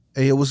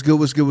Hey, what's good,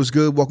 what's good, what's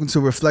good? Welcome to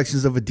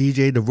Reflections of a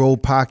DJ, the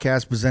Road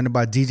podcast presented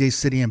by DJ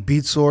City and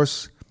Beat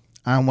Source.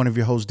 I'm one of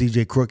your hosts,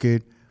 DJ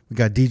Crooked. We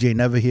got DJ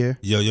Never here.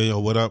 Yo,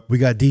 what up? We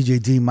got DJ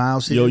D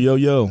Miles here.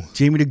 Yo.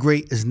 Jamie the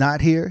Great is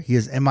not here. He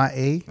is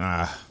MIA.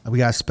 We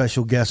got a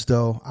special guest,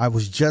 though. I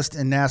was just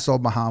in Nassau,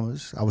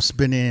 Bahamas. I was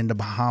spinning in the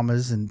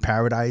Bahamas and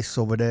Paradise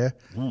over there.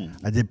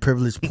 I did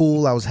Privilege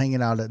Pool. I was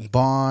hanging out at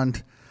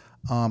Bond.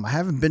 I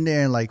haven't been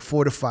there in like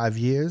 4 to 5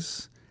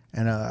 years.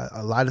 And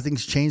a lot of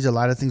things changed. A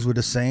lot of things were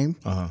the same.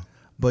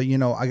 But, you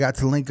know, I got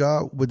to link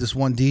up with this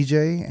one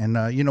DJ.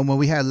 And, you know, when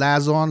we had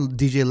Laz on,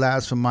 DJ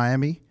Laz from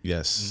Miami.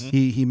 Yes.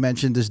 He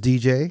mentioned this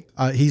DJ.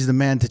 He's the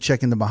man to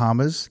check in the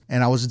Bahamas.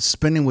 And I was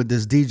spinning with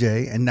this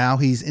DJ. And now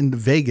he's in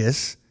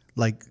Vegas,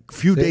 like a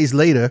few days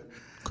later.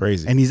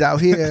 Crazy. And he's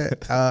out here.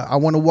 I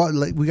want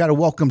to we got to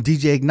welcome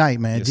DJ Ignite,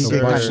 man. Yes, DJ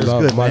Ignite, what's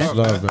good, much man?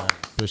 love, man.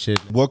 Appreciate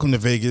it. Welcome to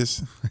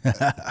Vegas.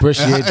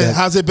 Appreciate that.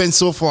 How's it been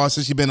so far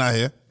since you've been out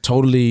here?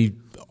 Totally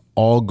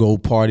all go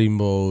party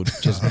mode.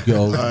 Just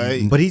go.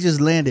 Right. But he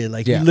just landed.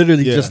 Like, Yeah. he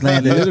literally just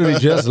landed. Literally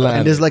just landed.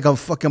 And there's like a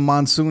fucking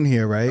monsoon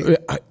here, right?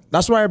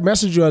 That's why I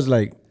messaged you. I was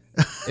like,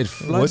 it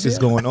floods. What is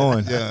going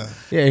on? Yeah.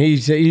 Yeah, he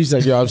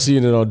said, yo, I'm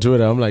seeing it on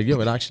Twitter. I'm like, yo,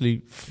 it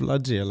actually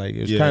floods here. Like,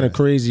 it's kind of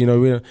crazy. You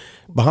know,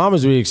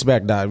 Bahamas, we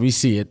expect that. We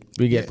see it.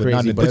 We get but crazy.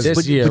 not in But this-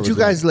 this year, But you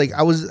guys, like,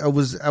 I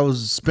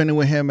was spinning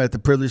with him at the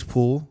Privilege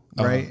Pool,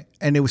 right?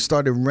 And it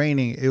started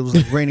raining. It was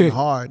like raining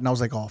hard, and I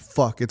was like, "Oh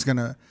fuck, it's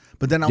gonna."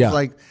 But then I was Yeah.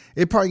 like,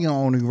 "It probably gonna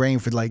only rain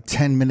for like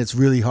 10 minutes,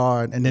 really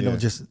hard, and then it'll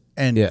just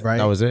end." Yeah, right?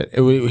 that was it.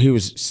 He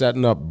was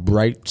setting up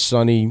bright,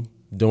 sunny,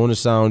 doing the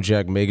sound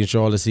check, making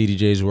sure all the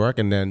CDJs work,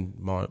 and then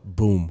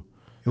boom,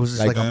 It was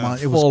just like a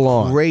month. It full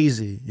was on.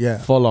 crazy. Yeah.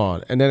 full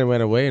on. And then it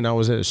went away, and that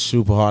was it.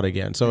 Super hot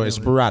again. So it's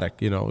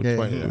sporadic, you know.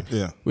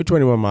 Yeah. We're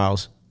 21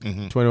 miles,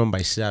 21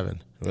 by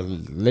 7. We're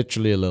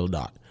literally a little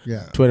dot.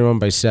 Yeah. 21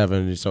 by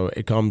 7. So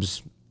it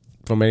comes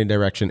from any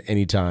direction,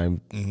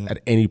 anytime, at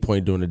any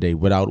point during the day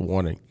without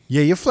warning.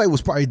 Yeah, your flight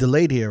was probably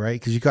delayed here, right?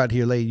 Because you got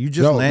here late. You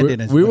just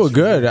landed. We were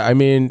good. I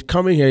mean,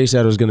 coming here, he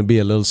said it was going to be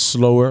a little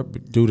slower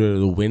due to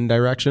the wind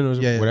direction or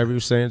whatever he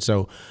was saying.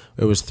 So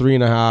it was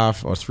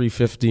 3.5 or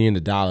 3:50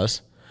 into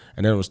Dallas,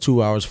 and then it was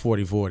 2 hours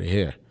 44 to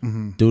here.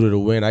 Due to the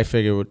wind, I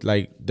figured,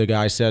 like the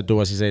guy said to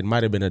us, he said it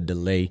might have been a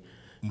delay.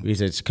 He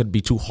said it could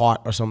be too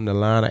hot or something to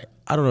land.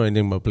 I don't know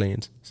anything about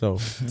planes, so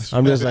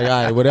I'm just like,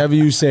 all right, whatever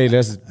you say,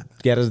 let's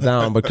get us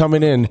down. But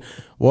coming in,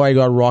 boy, I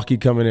got rocky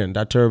coming in.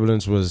 That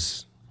turbulence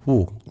was,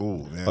 Oh,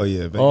 man. Oh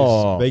yeah, Vegas.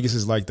 Oh. Vegas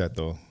is like that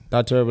though.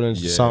 that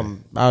turbulence was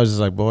something. I was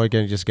just like, boy, I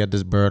can't just get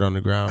this bird on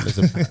the ground.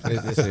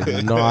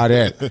 It's not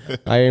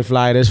it. I ain't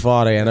fly this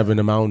far. They end up in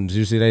the mountains.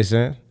 You see they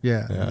saying?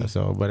 Yeah.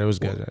 So, but it was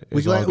good.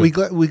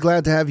 We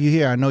glad to have you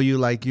here. I know you're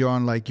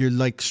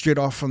like straight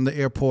off from the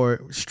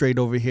airport, straight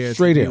over here,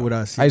 Straight to be in with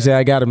us. I said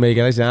I got to make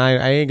it. I said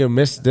I ain't gonna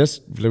miss this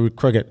with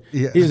Crooked.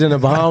 Yeah. He's in the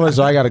Bahamas,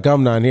 so I got to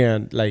come down here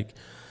and like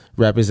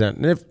represent.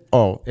 And if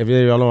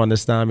y'all don't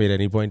understand me at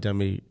any point, tell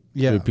me.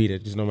 Yeah. Repeat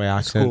it. Just know my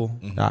accent. cool.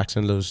 The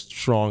accent a little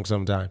strong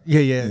sometimes.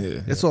 Yeah.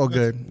 It's all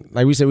good.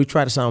 Like we said, we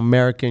try to sound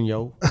American,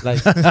 yo.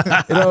 Like,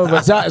 you know,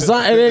 but it's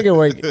not, it ain't gonna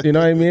work. You know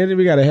what I mean?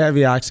 We got a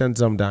heavy accent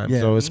sometimes. Yeah.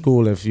 So it's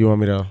cool if you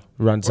want me to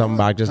run something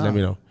back, just let me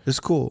know. It's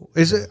cool.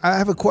 I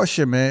have a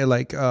question, man.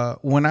 Like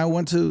when I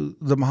went to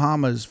the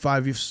Bahamas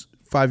 5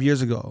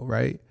 years ago,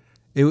 right?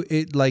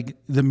 It like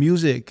the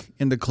music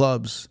in the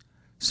clubs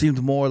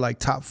seemed more like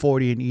top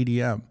 40 and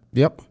EDM.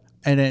 Yep.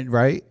 And then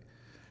right?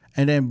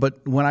 And then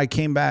but when I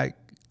came back,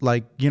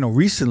 like, you know,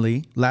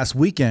 recently, last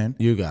weekend,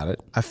 You got it.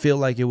 I feel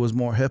like it was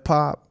more hip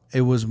hop.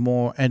 It was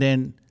more, and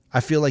then I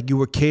feel like you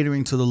were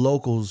catering to the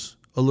locals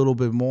a little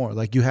bit more.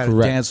 Like you had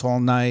Correct. a dance hall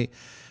night,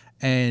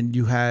 and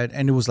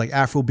it was like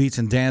Afro beats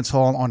and dance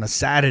hall on a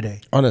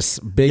Saturday. On a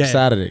big Yeah,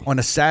 Saturday. On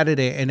a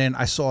Saturday, and then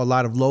I saw a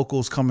lot of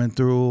locals coming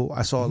through.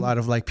 I saw a lot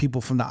of like people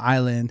from the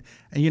island,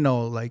 and you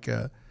know, like,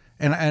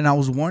 and I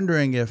was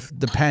wondering if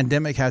the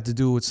pandemic had to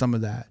do with some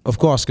of that. Of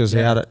course, because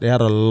they had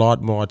a lot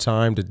more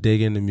time to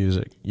dig into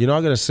music. You're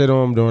not gonna sit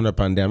home during the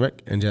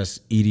pandemic and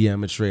just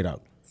EDM it straight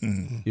out.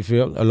 You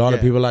feel a lot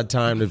of people had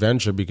time to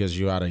venture because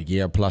you had a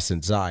year plus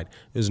inside.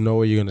 There's no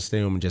way you're gonna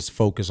stay home and just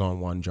focus on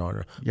one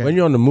genre. Yeah. When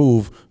you're on the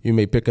move, you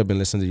may pick up and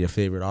listen to your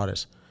favorite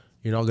artist.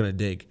 You're not gonna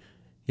dig.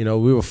 You know,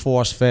 we were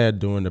force fed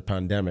during the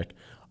pandemic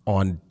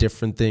on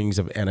different things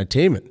of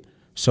entertainment.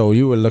 So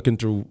you were looking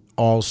through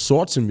all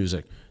sorts of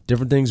music.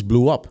 Different things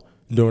blew up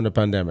during the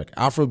pandemic.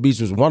 Afrobeats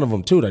was one of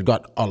them too that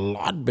got a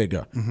lot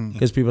bigger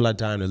because people had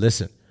time to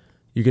listen.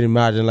 You can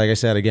imagine, like I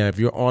said again, if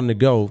you're on the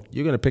go,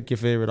 you're gonna pick your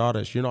favorite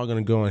artist. You're not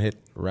gonna go and hit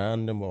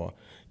random or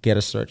get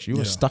a search. You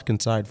were stuck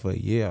inside for a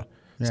year.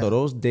 Yeah. So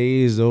those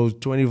days, those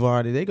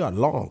 24 days, they got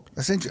long.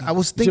 That's interesting. I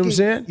was See what thinking, I'm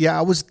saying? yeah,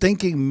 I was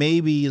thinking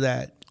maybe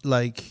that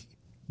like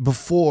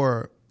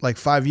before, like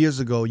 5 years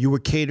ago, you were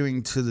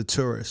catering to the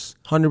tourists.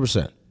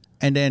 100%.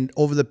 And then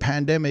over the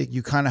pandemic,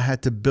 you kind of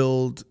had to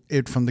build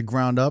it from the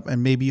ground up,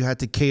 and maybe you had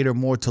to cater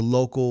more to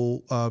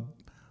local,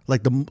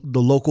 like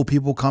the local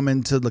people come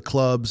into the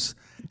clubs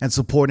and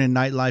supporting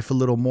nightlife a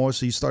little more.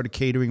 So you started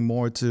catering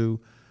more to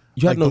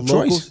You had like no the choice.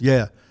 locals.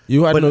 Yeah.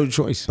 You had no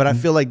choice. But I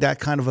feel like that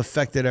kind of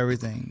affected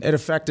everything. It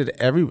affected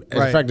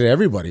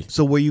everybody.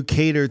 So where you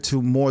cater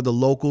to more the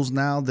locals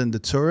now than the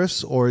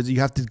tourists, or you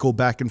have to go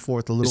back and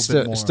forth a little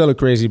bit more? It's still a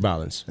crazy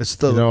balance. It's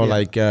still,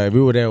 like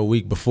we were there a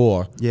week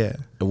before. Yeah.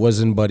 It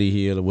wasn't Buddy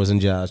Hield, it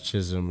wasn't Jazz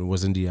Chisholm, it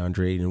wasn't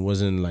DeAndre, and it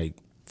wasn't like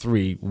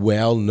 3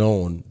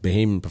 well-known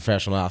Bahamian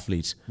professional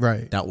athletes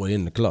that were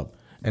in the club.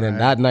 And then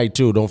that night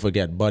too, don't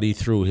forget, Buddy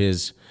threw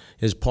his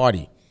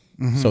party.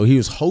 So he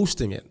was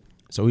hosting it.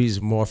 So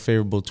he's more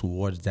favorable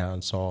towards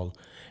dancehall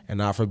and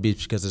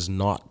Afrobeats because it's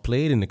not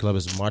played in the club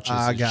as much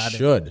as it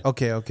should.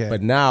 Okay.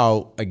 But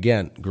now,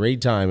 again,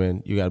 great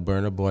timing. You got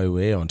Burna Boy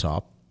way on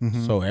top.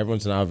 So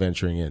everyone's now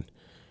venturing in.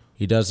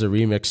 He does the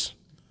remix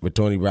with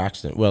Tony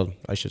Braxton. Well,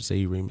 I should say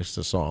he remixed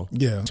the song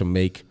to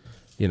make,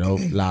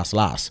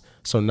 Last.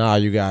 So now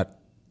you got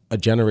a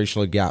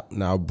generational gap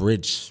now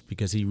bridged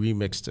because he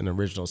remixed an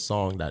original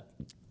song that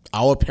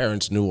our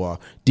parents knew or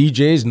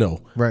DJs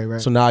know. Right.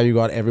 So now you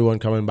got everyone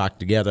coming back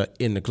together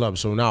in the club.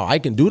 So now I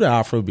can do the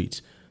Afro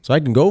beats. So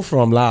I can go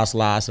from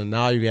Last, and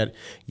now you get,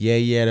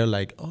 they're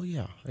like, oh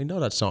yeah, I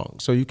know that song.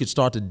 So you could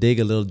start to dig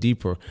a little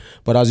deeper.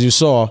 But as you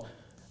saw,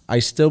 I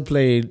still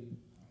played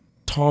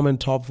Tom and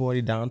Top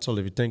 40 dancehall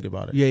if you think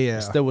about it.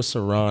 Yeah. Still with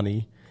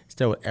Serrani,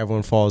 still with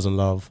Everyone Falls in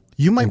Love.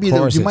 You might be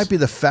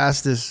the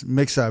fastest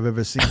mixer I've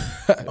ever seen.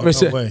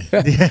 No way.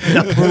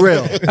 Yeah, for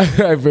real.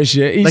 I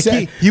appreciate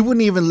it. He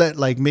wouldn't even let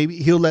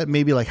he'll let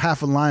maybe like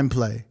half a line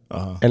play.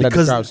 And let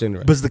the crowd sing the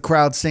rest. Because the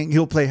crowd sing,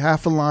 he'll play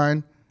half a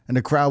line and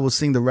the crowd will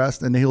sing the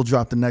rest and then he'll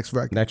drop the next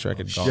record.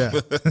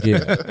 Gone.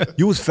 Yeah.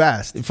 You was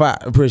fast. I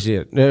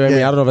appreciate it. I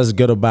mean, I don't know if it's a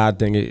good or bad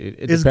thing. It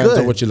depends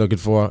on what you're looking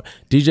for.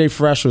 DJ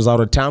Fresh was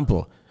out of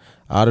Tampa.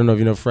 I don't know if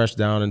you know Fresh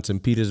down in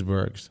St.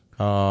 Petersburg.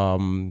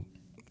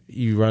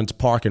 He runs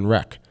Park and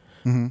Rec.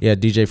 Yeah,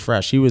 DJ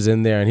Fresh. He was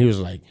in there and he was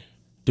like,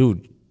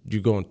 dude,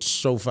 you're going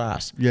so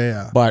fast.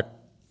 Yeah. But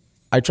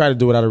I try to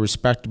do it at a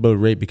respectable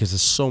rate because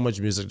there's so much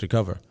music to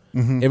cover.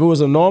 If it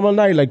was a normal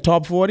night like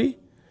Top 40,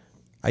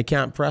 I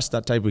can't press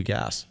that type of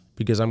gas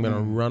because I'm going to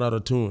run out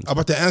of tunes. I'm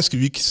about to ask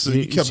you,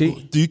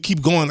 do you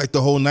keep going like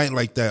the whole night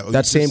like that?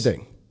 That same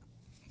thing.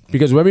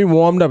 Because when we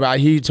warmed up,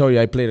 he told you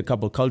I played a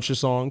couple of culture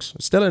songs.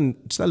 Still in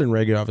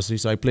reggae, obviously.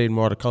 So I played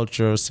more of the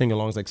culture,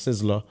 sing-alongs like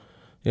Sizzler.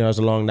 It was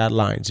along that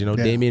lines.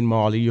 Damian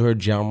Marley, you heard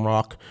Jam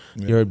Rock,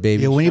 you heard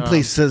Baby. Yeah, when Cham. you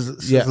play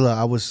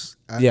Sizzler,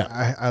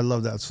 I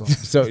love that song.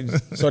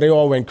 So they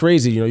all went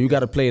crazy. You got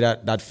to play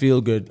that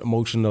feel-good,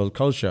 emotional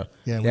culture.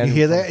 Yeah, when you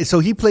hear that. So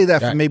he played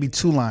that for maybe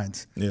 2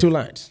 lines. Yeah. 2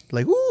 lines.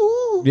 Like,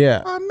 ooh,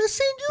 yeah, I'm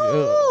missing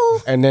you.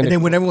 And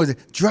then when everyone was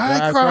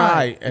dry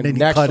cry, and then he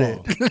next cut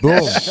song, it.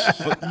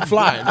 Boom,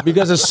 flying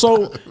because there's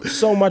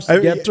so much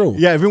to get through.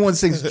 Yeah, everyone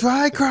sings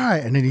dry cry,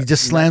 and then he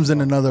just slams in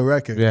another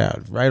record. Yeah,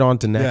 right on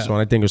to next one.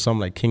 I think it was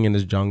something like King in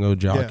His Jungle,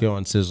 Jockey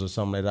on Sizzler,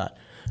 something like that.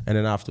 And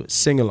then afterwards,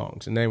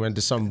 sing-alongs, and then went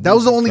to some. That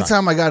was the only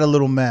time I got a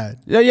little mad.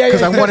 Yeah.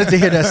 Because I wanted to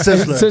hear that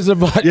Sizzler. Sizzler,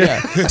 but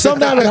yeah.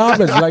 Sometimes it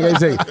happens. Like I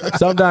say,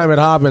 sometimes it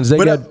happens. They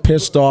get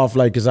pissed off,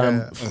 like, because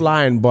I'm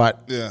flying.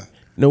 But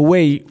in a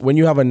way, when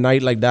you have a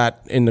night like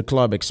that in the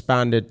club,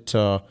 expanded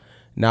to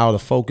now the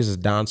focus is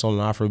dancehall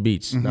and Afro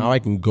beats. Now I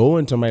can go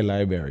into my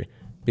library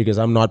because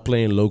I'm not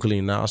playing locally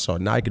now. So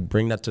now I could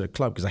bring that to the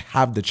club because I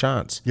have the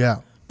chance.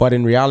 Yeah. But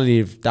in reality,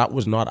 if that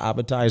was not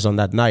advertised on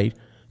that night,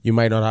 you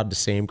might not have the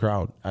same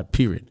crowd at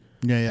period.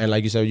 Yeah. And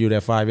like you said, you were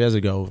there 5 years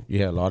ago. You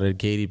had a lot of the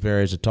Katy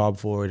Perry's, the Top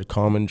 40, the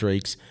Common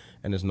Drakes,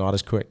 and it's not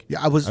as quick.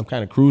 Yeah, I'm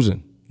kind of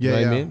cruising. You know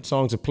what I mean?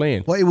 Songs are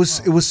playing. Well, it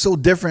was so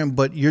different,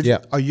 but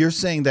you're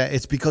saying that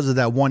it's because of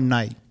that one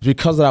night.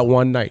 Because of that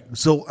one night.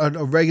 So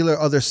a regular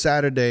other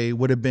Saturday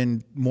would have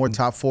been more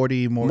Top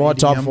 40, more EDM.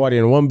 Top 40,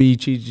 and won't be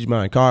Chi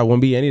My Car,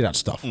 won't be any of that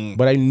stuff.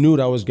 But I knew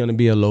that was going to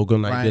be a local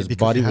night because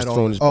Buddy was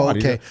throwing his party.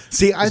 Okay.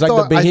 See, I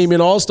thought like the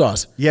Bahamian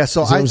All-Stars. Yeah,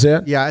 so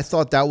I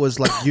thought that was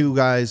like you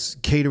guys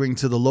catering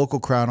to the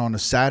local crowd on a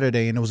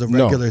Saturday, and it was a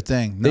regular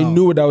thing. They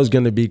knew what that was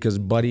going to be because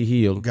Buddy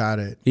Hield. Got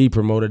it. He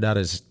promoted that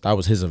as that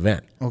was his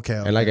event. Okay.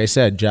 And like I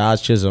said,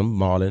 Jazz Chisholm,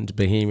 Marlins,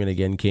 Bahamian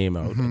again came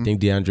out. I think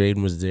DeAndre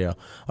Ayton was there,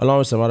 along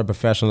with some other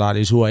professional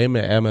artists who are in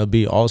the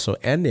MLB also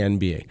and the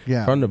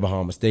NBA from the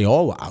Bahamas. They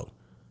all were out.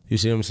 You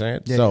see what I'm saying?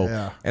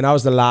 Yeah. And that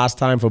was the last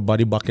time for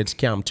Buddy Bucket's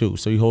camp too.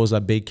 So he holds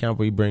that big camp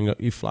where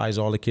he flies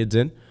all the kids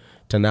in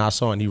to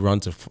Nassau and he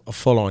runs a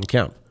full-on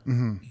camp.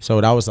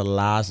 So that was the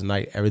last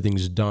night.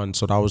 Everything's done.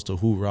 So that was the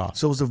hoorah.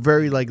 So it was a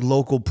very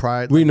local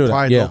pride. We knew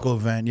that, local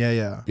event.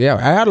 Yeah. Yeah,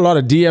 I had a lot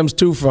of DMs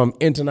too from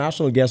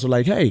international guests who were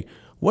like, hey,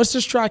 what's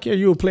this track here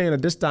you were playing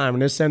at this time?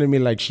 And they're sending me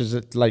like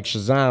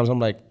Shazams. I'm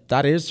like,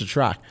 that is the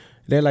track.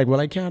 They're like, well,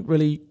 I can't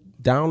really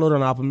download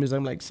on Apple Music.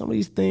 I'm like, some of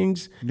these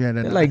things, they're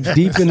like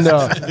deep in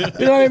the,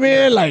 you know what I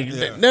mean? Like,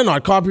 they're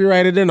not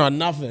copyrighted. They're not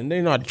nothing.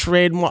 They're not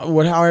trademark,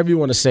 however you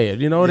want to say it.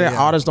 You know, their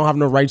artists don't have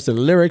no rights to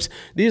the lyrics.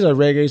 These are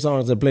reggae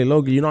songs that play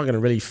local. You're not going to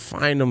really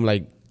find them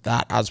like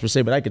that as per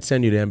se, but I could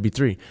send you the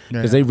MP3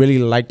 because they really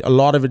liked a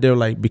lot of it. They were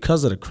like,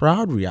 because of the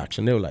crowd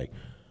reaction, they were like,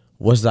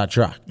 what's that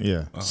track?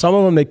 Yeah. Some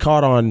of them they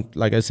caught on,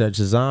 like I said,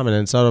 Shazam, and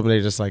then some of them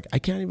they just like, I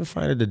can't even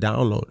find it to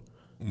download.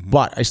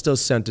 But I still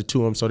sent it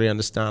to them so they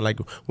understand. Like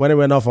when it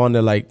went off on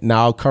the like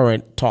now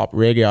current top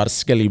reggae artist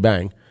Skelly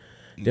Bang,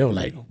 they were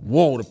like,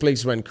 whoa, the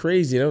place went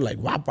crazy. They were like,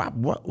 what,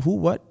 who,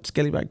 what?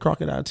 Skelly Bang,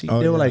 Crocodile Teeth.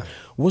 They were like,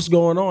 what's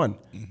going on?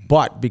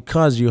 But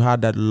because you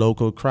had that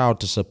local crowd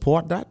to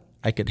support that,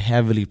 I could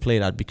heavily play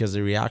that because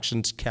the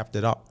reactions kept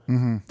it up.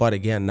 But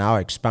again, now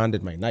I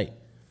expanded my night.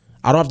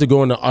 I don't have to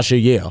go into Usher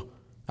Yale.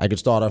 I could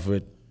start off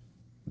with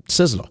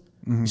Sizzler.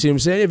 See what I'm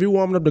saying? If you're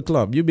warming up the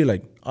club, you'd be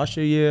like,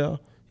 Usher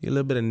Yale, a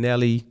little bit of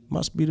Nelly,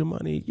 Must Be the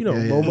Money,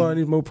 more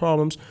money, more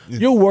problems.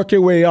 You'll work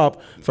your way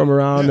up from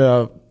around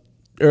the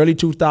early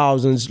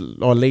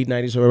 2000s or late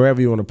 90s or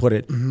wherever you want to put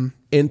it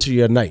into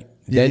your night.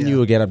 Then you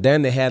will get up.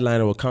 Then the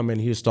headliner will come in.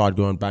 He'll start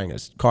going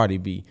bangers. Cardi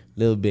B,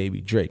 Lil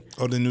Baby, Drake.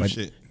 All the new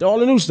shit. All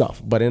the new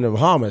stuff. But in the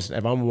Bahamas,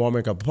 if I'm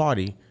warming up a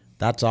party,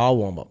 that's our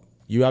warm up.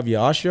 You have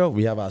your Usher,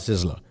 we have our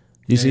Sizzler.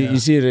 You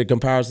see the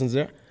comparisons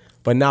there?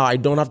 But now I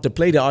don't have to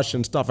play the Usher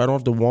and stuff. I don't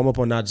have to warm up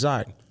on that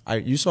side.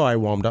 You saw I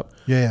warmed up.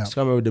 It's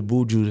coming with the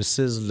Buju, the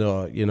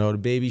Sizzler, the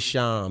Baby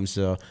Shams,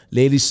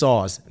 Lady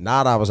Sauce.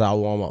 Now that was our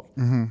warm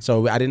up.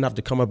 So I didn't have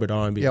to come up with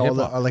R&B.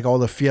 All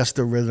the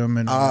Fiesta rhythm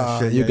and all that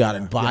shit. You got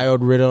it. Biode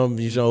rhythm.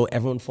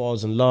 Everyone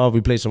falls in love.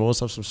 We played some old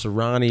stuff, some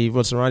Serrani.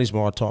 Well, Serrani's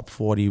more top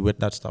 40 with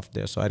that stuff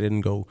there. So I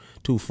didn't go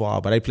too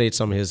far. But I played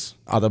some of his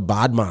other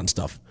Badman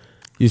stuff.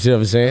 You see what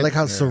I'm saying? I like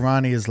how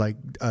Serrani is like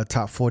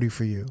top 40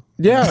 for you.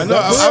 Yeah,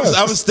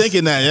 I was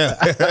thinking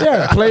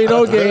that. Play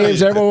no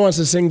games. Everyone wants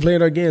to sing play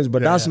no games,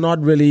 but that's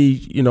not really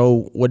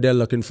what they're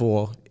looking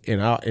for.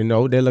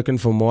 They're looking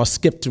for more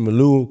Skip to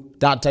Malou,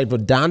 that type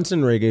of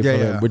dancing reggae for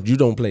them, but you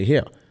don't play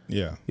here.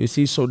 Yeah, you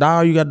see. So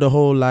now you got the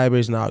whole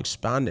libraries now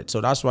expanded.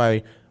 So that's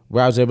why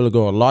I was able to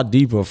go a lot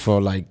deeper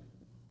for like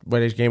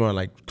when it came on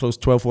like close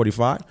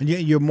 12:45. And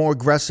you're more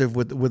aggressive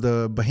with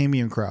a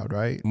Bahamian crowd,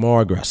 right?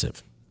 More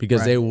aggressive.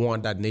 Because they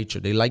want that nature.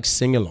 They like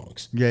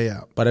sing-alongs.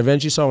 Yeah. But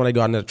eventually saw when I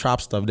got into the trap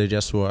stuff,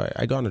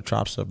 I got into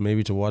trap stuff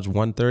maybe towards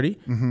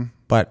 1:30.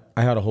 But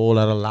I had a whole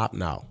other lap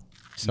now.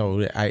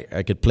 So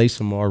I could play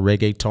some more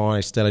reggaeton.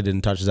 I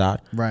didn't touch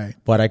that. Right.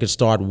 But I could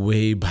start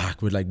way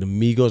back with like the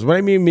Migos. When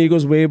I mean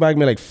Migos way back, I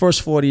mean like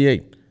first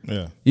 48.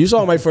 Yeah. You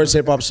saw my first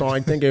hip-hop song.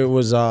 I think it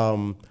was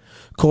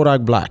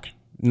Kodak Black.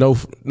 No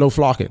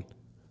Flocking.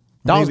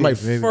 That was my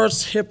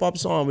first hip-hop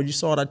song. When you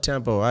saw that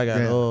tempo, I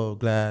got,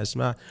 glass,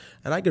 man.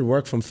 And I could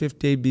work from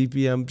 58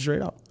 BPM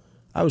straight up.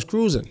 I was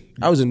cruising.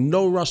 I was in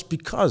no rush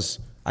because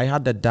I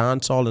had that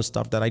dancehall and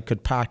stuff that I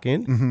could pack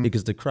in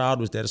because the crowd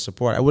was there to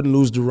support. I wouldn't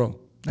lose the room.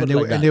 And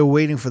they were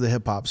waiting for the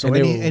hip-hop. So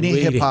any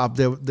hip-hop,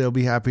 they'll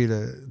be happy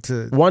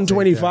to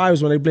 125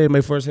 is when I played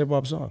my first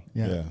hip-hop song.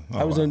 Yeah.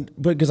 I was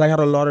because I had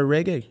a lot of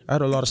reggae. I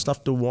had a lot of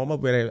stuff to warm up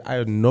with. I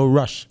had no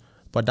rush.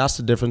 But that's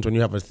the difference when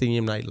you have a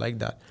theme night like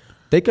that.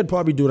 They could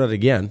probably do that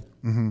again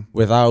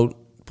without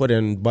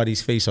putting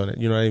Buddy's face on it.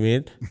 You know what I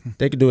mean?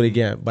 They could do it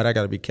again, but I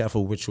got to be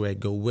careful which way I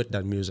go with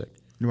that music.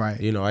 Right.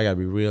 I got to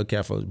be real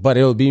careful. But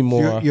it'll be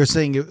more... You're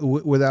saying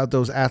without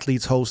those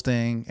athletes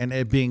hosting and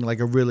it being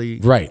like a really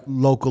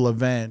local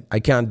event.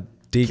 I can't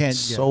dig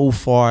so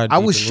far. I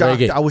was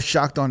shocked. I was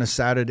shocked on a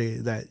Saturday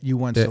that you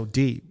went so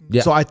deep.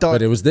 Yeah, so I thought...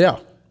 But it was there.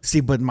 See,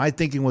 but my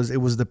thinking was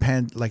it was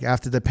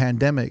after the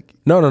pandemic.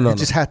 No.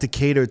 Just had to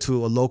cater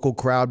to a local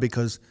crowd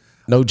because...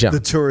 No jump. The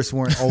tourists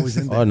weren't always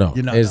in there. Oh no,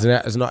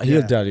 it's not.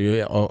 He'll tell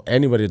you, or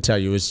anybody will tell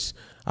you.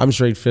 I'm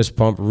straight fist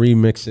pump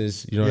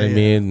remixes. You know what I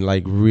mean?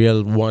 Like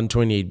real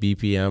 128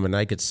 BPM, and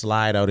I could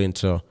slide out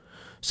into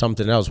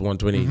something else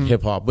 128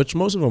 hip hop, which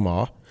most of them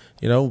are.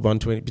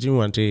 120 between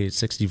 128 and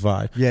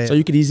 65. Yeah. So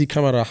you could easily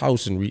come out of a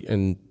house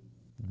and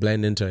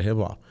blend into hip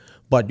hop.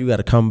 But you got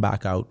to come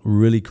back out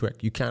really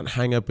quick. You can't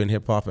hang up in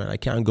hip hop, and I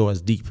can't go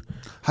as deep.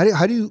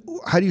 How do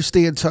you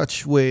stay in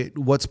touch with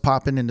what's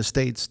popping in the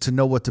States to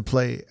know what to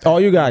play? Oh,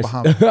 you guys.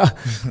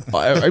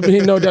 I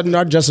mean, that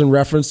not just in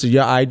reference to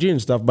your IG and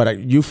stuff, but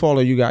you follow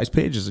you guys'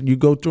 pages. You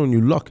go through and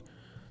you look.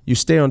 You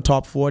stay on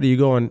top 40. You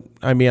go and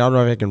I don't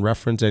know if I can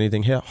reference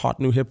anything here. Hot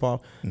new hip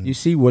hop. You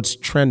see what's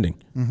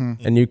trending,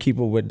 and you keep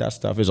up with that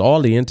stuff. Is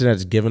all the internet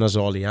is giving us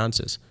all the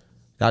answers.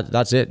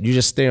 That's it. You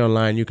just stay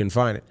online, you can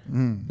find it.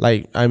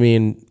 Like,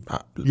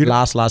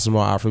 lots of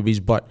more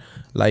Afrobeats, but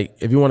like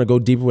if you want to go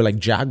deeper with like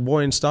Jack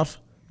Boy and stuff,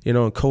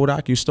 and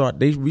Kodak,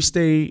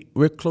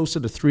 we're closer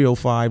to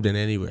 305 than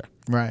anywhere.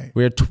 Right.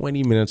 We're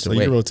 20 minutes away.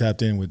 So you're real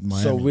tapped in with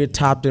Miami. So we're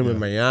tapped in with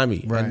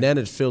Miami, right. And then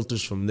it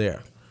filters from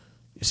there.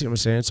 You see what I'm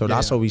saying? So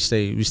that's how we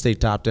stay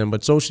tapped in.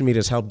 But social media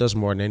has helped us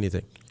more than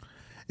anything.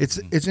 It's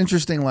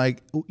interesting,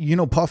 like,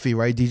 Puffy,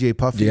 right? DJ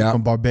Puffy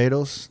from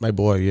Barbados. My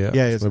boy, yeah.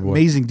 Yeah, it's an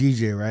amazing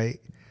DJ, right?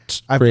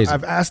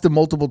 I've asked him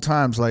multiple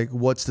times, like,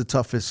 what's the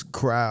toughest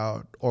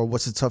crowd or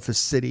what's the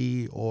toughest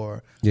city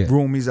or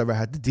room he's ever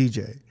had to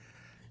DJ.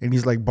 And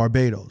he's like,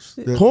 Barbados.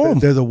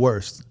 They're the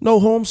worst. No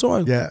home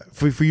soil. Yeah.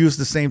 For you, it's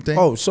the same thing?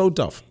 Oh, so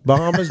tough.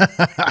 Bahamas,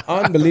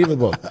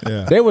 unbelievable.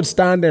 Yeah. They would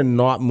stand there and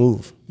not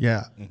move.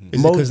 Yeah.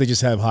 Is it because they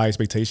just have high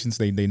expectations?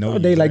 They know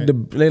they like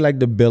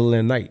the bill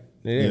and night.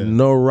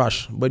 No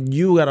rush. But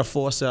you got to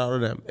force it out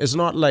of them. It's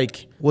not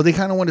like... Well, they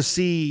kind of want to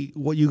see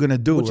what you're going to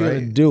do, what you're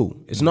going to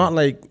do. It's not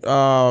like,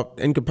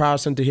 in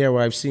comparison to here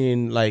where I've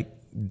seen like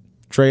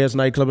Dre's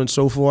nightclub and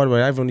so forth,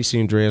 but I've only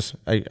seen Dre's.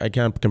 I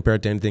can't compare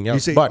it to anything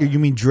else. You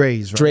mean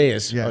Dre's, right?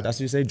 Dre's. Yeah. Oh, that's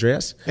what you say,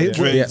 Dre's?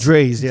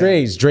 Dre's,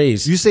 yeah.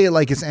 Dre's. You say it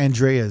like it's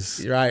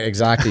Andreas. Right,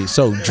 exactly.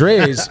 So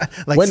Dre's,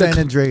 like San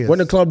Andreas. When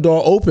the club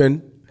door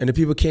opened and the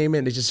people came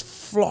in, they just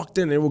flocked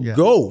in. They would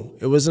go.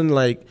 It wasn't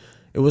like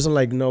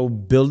no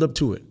build up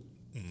to it.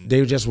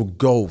 They just would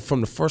go.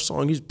 From the first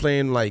song, he's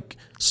playing like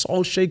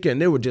Soul Shaker,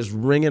 and they were just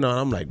ringing on.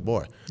 I'm like,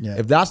 boy,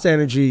 if that's the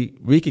energy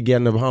we could get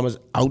in the Bahamas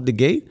out the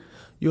gate,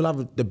 you'll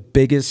be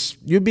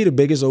the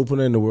biggest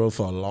opener in the world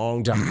for a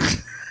long time.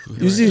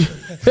 You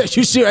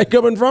see where I'm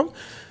coming from?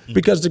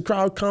 Because the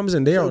crowd comes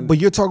and they're on. But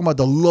you're talking about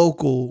the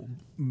local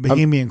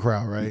Bahamian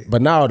crowd, right?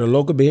 But now the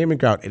local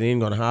Bahamian crowd, it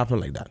ain't gonna happen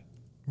like that.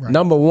 Right.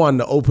 Number one,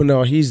 the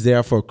opener, he's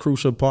there for a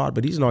crucial part,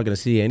 but he's not gonna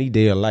see any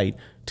day of light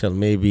till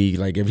maybe,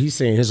 like, if he's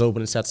saying his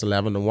opening set's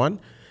 11-1,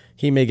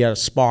 he may get a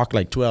spark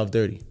like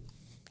 12:30.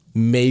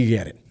 May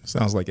get it.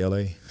 Sounds like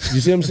LA.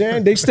 You see what I'm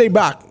saying? They stay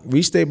back.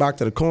 We stay back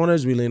to the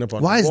corners. We lean up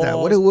on. Why is that?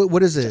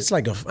 What is it? It's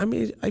like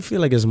I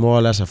feel like it's more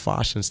or less a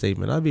fashion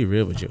statement. I'll be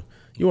real with you.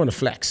 You want to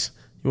flex.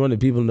 You want the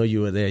people to know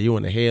you were there. You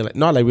want to hail it.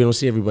 Not like we don't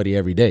see everybody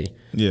every day.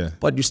 Yeah.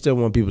 But you still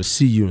want people to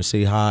see you and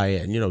say hi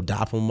and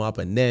dap them up,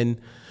 and then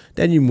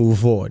you move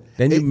forward.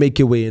 Then you make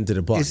your way into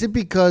the bar. Is it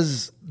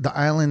because the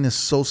island is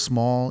so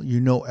small? You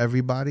know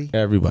everybody.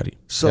 Everybody.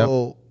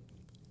 So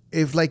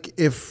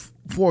if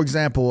for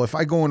example, if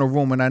I go in a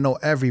room and I know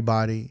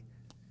everybody,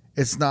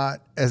 it's not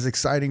as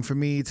exciting for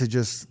me to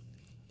just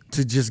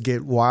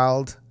get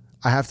wild.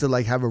 I have to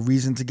like have a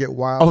reason to get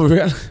wild. Oh,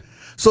 really?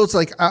 So it's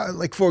like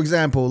for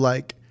example,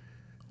 like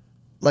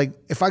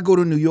if I go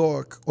to New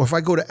York or if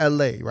I go to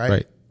LA,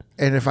 right?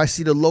 And if I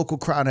see the local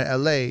crowd in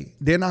LA,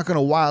 they're not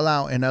gonna wild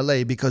out in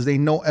LA because they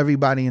know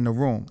everybody in the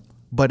room.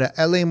 But an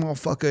LA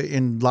motherfucker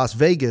in Las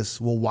Vegas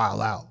will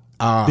wild out.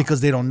 Because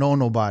they don't know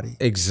nobody.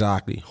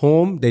 Exactly.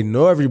 Home, they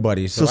know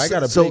everybody. So I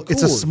gotta play cool.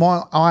 It's a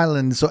small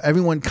island, so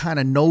everyone kind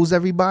of knows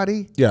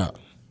everybody. Yeah.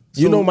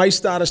 You know my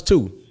status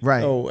too.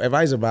 Right. So if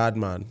I was a bad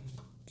man,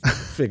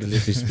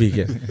 figuratively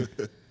speaking,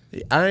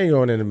 I ain't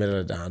going in the middle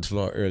of the dance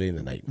floor early in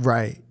the night.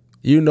 Right.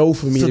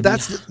 For me so to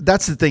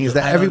that's the thing is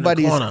that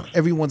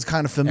everyone's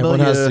kind of familiar. Everyone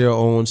has their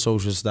own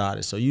social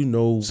status. So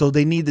So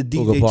they need the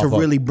DJ to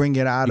really bring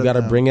it out of them. You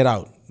got to bring it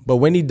out. But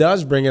when he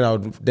does bring it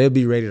out, they'll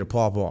be ready to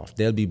pop off.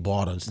 There'll be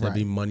bottles. There'll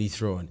be money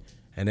thrown.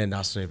 And then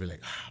that's when they'll be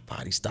like,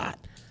 party start.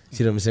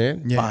 See what I'm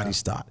saying? Yeah. Party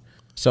start.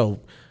 So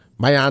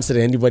my answer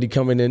to anybody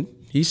coming in,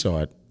 he saw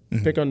it.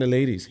 Pick on the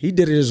ladies. He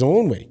did it his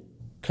own way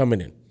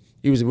coming in.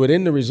 He was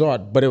within the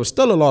resort, but there was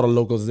still a lot of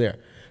locals there.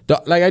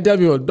 Like I tell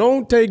people,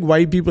 don't take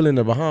white people in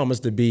the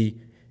Bahamas to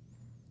be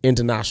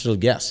international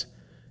guests.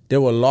 There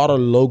were a lot of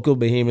local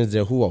Bahamians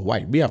there who are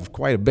white. We have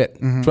quite a bit.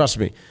 Trust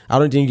me. I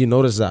don't think you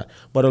notice that.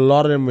 But a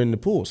lot of them were in the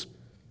pools.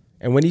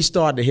 And when he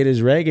started to hit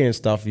his reggae and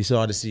stuff, you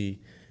started to see,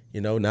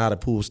 now the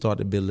pool started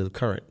to build a little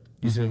current.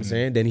 You see what I'm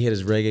saying? Then he hit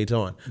his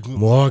reggaeton.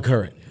 More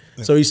current.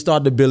 So he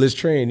started to build his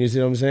train. You see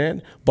what I'm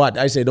saying? But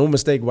I say, don't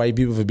mistake white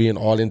people for being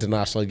all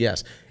international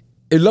guests.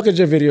 Look at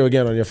your video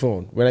again on your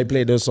phone when I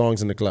played those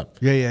songs in the club.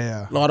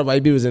 Yeah. A lot of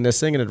white people was in there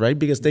singing it, right?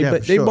 Because they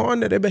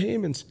born there, they're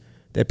Bahamians.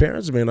 Their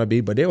parents may not be,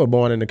 but they were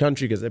born in the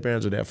country because their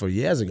parents were there for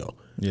years ago.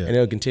 Yeah. And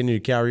they'll continue to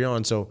carry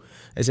on. So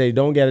I say,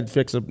 don't get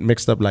it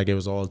mixed up like it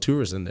was all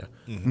tourists in there.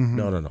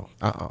 No.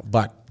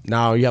 But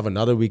now you have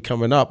another week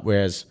coming up,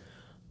 whereas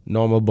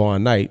normal bar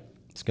night,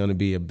 it's going to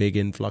be a big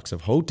influx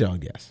of hotel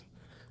guests.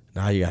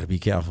 Now you got to be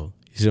careful.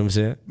 You see what I'm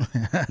saying?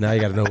 Now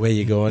you got to know where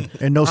you're going.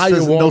 And no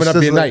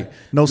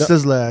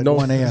sizzler at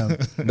 1 a.m.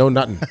 No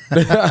nothing.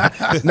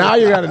 Now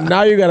you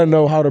got to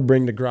know how to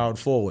bring the crowd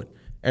forward.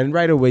 And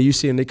right away, you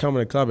see them, they come in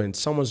the club and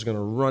someone's going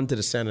to run to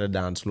the center of the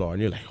dance floor. And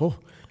you're like, oh,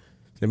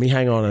 let me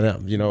hang on to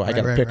them. I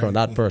got to pick on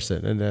that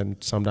person. And then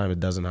sometimes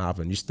it doesn't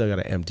happen. You still got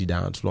an empty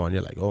dance floor. And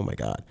you're like, oh, my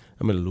God,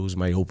 I'm going to lose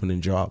my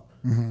opening job.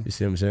 You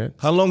see what I'm saying?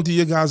 How long do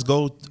you guys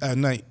go at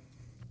night?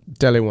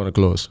 Till they want to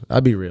close. I'll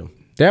be real.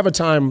 They have a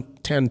time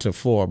 10 to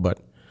 4, but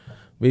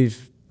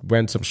we've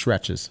went some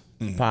stretches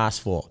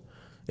past 4.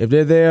 If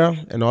they're there,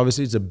 and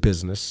obviously it's a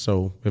business,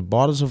 so if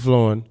bottles are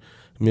flowing,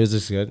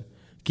 music's good,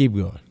 keep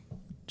going.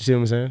 You see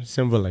what I'm saying?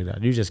 Simple like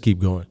that. You just keep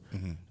going.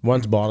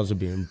 Once bottles are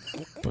being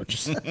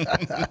purchased.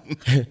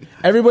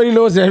 Everybody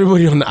knows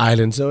everybody on the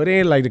island, so it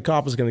ain't like the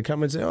cop is going to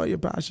come and say, oh, you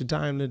passed your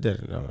time. No,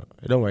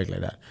 it don't work like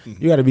that.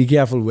 You got to be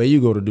careful where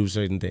you go to do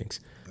certain things.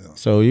 Yeah.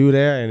 So you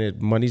there,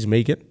 and money's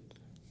making,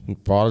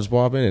 and bottles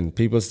popping, and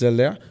people still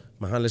there.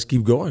 Man, let's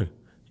keep going.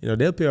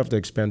 They'll pay off the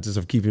expenses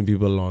of keeping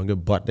people longer,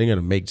 but they're going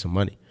to make some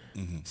money.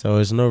 So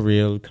it's no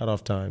real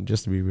cutoff time,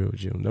 just to be real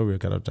with you. No real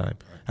cutoff time.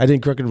 I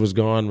think Crooked was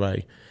gone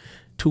by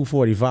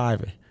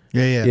 2:45.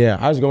 Yeah,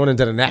 I was going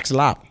into the next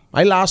lap.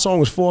 My last song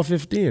was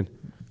 4:15.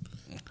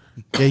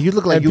 Yeah, you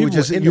look like you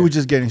were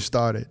just getting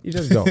started. You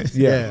just go.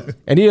 Yeah.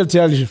 And he'll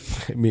tell you,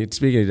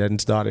 speaking of getting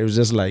started, it was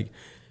just like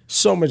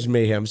so much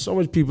mayhem, so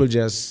much people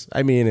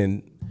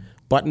and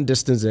button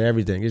distance and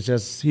everything. It's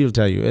just, he'll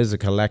tell you, it's a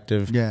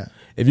collective. Yeah.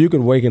 If you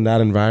can wake in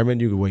that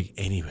environment, you can wake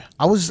anywhere.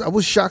 I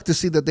was shocked to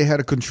see that they had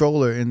a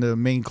controller in the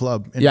main club.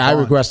 Yeah, I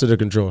requested a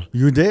controller.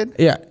 You did?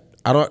 Yeah.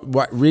 I don't.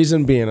 What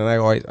reason being, and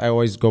I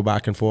always go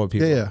back and forth with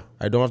people. Yeah.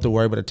 I don't have to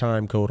worry about the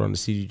time code on the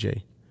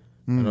CDJ.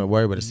 I don't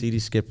worry about the CD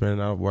skipping. I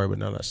don't worry about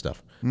none of that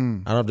stuff. I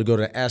don't have to go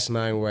to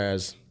S9,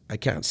 whereas I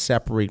can't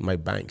separate my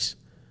banks.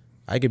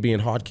 I could be in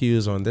hot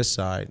cues on this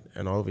side,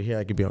 and over here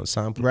I could be on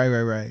sampler.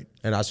 Right.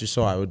 And as you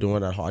saw, I was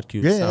doing that hot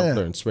cue Yeah,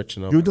 sampler yeah. and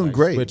switching up. You were doing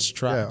great. Switch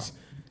tracks,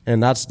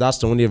 and that's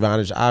the only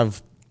advantage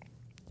I've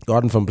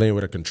gotten from playing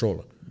with a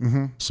controller.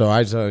 So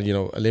I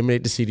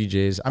eliminate the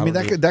CDJs. I mean,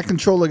 that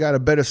controller got a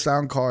better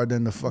sound card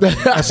than the fucking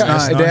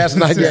S9. The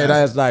S9, yeah,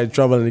 that's not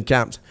trouble in the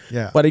camps.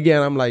 Yeah. But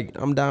again,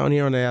 I'm down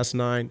here on the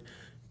S9.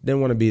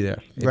 Didn't want to be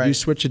there. If Right. you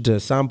switch it to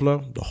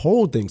sampler, the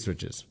whole thing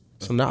switches.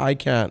 So now I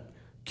can't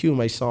cue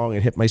my song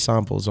and hit my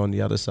samples on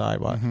the other side.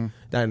 But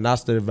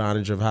that's the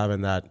advantage of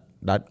having that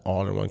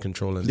all-in-one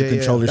controller. Yeah,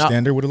 Controller Now-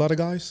 standard with a lot of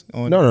guys?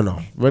 No.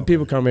 When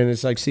people come in,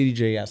 it's like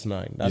CDJ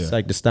S9. That's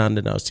like the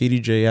standard now.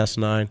 CDJ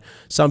S9.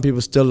 Some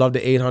people still love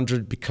the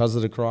 800 because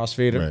of the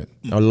crossfader. Right.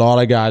 A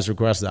lot of guys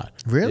request that.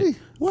 Really?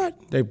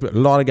 A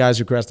lot of guys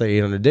request the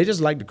 800. They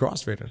just like the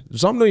crossfader.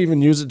 Some don't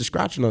even use it to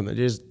scratching on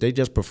it. They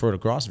just prefer the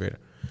crossfader.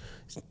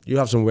 You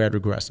have some weird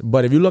requests.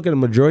 But if you look at the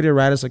majority of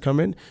riders that come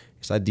in,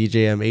 it's like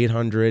DJM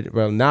 800.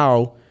 Well,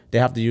 now they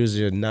have to use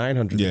your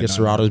 900 Yeah, because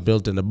Serato's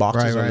built in. The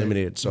boxes Right. are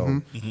limited.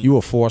 So you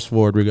were forced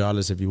forward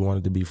regardless if you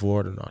wanted to be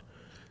forward or not.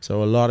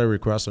 So a lot of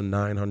requests on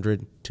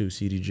 900 to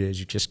CDJs.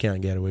 You just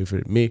can't get away from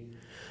it. Me,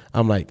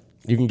 I'm like,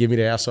 you can give me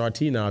the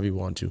SRT now if you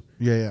want to.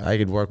 Yeah. I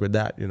could work with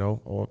that,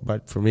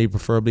 but for me,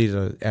 preferably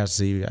the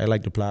SZ. I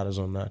like the platters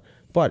on that.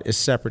 But it's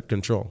separate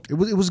control. It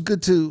was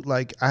good to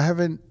I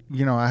haven't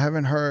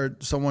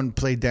heard someone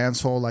play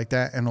dancehall like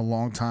that in a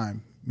long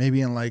time.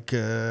 Maybe in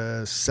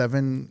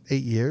 7-8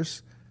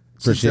 years.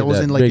 Appreciate I was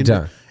that. in Big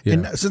time.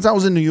 Yeah. Since I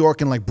was in New York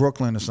and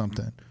Brooklyn or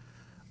something.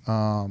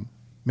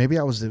 Maybe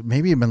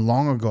it been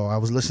long ago. I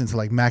was listening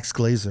to Max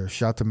Glazer.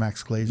 Shout out to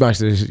Max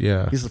Glazer.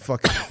 Yeah. He's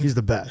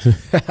the best.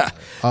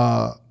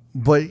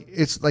 But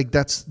it's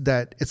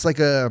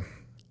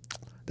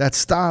that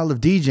style of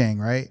DJing,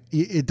 right?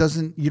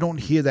 You don't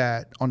hear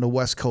that on the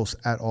West Coast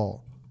at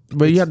all.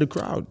 But you have the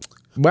crowd.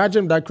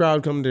 Imagine that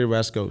crowd coming to the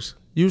West Coast.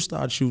 You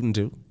start shooting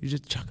too. You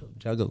just juggle.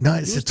 No,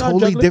 it's a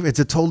totally different. It's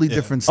a totally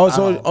different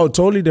style.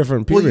 Totally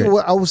different. Period.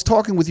 Well, I was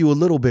talking with you a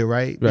little bit,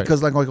 right?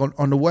 Because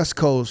on the West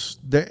Coast,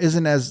 there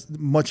isn't as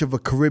much of a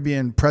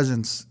Caribbean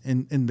presence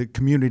in the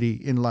community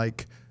in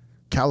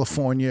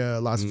California,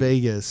 Las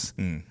Vegas.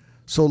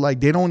 So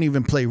they don't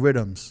even play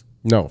rhythms.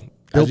 No.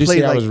 They'll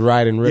play I was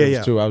riding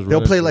rhythms too.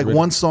 They'll play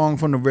one song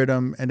from the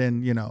rhythm and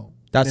then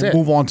that's it.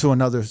 Move on to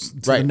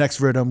the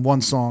next rhythm,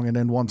 one song and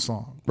then one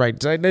song.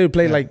 Right. So they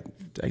play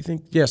I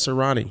think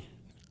Serrani.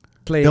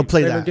 They'll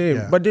play that game.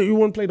 yeah. But you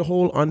wouldn't play the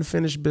whole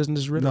unfinished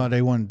business rhythm. No,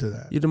 they wouldn't do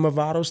that. The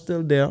Movato's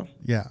still there.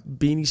 Yeah.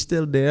 Beanie's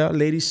still there.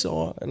 Lady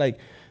Saw.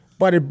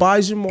 But it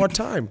buys you more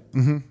time.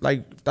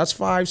 That's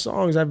 5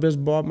 songs. I've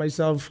just bought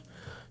myself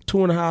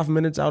 2.5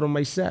 minutes out of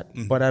my set.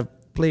 But I've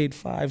played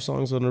 5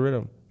 songs on the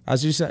rhythm.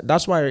 As you said,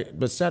 that's why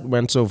the set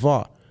went so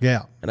far.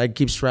 Yeah. And I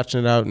keep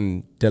stretching it out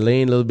and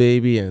delaying Little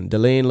Baby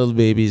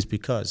is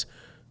because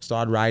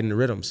start riding the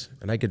rhythms.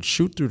 And I could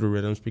shoot through the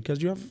rhythms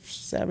because you have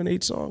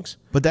 7-8 songs.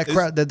 But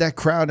that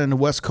crowd in the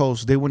West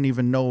Coast, they wouldn't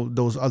even know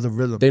those other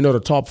rhythms. They know the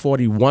top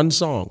 40 one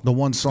song. The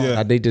one song.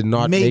 That they did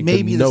not make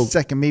maybe the the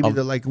second, maybe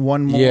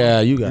one more.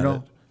 Yeah, you got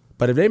it.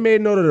 But if they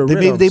made note of the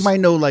rhythms. They might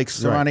know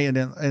Serrani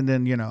and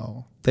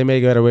then They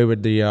may get away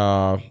with the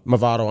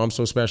Movado, I'm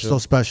So Special. So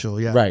Special,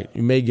 yeah. Right.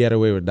 You may get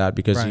away with that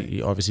because Right.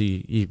 he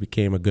obviously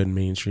became a good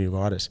mainstream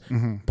artist.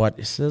 But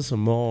it's still some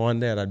more on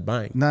there that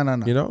bang.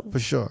 No. For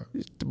sure.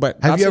 But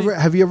have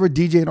you ever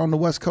DJ'd on the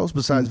West Coast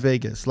besides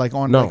Vegas?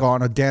 On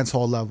a dance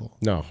hall level?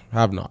 No,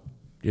 have not.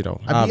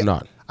 Have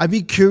not. I'd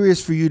be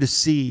curious for you to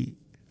see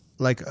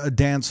a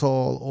dance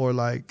hall or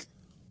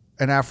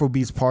an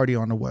Afrobeats party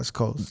on the West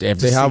Coast. If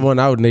they have one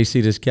out and they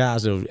see this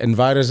cast, they'll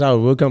invite us out.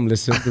 We'll come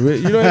listen to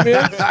it. You know what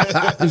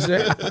I mean? You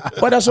say?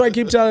 But that's why I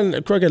keep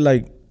telling Cricket,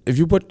 if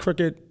you put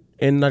Cricket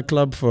in that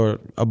club for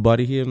a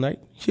buddy here tonight,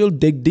 he'll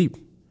dig deep.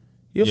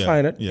 You'll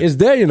find it. Yeah. It's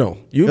there, You'll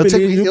It'll be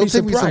take me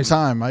some surprised.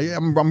 time.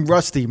 I'm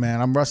rusty,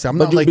 man. I'm rusty. I'm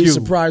But not you'll like be you.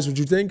 surprised what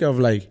you think of.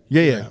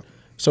 Yeah.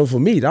 So for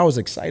me, that was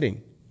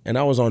exciting, and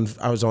I was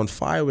on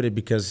fire with it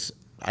because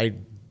I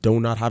do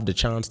not have the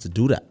chance to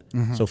do that.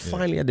 So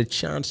finally I had the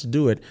chance to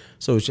do it.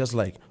 So it's just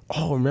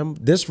remember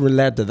this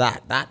led to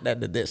that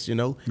led to this,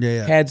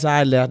 Yeah. Heads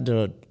eye led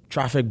to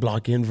traffic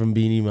blocking from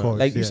Beanie Man.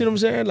 course, You see what I'm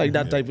saying?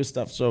 That type of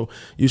stuff. So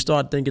you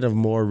start thinking of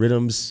more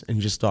rhythms and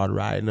you just start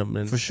riding them.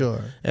 And, For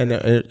sure. And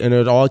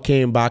it all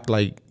came back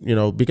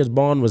because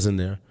Bond was in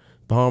there.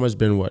 Bahamas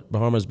been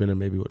in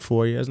maybe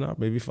 4 years now,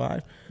 maybe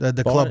 5.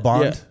 The club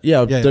Bond?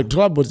 Yeah.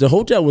 The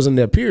hotel was in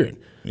there, period.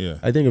 Yeah.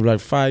 I think it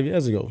was 5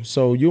 years ago.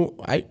 So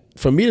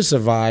for me to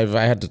survive,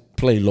 I had to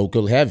play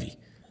local heavy.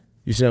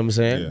 You see what I'm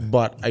saying? Yeah.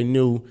 But I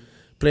knew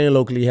playing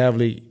locally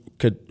heavily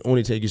could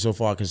only take you so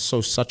far because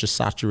it's such a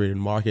saturated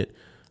market.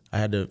 I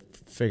had to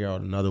figure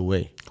out another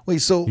way.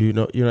 Wait, so You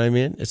know what I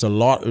mean? It's a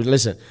lot.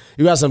 Listen,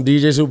 you got some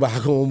DJs who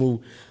back home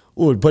who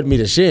would put me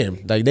to shame.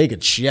 Like they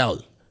could shell,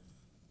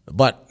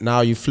 but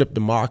now you flip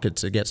the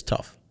markets, it gets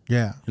tough.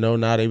 yeah, You know,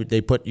 now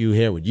they put you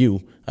here with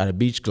you at a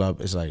beach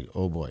club. It's like,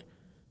 oh boy,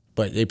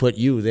 but they put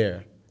you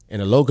there in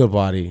a local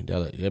party. They're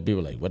like, people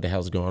are like, what the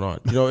hell's going on?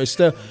 You know, it's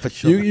still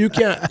you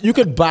can't you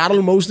could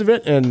battle most of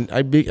it. And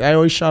I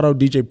always shout out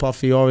DJ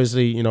Puffy.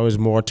 Obviously, you know, there's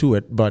more to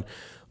it, but.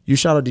 You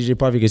shout out DJ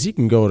Puffy because he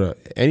can go to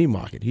any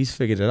market. He's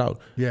figured it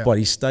out. Yeah. But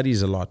he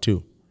studies a lot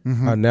too.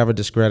 I never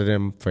discredit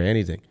him for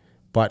anything.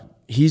 But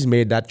he's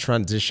made that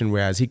transition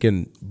whereas he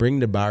can bring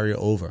the barrier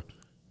over.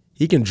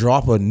 He can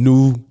drop a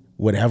new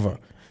whatever,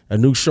 a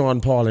new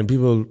Sean Paul, and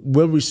people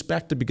will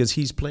respect it because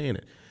he's playing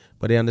it.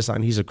 But they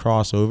understand he's a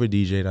crossover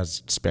DJ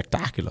that's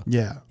spectacular.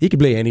 Yeah. He can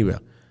play anywhere.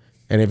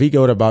 And if he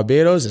go to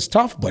Barbados, it's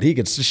tough, but he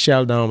can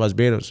shell down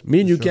Barbados. Me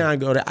and you can't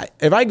go there.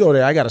 If I go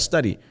there, I got to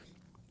study.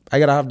 I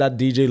got to have that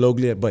DJ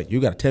locally, but you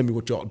got to tell me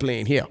what y'all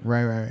playing here.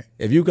 right.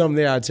 If you come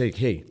there, I'd say,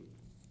 hey,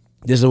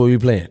 this is what we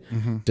playing.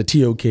 The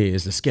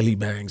TOKs, the Skelly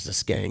Bangs, the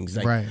Skanks.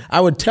 Like, Right.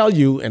 I would tell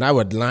you, and I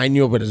would line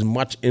you up with as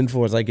much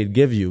info as I could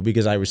give you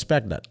because I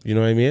respect that. You know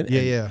what I mean? Yeah,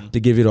 And yeah. To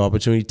give you the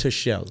opportunity to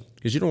shell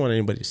because you don't want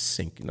anybody to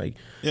sink. Like,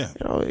 Yeah.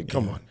 you know,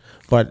 come on.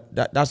 But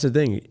that's the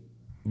thing.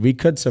 We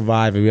could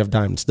survive if we have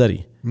time to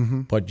study,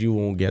 but you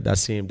won't get that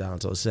same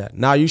dancehall set.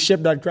 Now you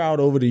ship that crowd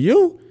over to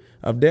you.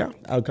 Up there,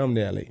 I'll come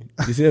there late.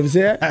 You see what I'm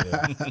saying?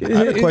 I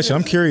have a question.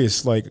 I'm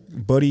curious. Like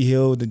Buddy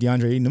Hill, the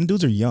DeAndre Ayton, them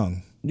dudes are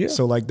young. Yeah.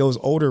 So like those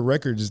older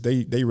records,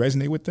 they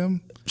resonate with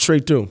them.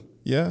 Straight through.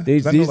 Yeah.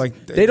 These- 'Cause I know, these-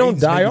 like they don't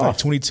Ayton's die maybe off. Like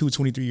 22,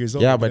 23 years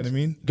old. Yeah, you but know what I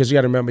mean, because you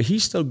got to remember, he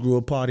still grew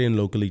up partying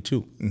locally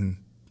too.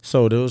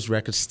 So those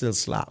records still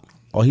slap.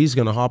 Or he's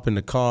gonna hop in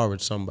the car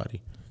with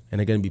somebody, and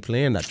they're gonna be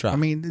playing that track. I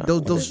mean,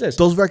 What is this?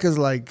 those records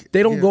like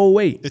they don't go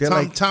away. It's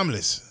like-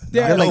 timeless.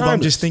 Yeah, I know, but I'm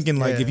timeless. just thinking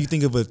like Yeah. if you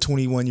think of a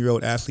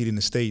 21-year-old athlete in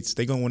the States,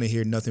 they're gonna want to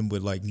hear nothing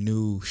but like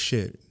new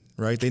shit,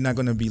 right? They're not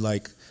gonna be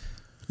like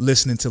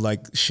listening to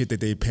like shit that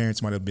their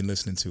parents might have been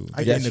listening to.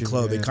 They're get in the you,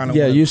 club. yeah. They kind of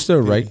Yeah, you're still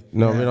right.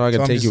 No, you know, I So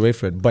can I'm take just- you away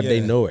from it, but they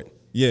yeah. know it.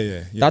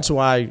 Yeah. That's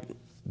why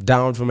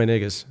down for my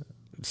niggas.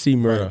 See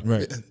murder.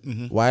 Right.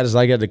 Why does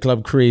I get the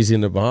club crazy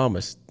in the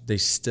Bahamas? They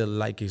still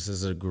like us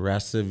as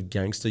aggressive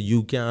gangster.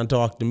 You can't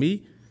talk to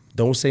me.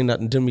 Don't say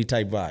nothing to me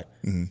type vibe.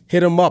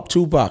 Hit him up,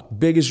 Tupac.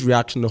 Biggest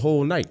reaction the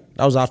whole night.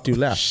 That was after you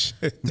left.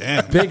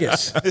 Damn.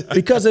 Biggest.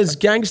 Because it's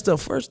gangster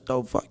first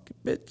though, fuck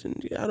bitch.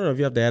 And I don't know if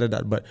you have to edit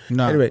that, but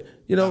No. anyway,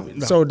 you know,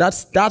 so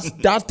that's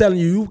telling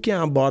you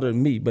can't bother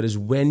me, but it's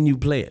when you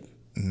play it.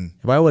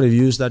 If I would have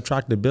used that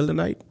track to build a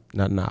night,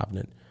 nothing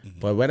happening.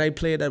 But when I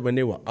played that when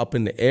they were up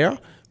in the air,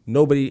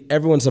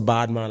 everyone's a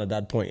bad man at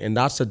that point. And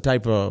that's the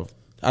type of,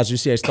 as you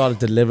see, I started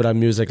to live that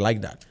music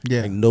like that.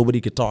 Yeah. Like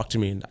nobody could talk to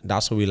me, and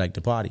that's how we like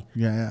to party.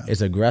 Yeah.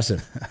 It's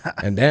aggressive.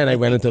 And then I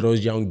went into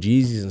those Young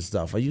Jeezys and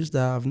stuff. I used to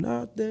have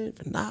nothing,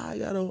 but now I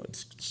got all.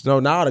 So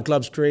now the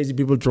club's crazy,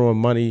 people throwing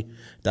money,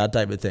 that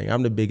type of thing.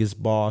 I'm the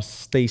biggest boss,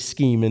 stay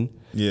scheming.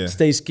 Yeah.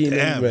 Stay scheming.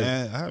 Damn, with-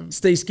 man.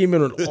 Stay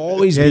scheming will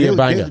always be a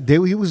banger.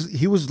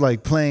 he was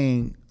like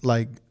playing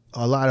like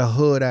a lot of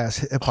hood ass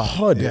hip hop.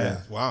 Hood. Yeah.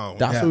 Wow.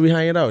 That's Yeah. where we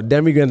hanging out.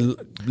 Then we gonna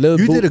little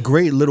You Boot- did a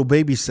great Little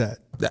Baby set.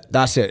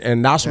 That's it.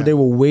 And that's what they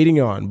were waiting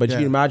on. But you Yeah.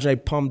 can imagine I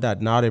pumped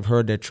that. Now they've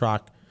heard their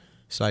track.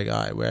 It's like, all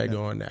right, where I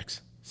going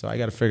next? So I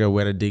got to figure out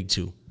where to dig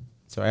to.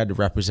 So I had to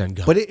represent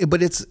God.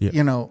 But it's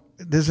you know,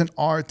 there's an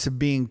art to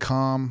being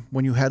calm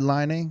when you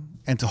headlining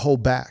and to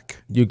hold back.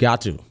 You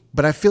got to.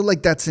 But I feel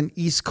like that's an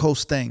East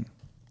Coast thing.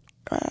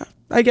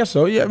 I guess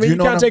so. Yeah, I mean, You you,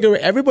 know can't what take it away.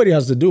 Everybody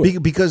has to do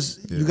it. Because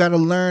you got to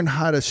learn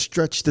how to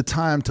stretch the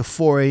time to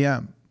 4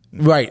 a.m.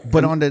 Right.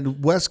 But on the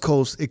West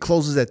Coast, it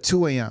closes at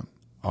 2 a.m.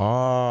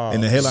 Oh.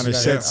 And the headliner shit.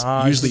 sets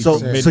Ah, I usually see So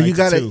what you're saying. so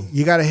midnight you to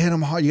 2. gotta hit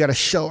them hard. You gotta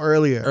show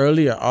earlier.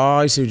 Earlier. Oh,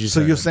 I see what you're So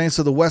saying. you're saying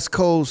so the West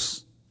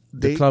Coast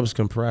the club's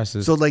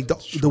compresses. So like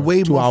the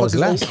way 2 hours motherfuckers-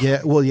 less.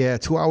 Yeah, well, yeah,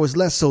 2 hours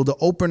less. So the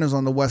openers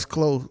on the West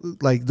Coast,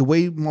 like the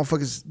way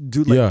motherfuckers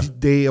do, like Yeah.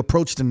 they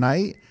approach the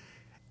night,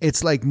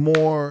 it's like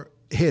more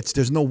hits.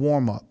 There's no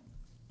warm up.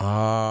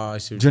 Ah, I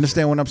see. Do you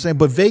understand what I'm saying?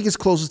 But Vegas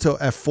closes till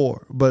at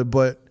 4.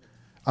 But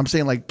I'm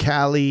saying like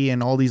Cali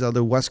and all these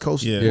other West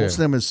Coast, Yeah. most of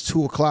them is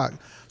 2:00.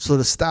 So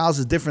the styles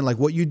is different. Like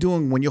what you're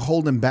doing when you're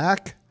holding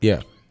back,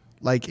 Yeah.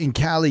 like in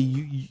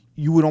Cali,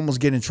 you would almost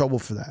get in trouble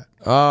for that.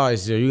 Ah, I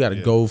see. You got to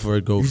go for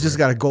it. Go You for just it.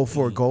 got to go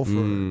for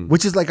it,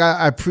 Which is like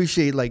I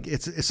appreciate. Like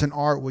it's an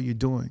art what you're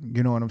doing.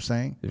 You know what I'm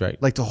saying? Right.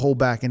 Like to hold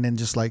back and then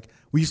just like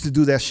we used to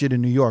do that shit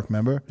in New York.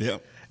 Remember? Yeah.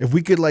 If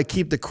we could like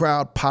keep the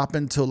crowd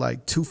popping till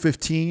like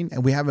 2:15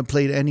 and we haven't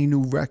played any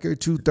new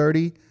record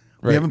 2:30,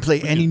 we Right. haven't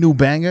played any new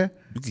banger.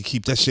 We can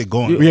keep that shit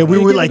going. Yeah, we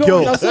You were keep like,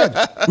 going, yo,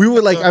 that's we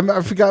were like,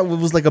 I forgot what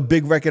was like a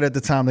big record at the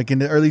time, like in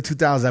the early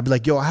 2000s. I'd be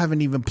like, yo, I haven't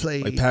even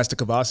played. Like past the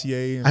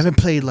Cavassier. I haven't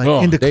played like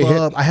Oh, in the they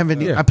club. hit. I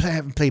haven't. Yeah.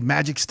 haven't played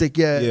Magic Stick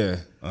yet.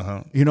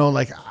 Yeah. You know,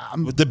 like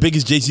I'm, With the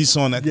biggest Jay-Z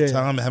song at Yeah. the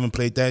time, I haven't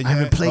played that yet. I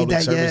haven't played Public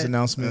that service yet.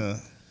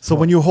 announcement. So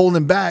when you're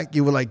holding back,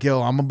 you were like,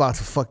 yo, I'm about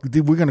to fuck.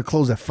 Dude, we're going to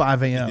close at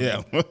 5 a.m.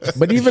 Yeah.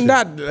 But even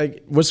that,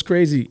 like, what's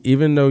crazy,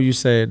 even though you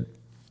said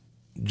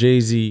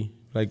Jay-Z,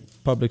 like,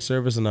 public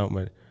service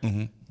announcement,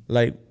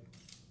 like,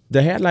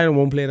 the headliner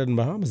won't play that in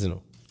Bahamas, you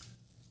know.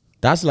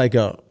 That's like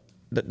the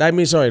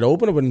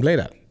opener wouldn't play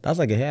that. That's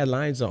like a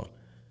headline song.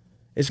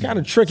 It's kind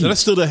of tricky. So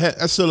that's still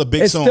a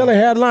big it's song. It's still a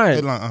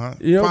headline.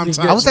 You know,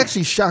 I was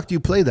actually shocked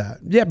you play that.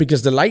 Yeah,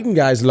 because the lighting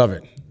guys love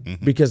it.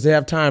 Because they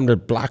have time to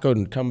block out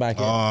and come back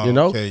in, you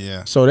know? Okay,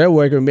 yeah. So they're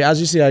working with me. As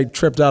you see, I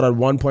tripped out at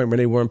one point when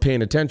they weren't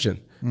paying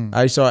attention.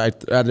 I saw at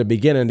the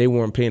beginning, they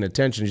weren't paying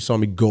attention. You saw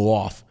me go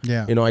off.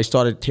 Yeah. You know, I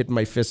started hitting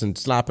my fist and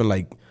slapping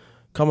like,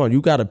 come on, you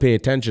got to pay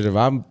attention.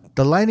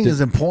 The lighting is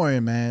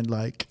important, man.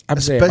 Like, I'm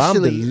saying, if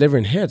I'm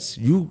delivering hits,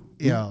 they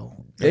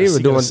were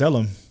doing, sell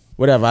them.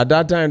 Whatever. At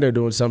that time, they're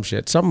doing some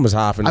shit. Something was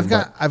happening.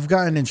 I've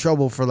gotten in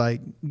trouble for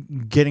like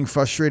getting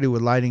frustrated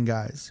with lighting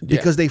guys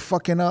because they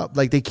fucking up.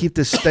 Like they keep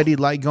this steady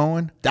light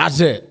going.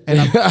 That's it.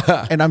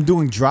 And I'm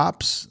doing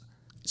drops.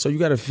 So you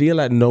got to feel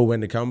that and know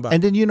when to come back.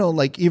 And then,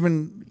 like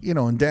even,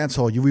 in dance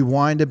hall, you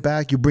rewind it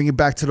back. You bring it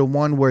back to the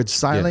one where it's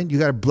silent. You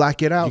got to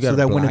black it out so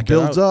that when it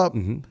builds up,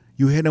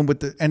 you hit them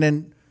with and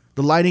then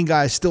the lighting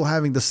guy is still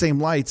having the same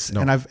lights.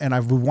 No. And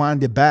I've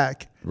rewound it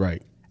back.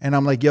 Right. And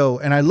I'm like, yo,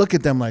 and I look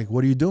at them like,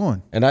 what are you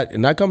doing? And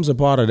that comes a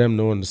part of them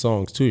knowing the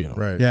songs too,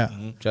 Right. Yeah.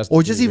 Just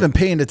even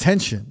paying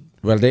attention.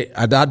 Well,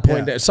 at that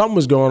point, something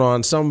was going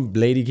on. Some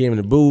lady came in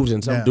the booths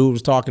and some dude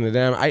was talking to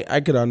them. I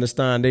could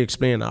understand. They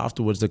explained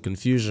afterwards the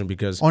confusion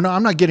because. Oh no,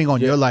 I'm not getting on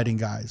your lighting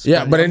guys.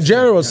 Yeah, but in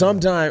general,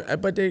 sometimes,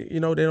 but they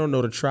don't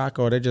know the track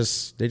or they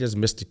just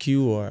missed the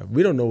cue or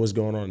we don't know what's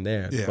going on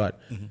there. Yeah.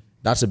 But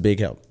that's a big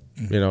help.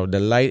 The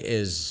light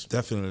is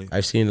definitely.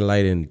 I've seen the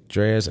light in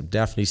Dre's. I've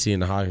definitely seen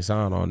the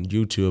Hakkasan on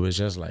YouTube. It's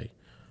just like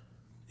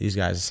these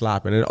guys are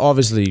slapping. And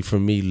obviously for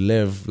me,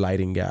 Liv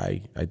lighting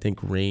guy, I think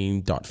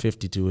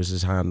Rain.52 is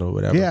his handle or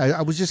whatever. Yeah,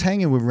 I was just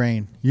hanging with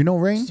Rain. You know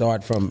Rain?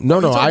 Start from you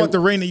talking about the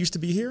Rain that used to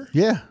be here?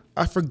 Yeah.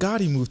 I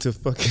forgot he moved to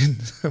fucking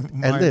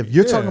and Liv.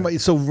 You're talking about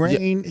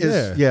Rain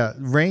is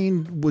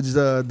Rain was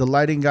the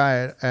lighting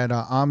guy at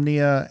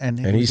Omnia and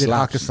he did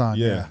Hakkasan.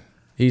 Yeah.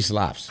 He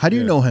slaps. How do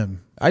you know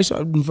him? I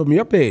saw it from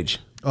your page.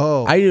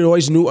 Oh. I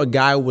always knew a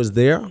guy was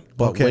there,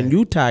 but when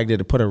you tagged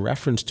it, it put a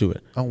reference to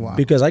it. Oh, wow.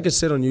 Because I could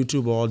sit on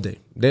YouTube all day.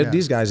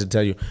 These guys will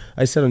tell you,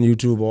 I sit on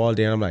YouTube all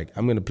day and I'm like,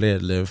 I'm going to play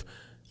it Live.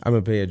 I'm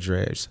going to play it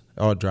Dries,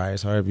 or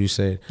Dries, however you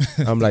say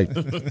it. I'm like,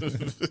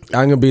 I'm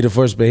going to be the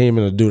first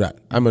behemoth to do that.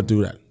 I'm going to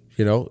do that,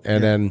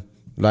 And then,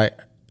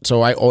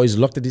 so I always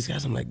looked at these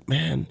guys. I'm like,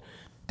 man,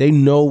 they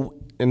know.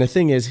 And the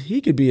thing is,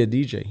 he could be a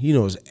DJ. He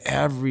knows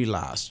every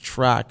last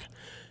track.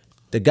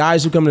 The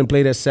guys who come in and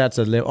play their sets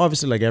at Live,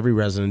 obviously, like every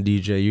resident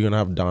DJ, you're gonna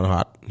have Don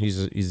Hot.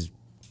 He's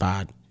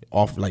bad,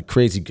 like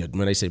crazy good.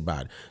 When I say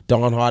bad,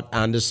 Don Hot,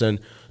 Anderson,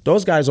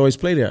 those guys always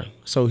play there.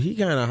 So he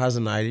kind of has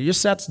an idea. Your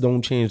sets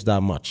don't change that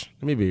much.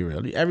 Let me be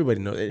real. Everybody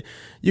knows it.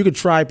 You could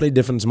try play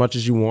different as much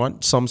as you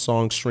want. Some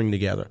songs string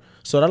together.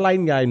 So that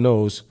lighting guy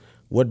knows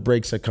what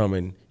breaks are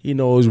coming. He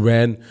knows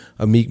when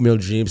a Meek Mill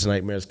Dreams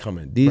Nightmare is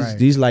coming.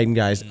 These lighting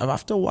guys,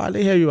 after a while,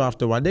 they hear you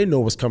after a while. They know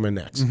what's coming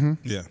next. Mm-hmm.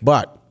 Yeah.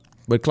 But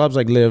with clubs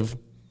like Live,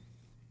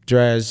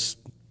 Dres,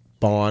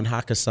 Bond,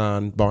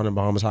 Hakkasan, Bond and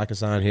Bahamas,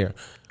 Hakkasan here,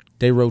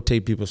 they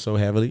rotate people so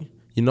heavily.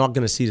 You're not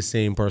going to see the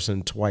same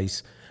person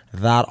twice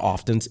that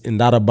often in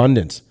that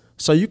abundance.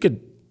 So you could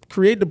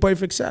create the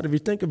perfect set if you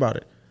think about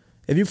it.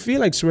 If you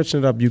feel like switching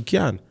it up, you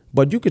can.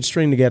 But you could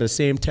string together the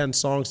same 10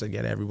 songs to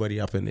get everybody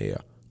up in the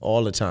air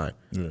all the time.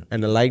 Yeah.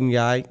 And the lighting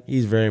guy,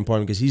 he's very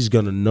important because he's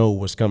going to know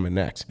what's coming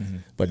next. Mm-hmm.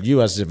 But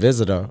you as the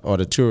visitor or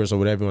the tourist or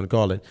whatever you want to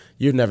call it,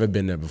 you've never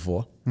been there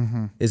before.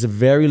 Mm-hmm. It's a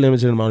very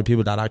limited amount of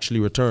people that actually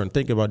return.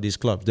 Think about these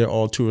clubs. They're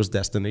all tourist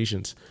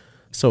destinations.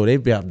 So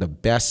they've got the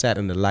best set,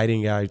 and the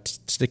lighting guy,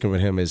 sticking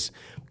with him is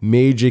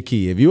major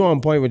key. If you're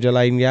on point with your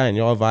lighting guy and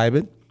y'all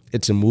vibing,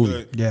 it's a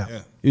movie.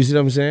 Yeah. You see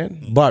what I'm saying?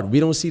 Mm-hmm. But we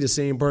don't see the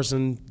same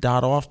person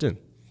that often.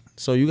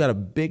 So you got a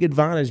big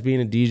advantage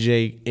being a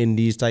DJ in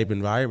these type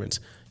environments.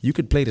 You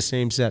could play the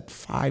same set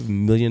 5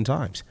 million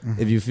times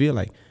if you feel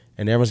like.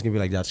 And everyone's going to be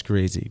like, that's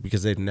crazy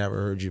because they've never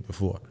heard you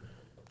before.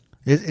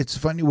 It's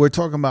funny. We're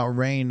talking about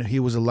Rain. He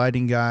was a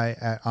lighting guy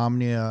at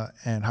Omnia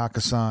and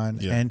Hakkasan.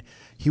 Yeah. And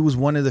he was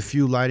one of the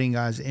few lighting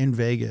guys in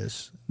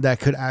Vegas that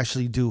could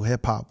actually do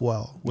hip-hop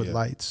well with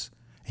lights.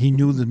 He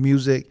knew the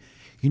music.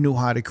 He knew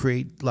how to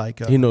create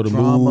he know the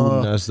mood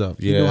and that stuff.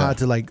 Yeah. He knew how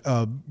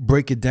to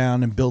break it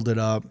down and build it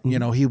up. Mm-hmm. You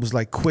know, he was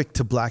like quick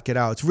to black it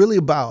out. It's really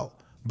about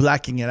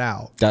blacking it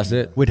out. That's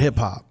it. With hip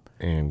hop.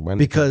 And when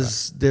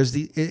because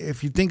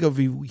if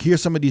you hear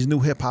some of these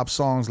new hip hop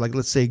songs, like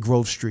let's say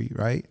Grove Street,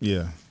 right?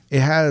 Yeah. It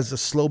has a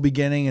slow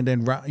beginning and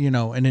then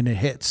and then it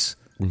hits.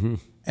 Mm-hmm.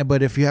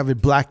 But if you have it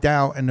blacked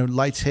out and the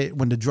lights hit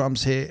when the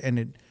drums hit and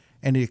it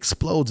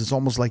explodes, it's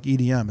almost like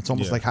EDM. It's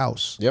almost like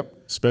house. Yep.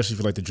 Especially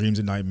for like the Dreams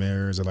and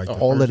Nightmares or like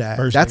all of that.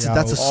 That's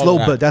a slow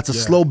build. That's a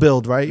slow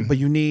build, right? Mm-hmm. But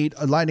you need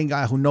a lighting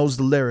guy who knows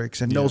the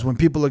lyrics and knows when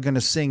people are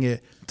gonna sing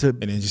it to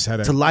then just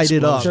had to light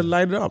it up. Should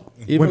light it up.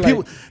 When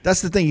people,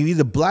 that's the thing. You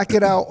either black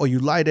it out or you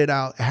light it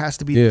out. It has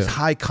to be this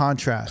high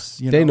contrast.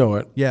 You know? They know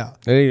it. Yeah.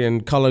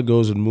 And color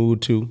goes with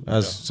mood too,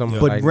 as some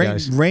But like Rain,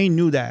 guys. Rain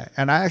knew that,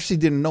 and I actually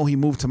didn't know he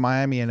moved to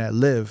Miami and at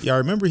Live. Yeah, I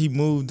remember he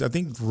moved. I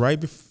think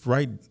right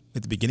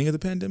at the beginning of the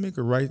pandemic,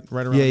 or right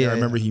around there. I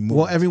remember he moved.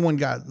 Well, everyone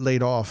got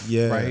laid off.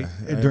 Yeah, right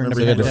I during the remember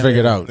They had to pandemic. figure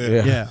it out.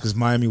 Yeah. because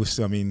Miami was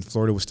still. I mean,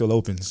 Florida was still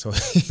open. So,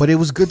 But it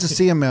was good to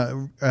see him.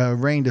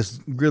 Rain, this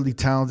really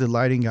talented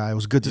lighting guy. It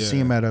was good to see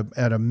him at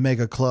a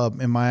mega club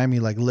in Miami,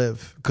 like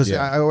Live, because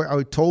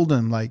I told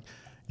him like,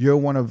 you're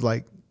one of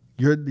like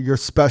you're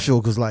special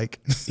because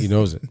like He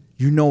knows it.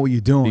 you know what you're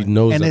doing. He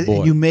knows and the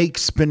boy. you make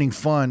spinning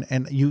fun,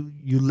 and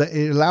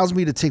it allows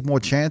me to take more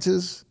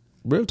chances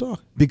Real talk.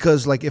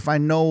 because like if I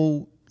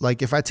know.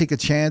 Like if I take a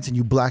chance and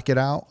you black it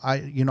out,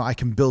 I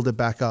can build it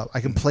back up. I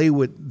can play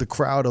with the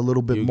crowd a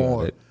little bit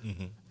more.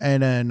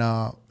 And then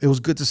it was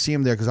good to see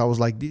him there because I was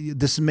like,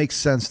 this makes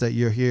sense that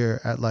you're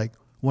here at like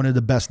one of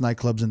the best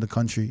nightclubs in the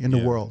country, in the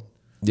world.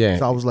 Yeah.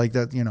 So I was like,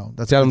 that's Tell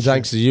him good shit.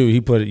 thanks to you.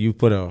 You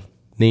put a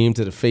name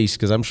to the face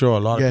because I'm sure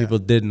a lot of Yeah. people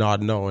did not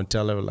know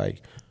until they were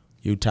like,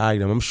 you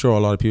tagged him. I'm sure a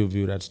lot of people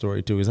view that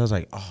story too because I was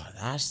like, oh,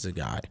 that's the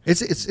guy.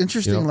 It's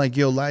interesting. You know? Like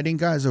lighting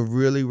guys are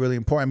really, really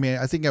important. I mean,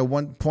 I think at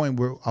one point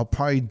where I'll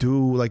probably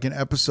do like an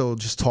episode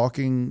just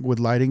talking with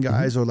lighting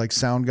guys or like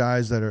sound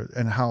guys that are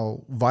and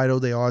how vital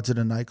they are to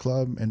the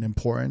nightclub and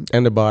important.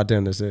 And the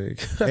bartender say,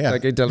 Yeah.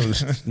 like they tell them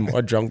the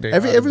more drunk they are,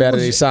 the Everyone's- better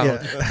they sound.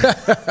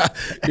 yeah.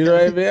 You know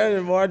what I mean?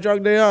 The more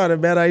drunk they are, the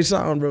better they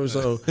sound, bro.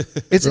 So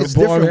It's we're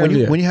different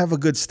born when you have a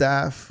good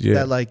staff Yeah.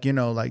 that like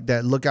like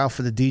that look out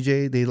for the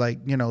DJ. They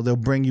like they'll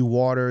bring you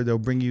water, they'll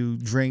bring you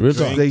drinks. Real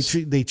talk.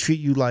 They treat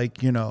you like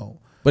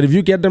But if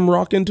you get them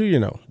rocking too,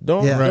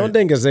 don't Yeah. don't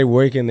think as they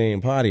working, they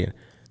ain't partying.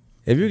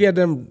 If you get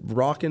them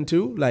rocking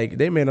too, like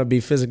they may not be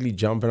physically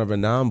jumping up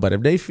and down, but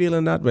if they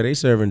feeling that, but they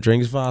serving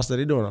drinks faster,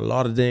 they doing a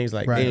lot of things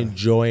like Right. they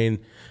enjoying.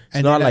 It's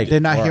and not they're like they're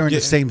not wow. hearing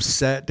the same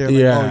set. They're like, oh,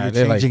 you're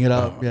they're changing like, it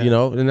up. Yeah. You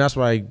know, and that's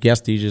why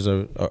guest DJs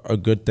are a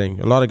good thing.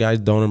 A lot of guys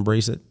don't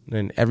embrace it,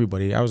 and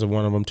everybody. I was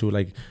one of them too.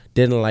 Like,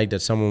 didn't like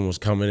that someone was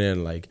coming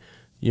in, like,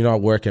 you're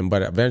not working.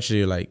 But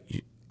eventually, like,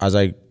 as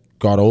I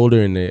got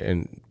older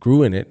and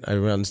grew in it, I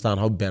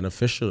understand how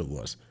beneficial it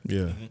was.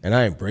 Yeah. And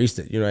I embraced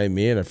it. You know what I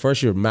mean? At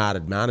first, you're mad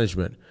at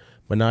management,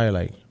 but now you're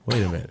like,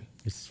 wait a minute,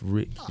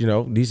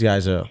 these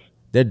guys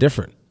they're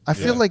different. I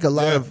feel like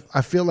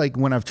I feel like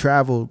when I've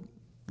traveled,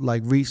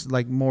 like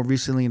more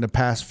recently in the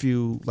past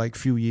few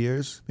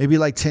years, maybe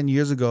like 10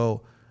 years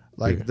ago,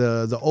 like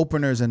the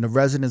openers and the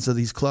residents of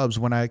these clubs,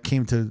 when I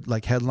came to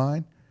like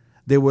headline,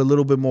 they were a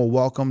little bit more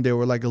welcome. They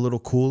were like a little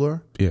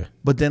cooler. Yeah.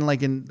 But then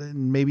like in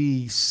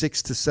maybe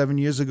 6 to 7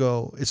 years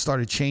ago, it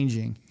started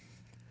changing,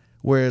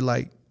 where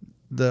like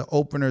the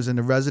openers and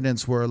the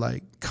residents were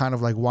like kind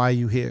of like, why are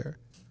you here?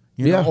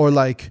 You know? Or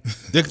like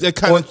they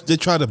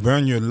try to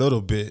burn you a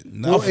little bit.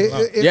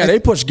 They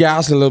push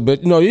gas a little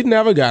bit. No, you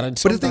never got it.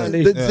 But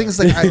the thing is,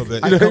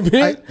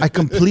 like, I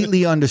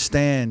completely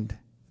understand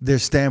their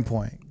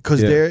standpoint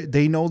because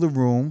they know the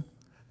room,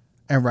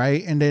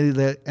 and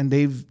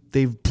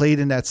they've played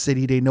in that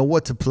city. They know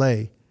what to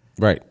play,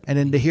 right? And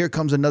then here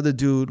comes another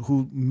dude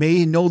who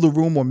may know the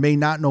room or may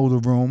not know the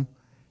room,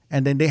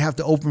 and then they have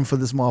to open for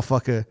this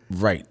motherfucker,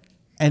 right?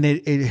 And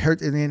it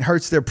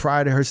hurts their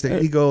pride, it hurts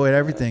their ego and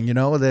everything,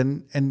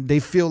 Then and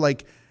they feel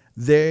like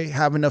they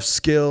have enough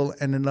skill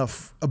and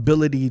enough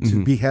ability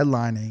to be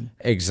headlining.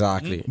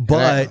 Exactly.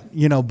 But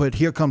but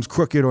here comes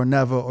Crooked or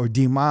Never or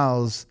D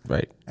Miles,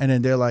 right? And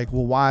then they're like,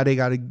 well, why they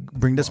got to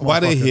bring this?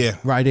 Why they here?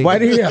 Why they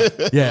here?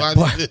 Yeah.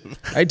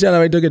 I tell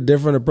them I took a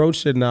different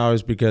approach to it now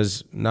is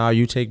because now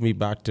you take me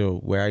back to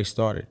where I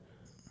started.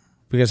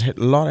 Because a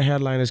lot of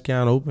headliners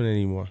can't open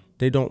anymore.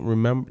 They don't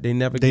remember. They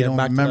never get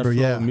back to that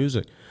flow of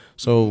music.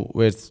 So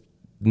with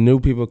new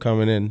people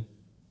coming in,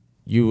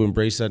 you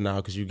embrace that now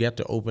because you get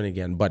to open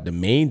again. But the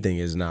main thing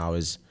is now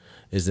is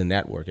the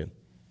networking.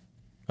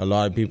 A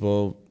lot of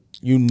people,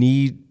 you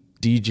need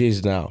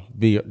DJs now.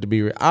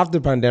 After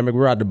the pandemic,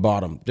 we're at the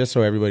bottom. Just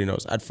so everybody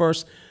knows. At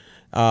first,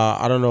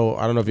 I don't know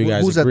if you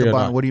guys who's agree at the or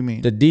bottom? not. What do you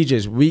mean? The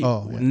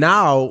DJs.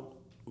 Now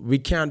we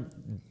can't.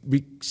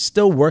 We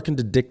still working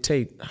to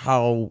dictate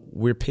how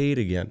we're paid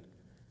again.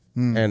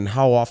 And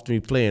how often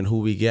we play and who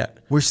we get.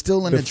 We're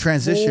still in the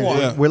transition.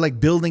 Yeah. We're like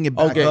building it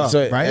back up,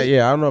 so, right?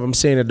 I don't know if I'm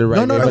saying it the right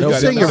way. No, you're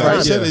saying it right.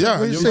 I'm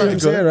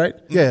saying it right.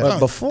 Yeah. But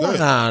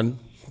beforehand,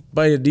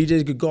 the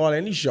DJs could call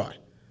any shot.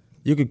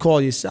 You could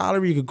call your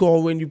salary. You could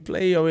call when you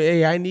play. Or,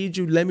 hey, I need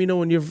you. Let me know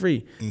when you're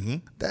free.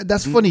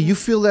 That's funny. You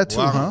feel that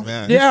too, huh?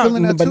 Man. Yeah,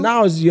 that but too?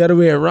 now it's the other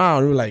way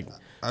around. We're like,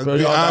 I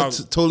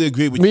totally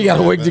agree with you. we got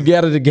to work man.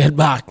 together to get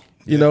back,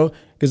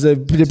 Because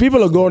the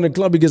people are going to the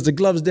club because the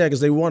club's there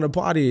because they want to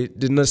party.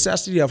 The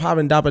necessity of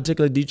having that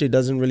particular DJ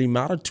doesn't really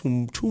matter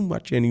too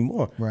much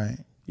anymore. Right.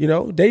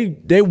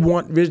 They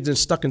want Vision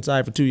stuck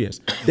inside for 2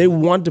 years. They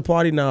want to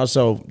party now,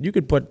 so you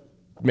could put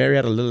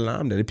Marietta Little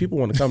Lamb there. The people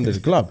want to come to the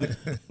club,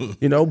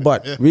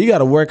 But we got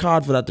to work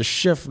hard for that to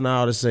shift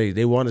now to say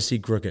they want to see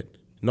Crooked,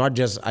 not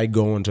just I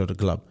go into the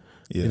club.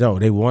 You know,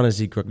 they want to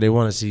see Crook. They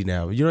want to see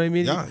now. You know what I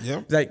mean?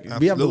 Yeah. Like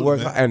we have to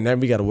work, and then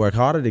we got to work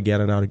harder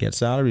together now to get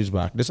salaries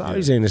back. The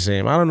salaries ain't the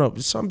same. I don't know.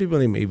 Some people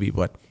they may be,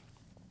 but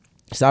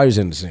salaries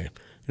ain't the same.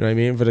 You know what I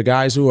mean? For the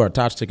guys who are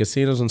attached to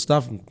casinos and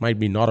stuff, it might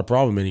be not a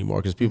problem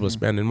anymore because people are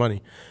spending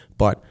money.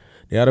 But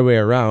the other way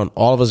around,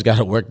 all of us got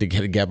to work to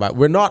get back.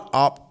 We're not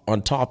up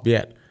on top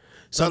yet.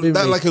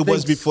 Not like it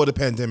was before the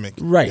pandemic.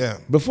 Right. Yeah.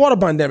 Before the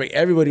pandemic,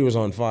 everybody was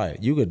on fire.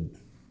 You could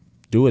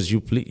do as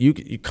you please. You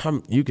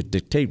could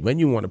dictate when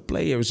you want to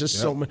play. It was just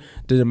so much.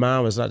 The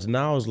demand was such.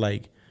 Now it's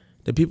like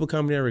the people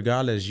come here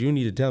regardless. You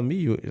need to tell me.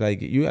 You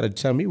got to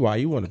tell me why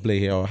you want to play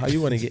here or how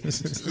you want to get. And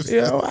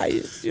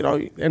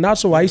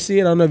that's how I see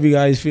it. I don't know if you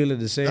guys feel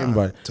it the same,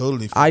 but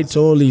I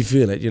totally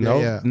feel it. You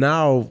know,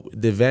 now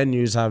the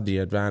venues have the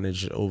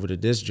advantage over the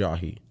disc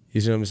jockey. You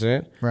see what I'm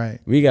saying?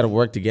 Right. We got to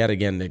work together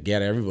again to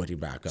get everybody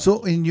back up.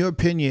 So, in your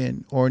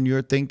opinion or in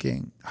your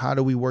thinking, how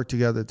do we work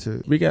together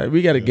to? We got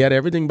to get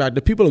everything back.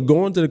 The people are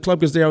going to the club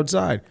because they're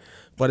outside,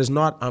 but it's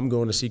not. I'm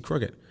going to see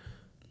cricket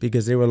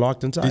because they were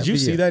locked inside. Did you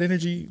see that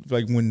energy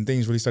like when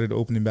things really started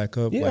opening back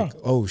up? Yeah. Like,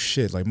 oh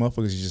shit! Like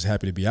motherfuckers are just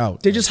happy to be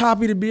out. They're just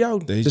happy to be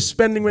out. The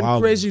spending went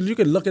crazy. Wild. You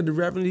could look at the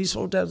revenue. These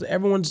hotels,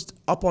 everyone's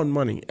up on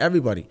money.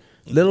 Everybody,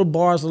 little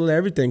bars, little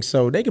everything.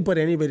 So they can put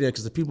anybody there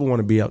because the people want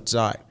to be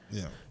outside.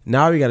 Yeah.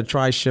 Now we got to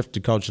try shift the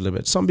culture a little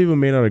bit. Some people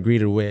may not agree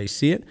to the way I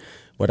see it,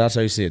 but that's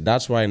how you see it.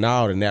 That's why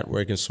now the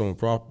network is so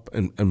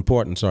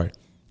important. Sorry,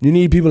 you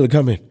need people to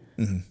come in.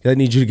 Mm-hmm. I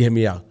need you to get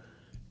me out.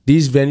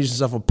 These venues and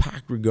stuff are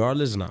packed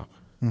regardless now.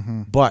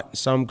 Mm-hmm. But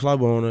some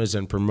club owners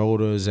and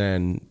promoters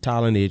and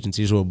talent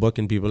agencies who are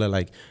booking people are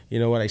like, you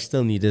know what? I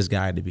still need this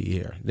guy to be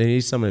here. They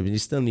need someone. You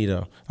still need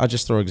I'll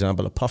just throw an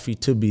example, a Puffy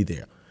to be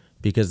there.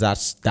 Because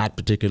that's that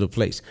particular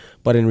place.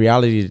 But in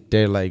reality,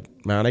 they're like,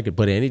 man, I could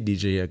put any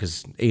DJ here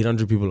because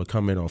 800 people are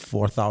coming or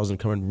 4,000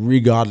 coming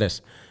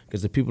regardless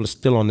because the people are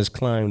still on this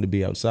climb to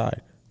be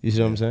outside. You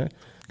see what I'm saying?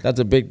 That's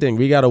a big thing.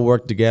 We got to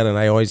work together, and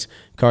I always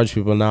encourage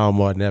people now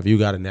more than ever. You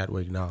got to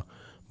network now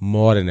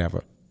more than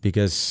ever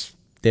because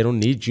they don't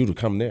need you to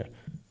come there.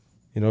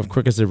 You know, if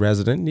Cricket's a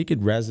resident, you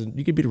could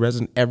be the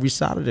resident every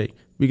Saturday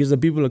because the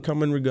people are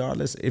coming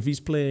regardless if he's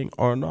playing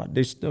or not.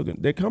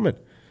 They're coming.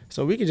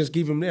 So we can just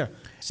keep him there.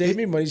 Save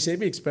me money, save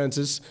me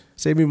expenses,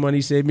 save me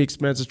money, save me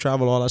expenses,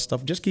 travel, all that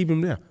stuff. Just keep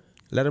him there.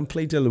 Let him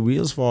play till the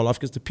wheels fall off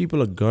because the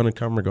people are going to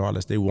come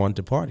regardless. They want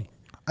to party.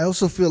 I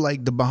also feel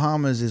like the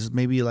Bahamas is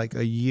maybe like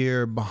a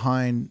year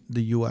behind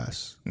the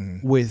U.S.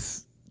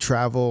 with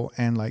travel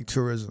and like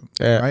tourism,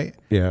 right?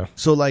 Yeah.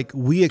 So like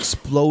we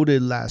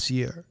exploded last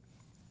year,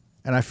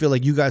 and I feel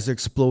like you guys are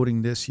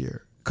exploding this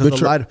year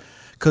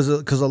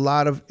because a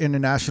lot of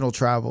international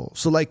travel.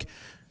 So like.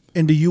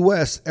 In the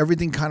U.S.,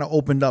 everything kind of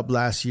opened up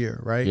last year,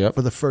 right? Yep.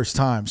 For the first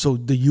time. So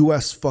the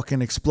U.S.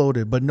 fucking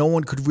exploded, but no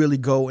one could really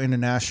go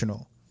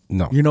international.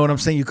 No. You know what I'm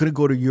saying? You couldn't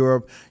go to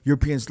Europe.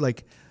 Europeans,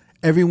 like,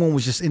 everyone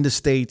was just in the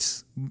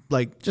States,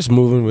 like... Just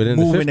moving within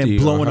the 50 and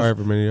blowing or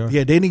however many are.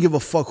 Yeah, they didn't give a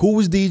fuck who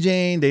was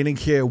DJing. They didn't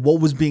care what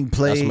was being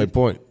played. That's my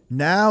point.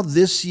 Now,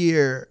 this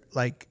year,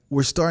 like,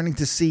 we're starting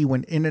to see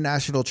when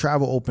international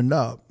travel opened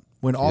up,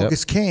 when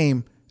August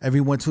came...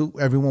 Everyone went to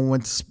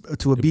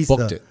Ibiza.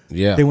 Booked it.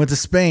 Yeah. They went to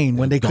Spain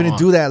when they couldn't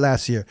do that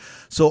last year.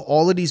 So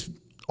all of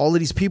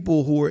these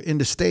people who were in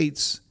the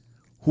States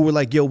who were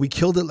like, yo, we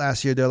killed it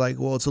last year. They're like,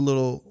 well, it's a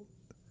little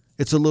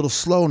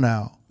slow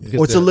now.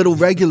 Or it's a little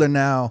regular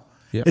now.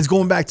 Yep. It's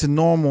going back to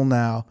normal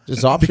now.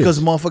 There's options. Because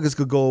motherfuckers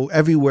could go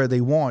everywhere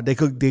they want. They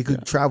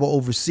could travel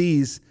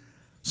overseas.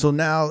 So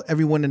now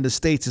everyone in the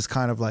States is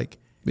kind of like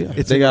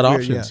they got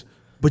options. Yeah.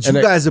 But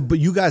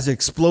you guys are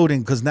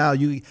exploding because now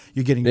you're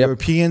getting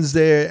Europeans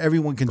there.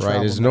 Everyone can travel.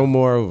 There's now. no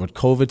more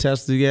COVID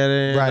tests to get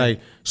in. Right. Like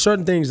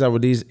certain things that were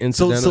these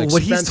incidental So what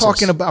expenses. he's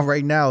talking about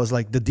right now is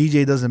like the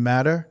DJ doesn't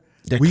matter.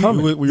 We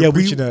were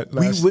preaching that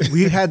last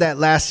we had that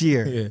last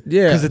year.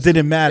 Yeah. Because it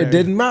didn't matter. It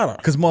didn't matter.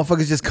 Because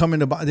motherfuckers just come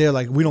in. They're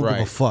like, we don't give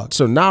a fuck.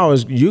 So now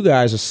you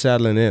guys are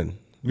settling in.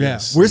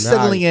 Yes. We're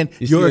settling in.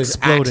 You're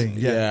exploding.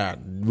 Yeah.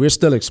 We're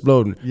still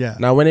exploding. Yeah.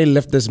 Now, when they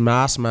lift this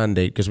mask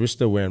mandate, because we're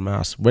still wearing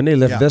masks, when they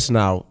lift this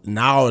now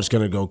it's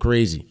going to go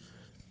crazy.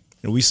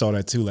 And we saw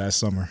that too last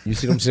summer. You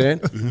see what I'm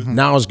saying?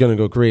 Now it's going to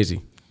go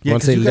crazy.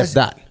 Once they lift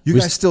that. You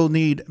guys still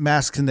need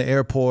masks in the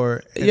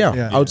airport.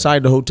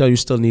 Outside the hotel, you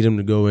still need them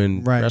to go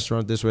in.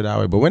 Restaurant this way, that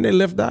way. But when they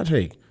lift that,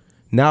 hey,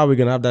 now we're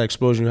going to have that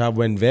explosion you have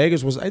when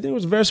Vegas was, I think it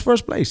was the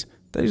first place.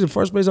 I think the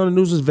first place on the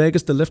news was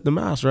Vegas to lift the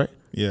mask, right?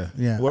 Yeah.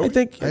 I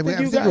think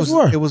you guys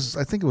were.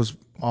 I think it was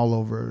all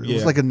over. It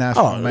was like a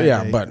national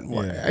mandate. But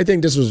I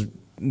think this was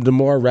the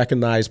more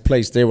recognized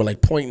place. They were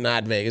like pointing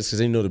at Vegas because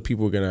they know the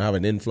people were going to have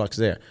an influx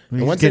there.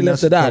 And once they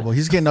lifted that,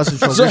 he's getting us in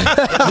trouble.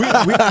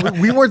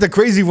 we weren't the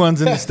crazy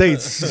ones in the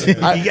States. You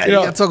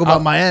got to talk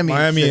about Miami.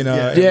 Miami and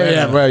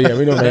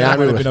we know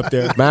Miami been up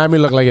there. Miami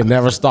looked like it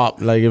never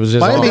stopped. Like it was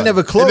just Miami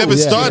never closed. It never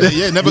started.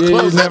 Yeah, never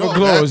closed. It never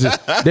closed.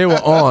 They were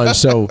on.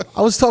 So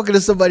I was talking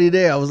to somebody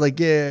there. I was like,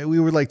 we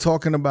were like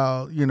talking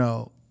about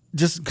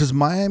just because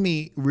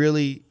Miami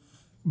really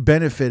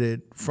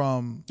benefited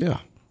from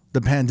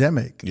the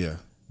pandemic. Yeah.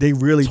 they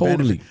really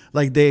Totally.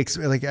 benefit. Like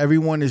like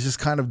everyone is just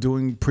kind of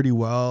doing pretty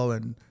well,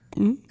 and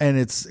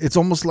it's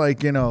almost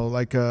like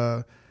like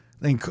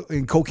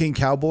in Cocaine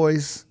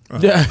Cowboys,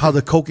 Yeah. how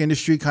the coke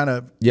industry kind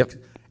of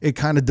it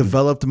kind of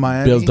developed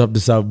Miami, built up the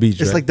South Beach.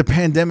 It's right? like the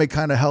pandemic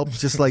kind of helped,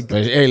 just like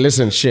Hey,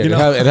 listen, shit. It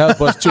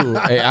helped us too.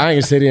 Hey, I ain't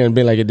gonna sit here and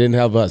be like it didn't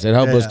help us. It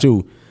helped us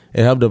too.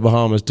 It helped the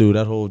Bahamas too.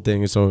 That whole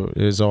thing is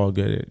it's all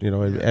good.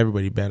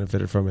 Everybody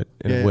benefited from it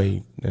in a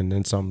way, and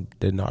then some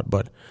did not.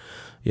 But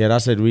yeah,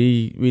 that's it.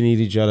 We need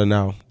each other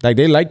now. Like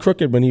they liked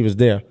Crooked when he was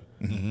there.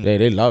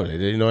 They loved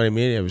it. You know what I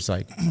mean? It was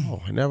like,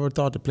 oh, I never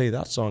thought to play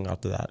that song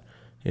after that.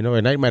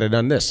 And I might have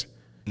done this.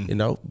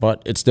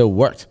 But it still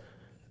worked.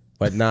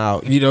 But now,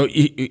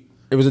 it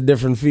was a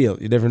different feel,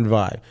 a different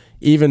vibe.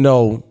 Even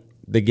though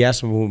the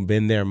guests who have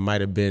been there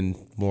might have been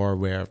more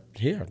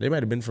they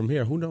might have been from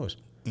here. Who knows?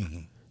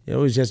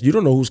 It's just, you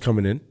don't know who's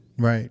coming in.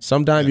 right.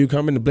 Sometimes you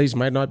come in, the place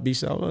might not be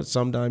sold out.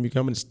 Sometimes you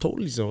come in, it's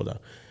totally sold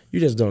out. You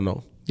just don't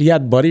know. He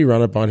had Buddy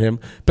run up on him.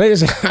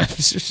 Players,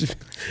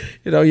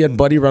 he had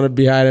Buddy run up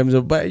behind him.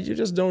 So, but you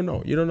just don't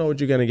know. You don't know what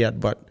you're going to get.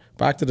 But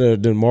back to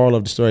the moral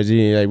of the story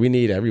is we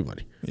need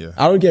everybody. Yeah.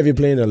 I don't care if you're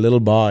playing a little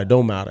bar. It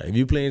don't matter. If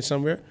you're playing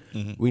somewhere,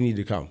 we need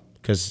to come.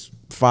 Because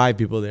 5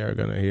 people there are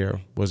going to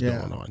hear what's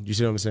going on. You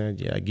see what I'm saying?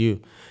 Yeah,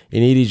 you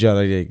need each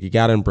other. You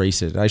got to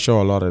embrace it. I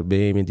show a lot of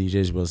Bahamian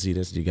DJs will see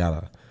this. You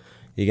got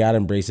to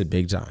embrace it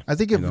big time. I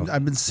think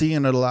I've been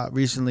seeing it a lot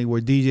recently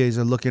where DJs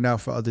are looking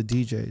out for other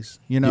DJs.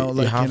 You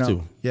have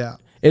to. Yeah.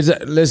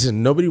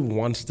 Listen, nobody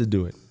wants to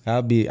do it.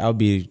 I'll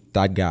be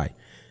that guy.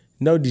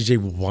 No DJ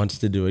wants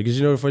to do it because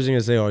the first thing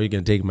they say, "Oh, you're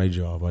gonna take my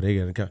job," or they're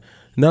gonna come.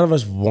 None of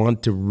us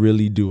want to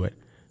really do it,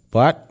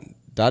 but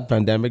that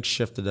pandemic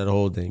shifted that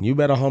whole thing. You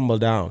better humble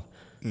down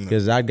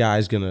because that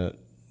guy's gonna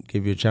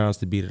give you a chance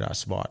to be to that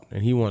spot,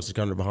 and he wants to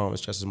come to Bahamas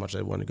just as much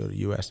as I want to go to the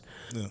U.S.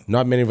 Yeah.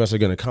 Not many of us are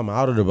gonna come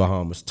out of the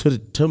Bahamas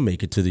to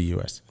make it to the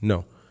U.S.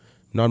 No,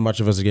 not much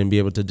of us are gonna be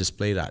able to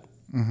display that.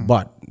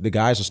 But the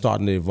guys are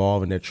starting to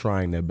evolve and they're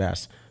trying their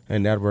best.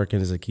 And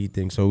networking is a key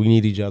thing. So we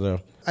need each other.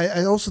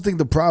 I also think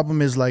the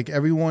problem is like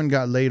everyone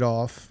got laid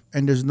off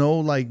and there's no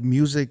like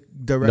music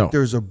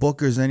directors or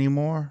bookers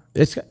anymore.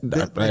 That's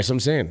what I'm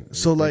saying.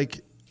 So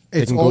like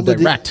it's all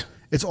direct.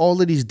 It's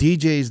all of these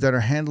DJs that are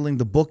handling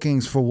the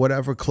bookings for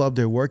whatever club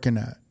they're working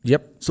at.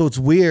 Yep. So it's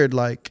weird,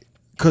 like,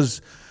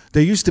 because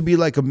there used to be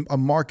like a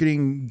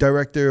marketing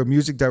director, a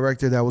music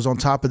director that was on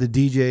top of the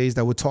DJs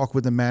that would talk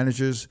with the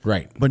managers.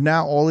 Right. But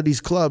now all of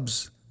these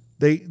clubs,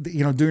 they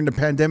during the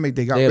pandemic,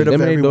 they got rid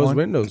of everyone. Those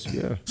windows,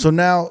 yeah. So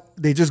now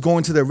they just go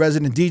into their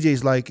resident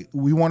DJs like,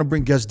 we want to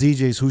bring guest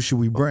DJs. Who should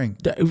we bring?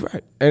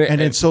 Right.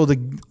 And then so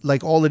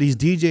all of these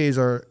DJs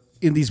are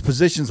in these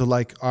positions of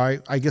like, all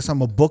right, I guess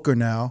I'm a booker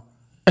now.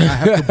 I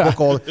have to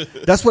book all.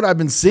 That's what I've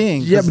been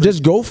seeing. Yeah, but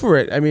just go for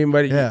it. I mean,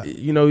 but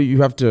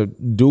you have to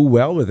do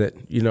well with it.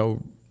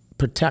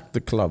 Protect the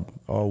club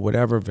or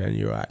whatever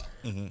venue you're at.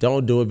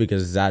 Don't do it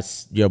because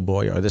that's your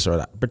boy or this or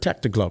that.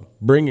 Protect the club.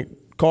 Bring it.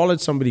 Call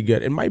it somebody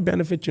good. It might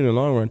benefit you in the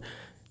long run.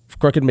 If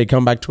Crooked may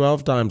come back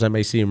 12 times, I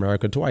may see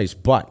America twice.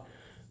 But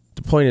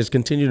the point is,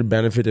 continue to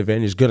benefit the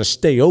venue. It's going to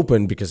stay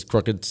open because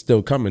Crooked's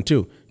still coming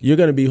too. You're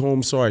going to be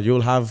home sore.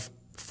 You'll have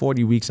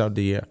 40 weeks out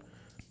the year.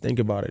 Think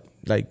about it.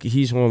 Like,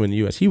 he's home in the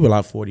U.S. He will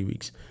have 40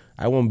 weeks.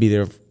 I won't be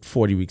there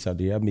 40 weeks out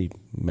the year.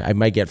 I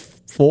might get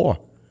 4.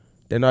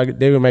 They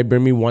might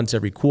bring me once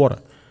every quarter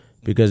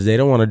because they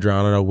don't want to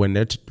drown it out when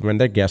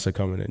their guests are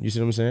coming in. You see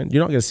what I'm saying?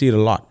 You're not going to see it a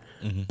lot,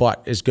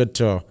 but it's good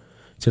to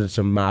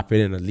map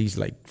it and at least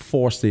like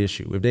force the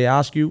issue. If they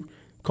ask you,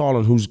 call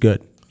on who's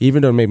good,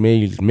 even though it may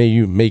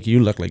you make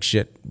you look like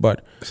shit,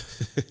 but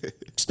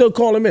still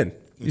call them in.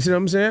 You see what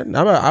I'm saying?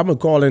 I'm gonna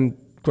call in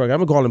Craig. I'm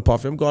gonna call in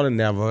Puffy. I'm calling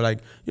Never. Like,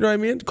 you know what I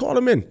mean? Call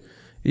them in.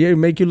 Yeah,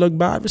 make you look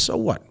bad, but so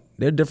what?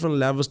 There are different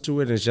levels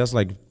to it. It's just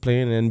like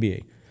playing in the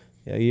NBA.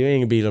 Yeah, you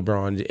ain't gonna be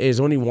LeBron. There's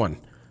only one.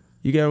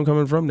 You get where I'm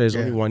coming from? There's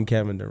only one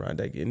Kevin Durant.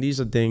 Like, and these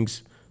are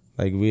things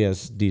like we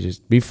as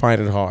DJs, we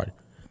find it hard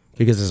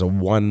because it's a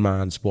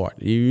one-man sport.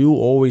 You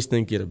always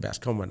think you're the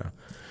best. Come on now.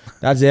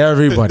 That's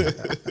everybody.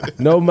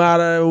 No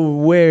matter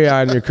where you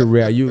are in your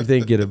career, you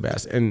think you're the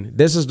best. And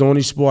this is the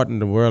only sport in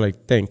the world, I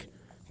think,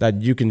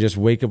 that you can just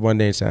wake up one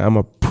day and say, I'm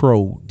a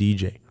pro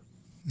DJ.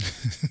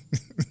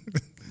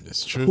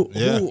 That's true.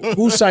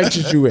 Who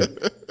cites you in?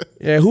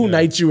 Yeah, who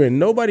nights you in?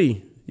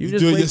 Nobody. You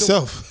just do it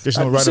yourself. There's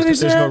no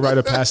rite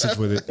of passage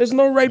with it. There's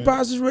no right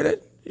passage with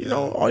it. You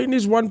know, all you need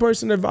is one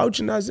person to vouch,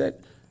 and that's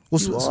it. Well,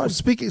 so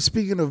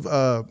speaking of,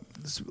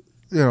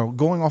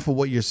 going off of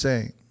what you're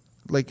saying,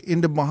 like in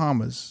the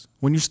Bahamas,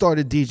 when you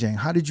started DJing,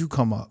 how did you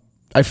come up?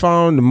 I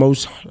found the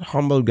most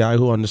humble guy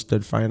who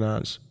understood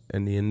finance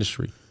in the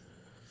industry.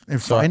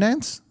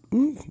 Finance?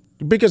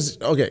 Because,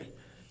 okay,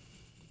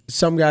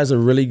 some guys are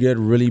really good,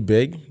 really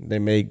big. They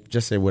make,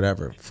 just say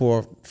whatever,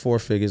 four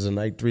figures a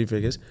night, 3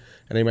 figures,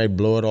 and they might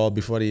blow it all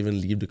before they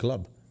even leave the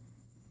club.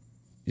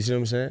 You see what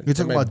I'm saying? You're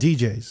talking about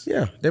DJs.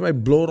 Yeah, they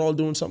might blow it all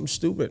doing something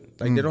stupid.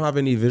 Like, they don't have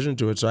any vision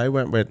to it. So I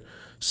went with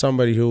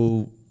somebody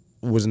who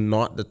was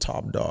not the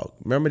top dog.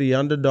 Remember, the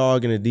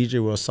underdog in the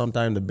DJ was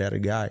sometimes the better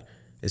guy.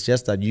 It's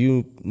just that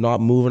you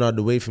not moving out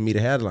the way for me to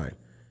headline.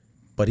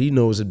 But he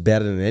knows it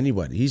better than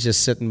anybody. He's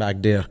just sitting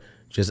back there,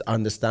 just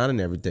understanding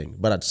everything.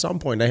 But at some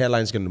point, that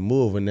headline's going to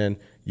move, and then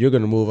you're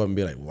going to move up and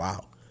be like,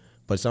 wow.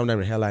 But sometimes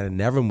the headliner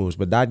never moves.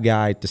 But that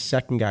guy, the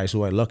second guy is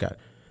who I look at.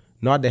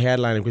 Not the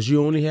headliner, because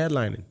you're only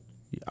headlining.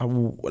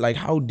 Like,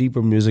 how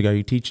deeper music are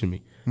you teaching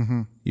me?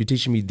 Mm-hmm. You're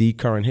teaching me the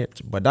current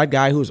hits. But that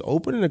guy who's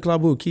opening the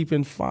club, who's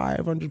keeping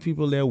 500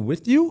 people there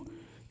with you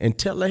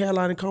until the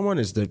headliner come on,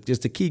 is the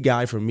key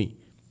guy for me.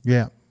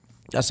 Yeah.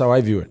 That's how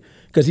I view it.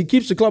 Because he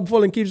keeps the club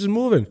full and keeps it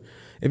moving.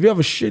 If you have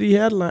a shitty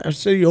headline, a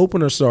shitty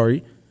opener,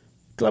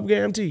 club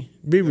guarantee.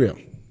 Be real.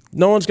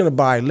 No one's going to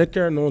buy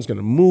liquor. No one's going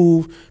to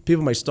move.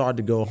 People might start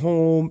to go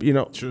home,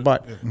 True.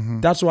 But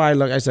that's why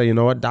I say, you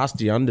know what? That's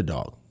the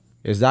underdog.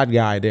 It's that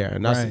guy there.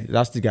 And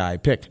that's the guy I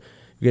picked.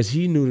 Because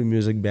he knew the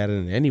music better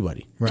than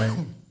anybody. Right.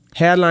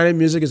 Headlining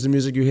music is the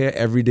music you hear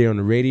every day on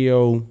the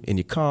radio, in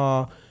your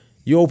car.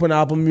 You open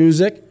Apple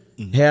Music,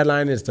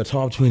 headline is the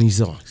top 20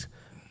 songs.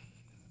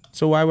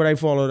 So why would I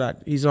follow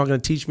that? He's not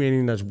going to teach me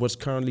anything that's what's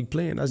currently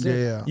playing. That's it.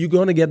 Yeah. You're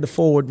going to get the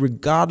forward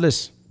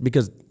regardless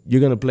because you're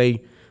going to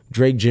play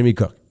Drake, Jimmy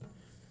Cook.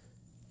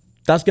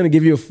 That's going to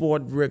give you a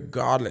forward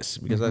regardless,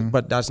 because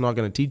but that's not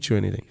going to teach you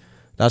anything.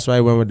 That's why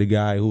I went with the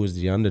guy who was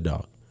the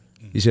underdog.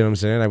 You see what I'm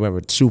saying? I went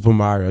with Super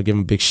Mario. I'll give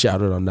him a big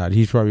shout out on that.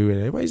 He's probably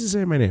really, why is he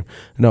saying my name?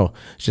 No,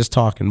 it's just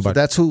talking. So but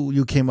that's who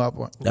you came up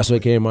with. That's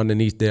what came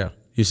underneath there.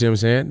 You see what I'm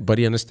saying? But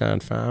he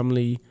understands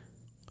family,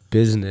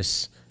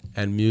 business,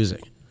 and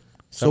music.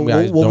 So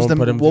what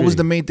was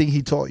the main thing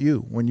he taught you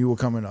when you were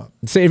coming up?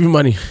 Save your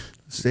money.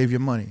 Save your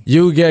money.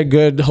 You get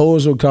good,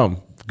 hoes will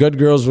come. Good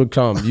girls will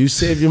come. You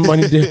save your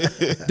money,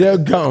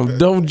 they'll come.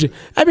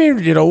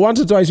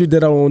 Once or twice we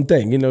did our own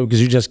thing,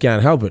 because you just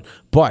can't help it.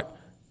 But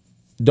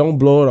don't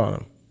blow it on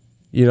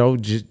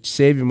them. Just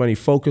save your money.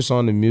 Focus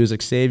on the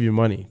music. Save your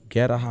money.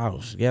 Get a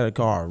house. Get a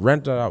car.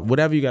 Rent it out.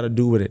 Whatever you got to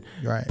do with it.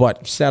 Right.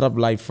 But set up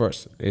life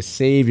first.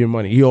 Save your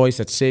money. He always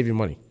said, save your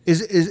money.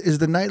 Is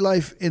the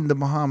nightlife in the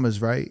Bahamas,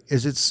 right?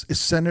 Is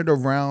centered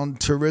around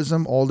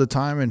tourism all the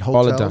time in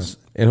hotels? All the time.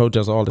 In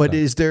hotels all the time. But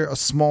is there a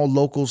small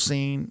local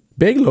scene?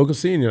 Big local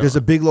scene, There's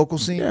a big local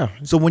scene? Yeah.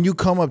 So when you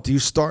come up, do you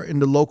start in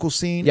the local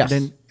scene? Yes.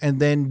 And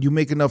then you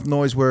make enough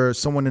noise where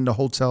someone in the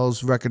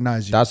hotels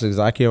recognize you? That's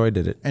exactly how I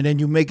did it. And then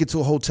you make it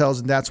to hotels,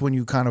 and that's when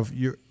you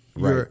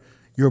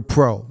you're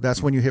pro.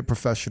 That's when you hit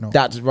professional.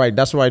 That's right.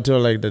 That's why I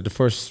told the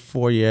first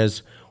 4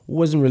 years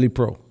wasn't really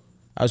pro.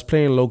 I was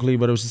playing locally,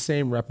 but it was the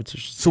same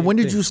repetition. So when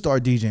did you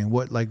start DJing?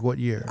 What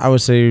year? I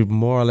would say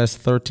more or less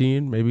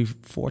 13, maybe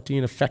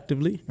 14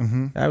 effectively.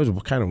 Mm-hmm. I was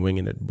kind of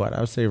winging it, but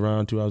I would say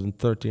around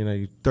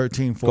 2013.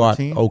 13,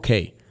 14? Got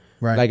okay.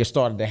 Right. Like it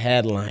started the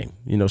headline.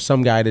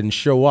 Some guy didn't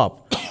show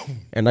up.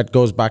 And that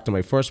goes back to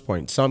my first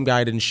point. Some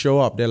guy didn't show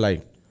up. They're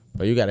like,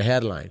 well, you got a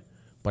headline.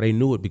 But I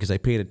knew it because I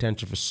paid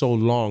attention for so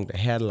long, the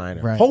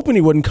headliner. Right. Hoping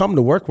he wouldn't come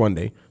to work one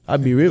day.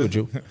 I'd be real with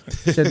you.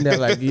 Sitting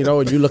there and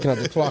you're looking at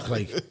the clock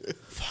like,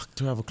 fuck,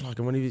 12 o'clock.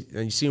 And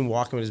you see him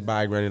walking with his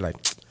bag running like,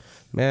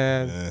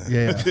 man,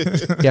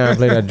 can't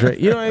play that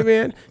Drake. You know what I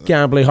mean?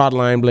 Can't play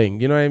Hotline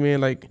Bling. You know what I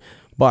mean?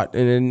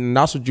 And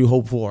that's what you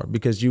hope for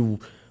because you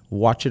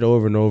watch it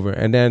over and over.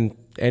 And then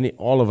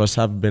all of us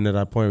have been at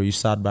that point where you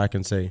sat back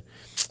and say,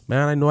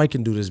 man, I know I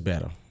can do this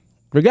better.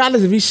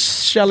 Regardless if he's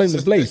shelling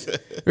the place,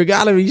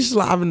 regardless if he's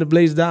slapping the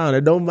place down,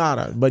 it don't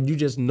matter. But you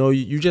just know,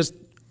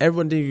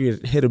 everyone thinks you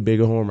could hit a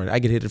bigger home run.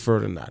 I could hit it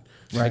further than that.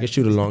 Right. I could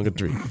shoot a longer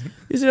three.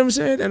 You see what I'm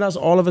saying? And that's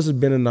all of us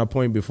have been in that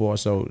point before.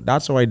 So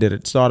that's how I did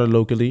it. Started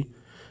locally.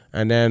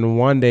 And then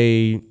one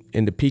day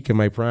in the peak of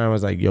my prime, I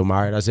was like, yo,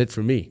 Mario, that's it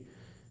for me.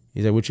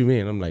 He's like, what you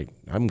mean? I'm like,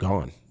 I'm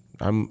gone.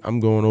 I'm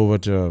going over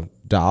to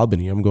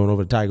Albany. I'm going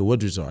over to Tiger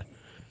Woods Resort.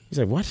 He's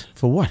like, what?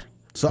 For what?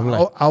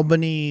 So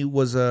Albany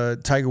was a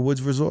Tiger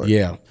Woods resort?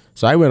 Yeah.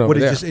 So I went over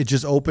there. It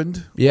just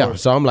opened? Yeah. Or?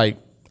 So I'm like,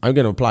 I'm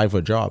going to apply for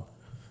a job.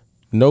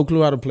 No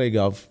clue how to play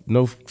golf.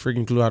 No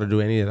freaking clue how to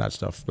do any of that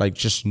stuff.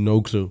 Just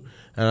no clue.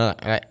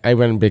 And I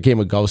went and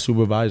became a golf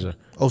supervisor.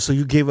 Oh, so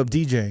you gave up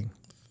DJing?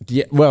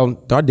 Yeah. Well,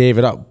 not gave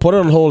it up. Put it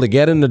on hold to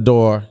get in the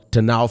door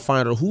to now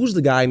find out who's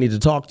the guy I need to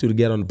talk to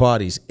get on the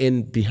parties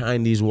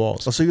behind these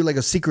walls. Oh, so you're like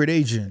a secret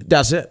agent?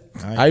 That's it.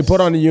 Nice. I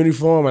put on the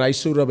uniform and I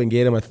suited up and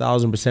gave him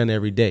 1,000%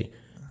 every day.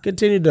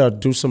 Continued to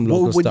do some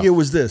local stuff. What year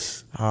was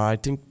this? I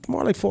think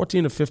more like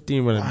 14 or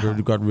 15 when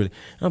it got really.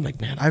 And I'm like,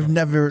 man, I've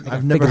never heard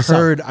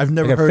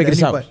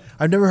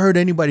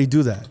anybody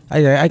do that.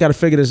 I got to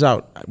figure this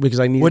out because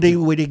I need.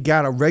 Where they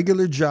got a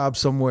regular job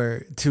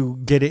somewhere to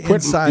get an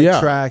inside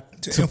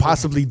track to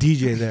possibly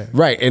DJ there.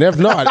 Right, and if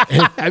not,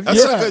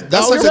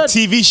 that's like a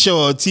TV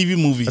show or a TV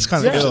movie. That's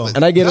kind of ill.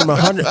 And I get him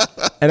 100,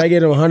 and I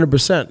get him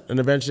 100%, and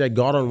eventually I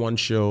got on one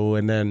show,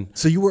 and then.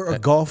 So you were a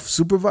golf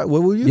supervisor?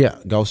 What were you? Yeah,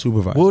 golf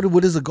supervisor.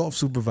 What is a golf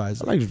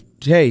supervisor?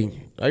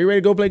 Hey, are you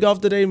ready to go play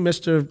golf today,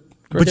 Mr.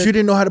 But you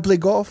didn't know how to play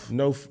golf?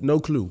 No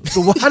clue.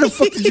 So how the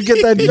fuck did you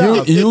get that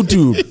job?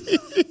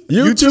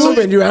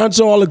 YouTube, and you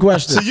answer all the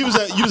questions. So you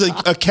was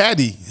a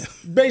caddy.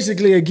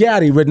 Basically a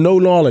caddy with no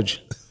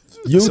knowledge.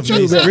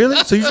 YouTube, really?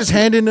 So you just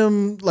handing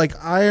them like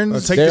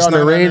irons? They're on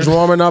the range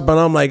warming up, and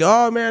I'm like,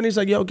 oh man. He's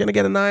like, yo, can I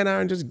get a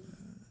 9-iron? Just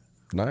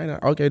 9-iron.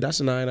 Okay, that's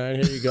a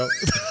 9-iron. Here you go.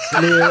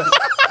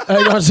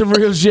 I got some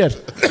real shit.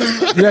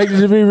 Like,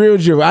 to be real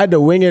with you, I had to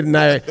wing it, and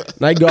I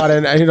got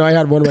it. And, I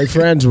had one of my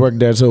friends work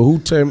there, so who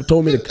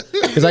told me to?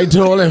 Because I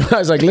told him, I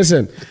was like,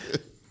 listen,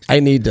 I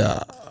need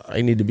to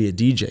be a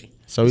DJ.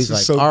 So he's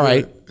like, all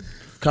right,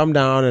 come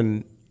down,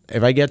 and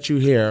if I get you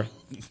here,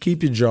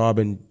 keep your job,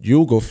 and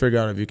you'll go figure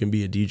out if you can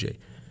be a DJ.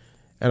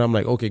 And I'm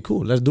like, okay,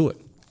 cool, let's do it.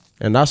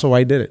 And that's how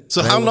I did it.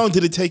 So how long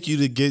did it take you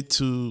to get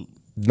to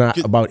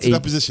about 8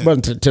 that position? Well,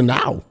 to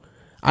now.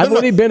 I've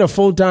only been a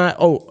full-time.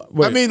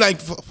 I mean,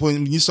 like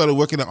when you started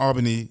working in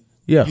Albany,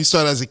 you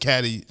started as a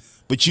caddy,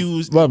 but you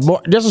was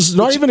this is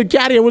not even a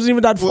caddy. It wasn't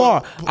even that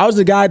far. I was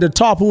the guy at the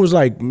top who was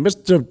like,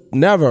 Mr.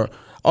 Never.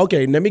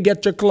 Okay, let me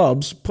get your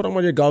clubs, put them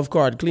on your golf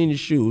cart, clean your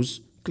shoes,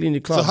 clean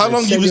your clubs. So how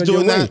long you was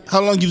doing that? How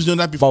long you was doing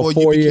that before? About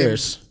 4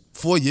 years.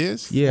 4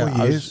 years? Yeah, 4 years.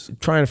 I was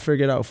trying to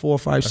figure it out 4,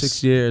 5,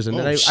 6 years. And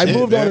then I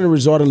moved on to the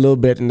resort a little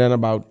bit, and then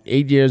about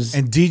 8 years.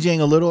 And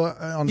DJing a little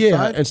on the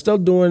side? Yeah, and still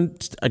doing,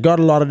 I got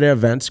a lot of their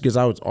events because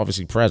I was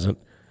obviously present,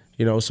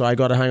 so I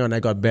got to hang on.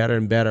 I got better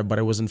and better, but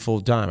it wasn't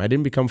full-time. I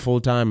didn't become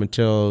full-time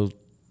until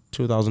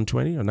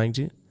 2020 or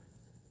 19?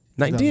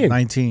 19.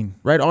 19.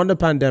 Right on the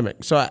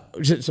pandemic. So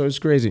it's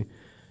crazy.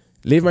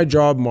 Leave my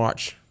job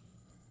March,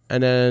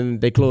 and then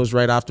they close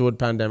right afterward.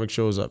 Pandemic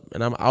shows up,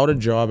 and I'm out of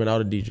job and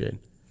out of DJing.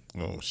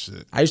 Oh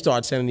shit! I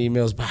start sending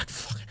emails back.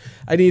 Fuck,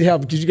 I need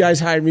help. Could you guys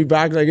hire me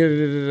back? Like,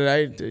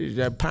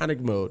 I panic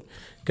mode.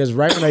 Because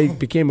right when I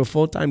became a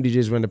full-time DJ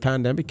is when the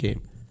pandemic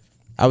came.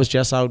 I was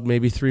just out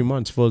maybe 3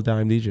 months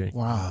full-time DJ.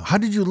 Wow. How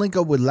did you link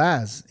up with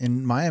Laz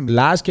in Miami?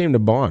 Laz came to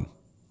Bond.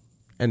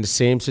 And the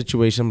same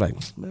situation, I'm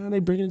like, man, they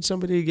bringing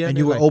somebody again. And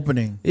you were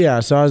opening.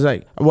 Yeah, so I was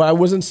like, well, I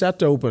wasn't set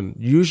to open.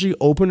 Usually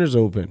openers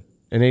open,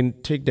 and they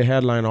take the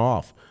headline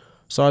off.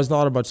 So I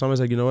thought about something. I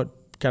was like, you know what,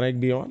 can I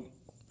be on?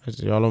 I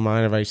said, y'all don't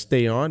mind if I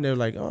stay on? They were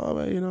like, oh,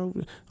 well,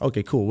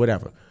 okay, cool,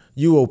 whatever.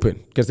 You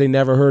open, because they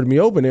never heard me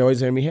open. They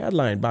always heard me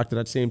headline, back to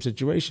that same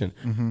situation.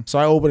 Mm-hmm. So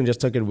I opened and just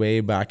took it way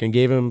back and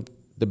gave him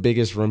the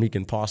biggest room he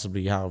can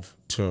possibly have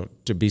to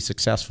be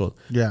successful.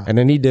 Yeah. And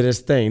then he did his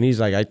thing. And he's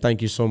like, I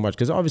thank you so much.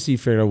 Because obviously he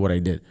figured out what I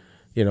did.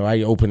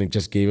 I opened and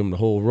just gave him the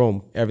whole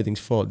room.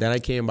 Everything's full. Then I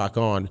came back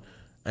on,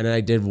 and then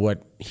I did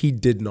what he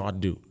did not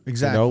do.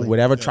 Exactly.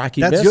 Whatever track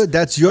he missed.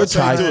 That's your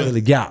time.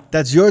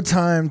 That's your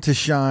time to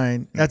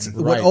shine. That's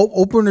right. What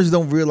openers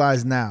don't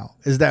realize now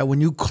is that when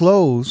you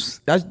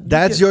close,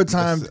 that's your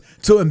time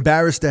to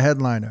embarrass the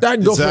headliner.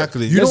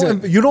 Exactly.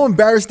 You don't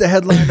embarrass the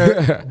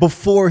headliner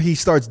before he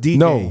starts DJing.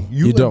 No,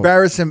 you don't.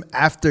 Embarrass him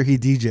after he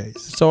DJs.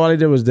 So all I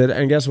did was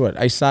and guess what?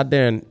 I sat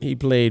there and he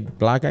played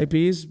Black Eyed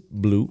Peas,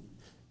 blue.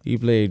 He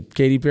played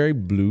Katy Perry,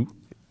 blue.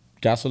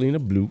 Gasolina,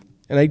 blue.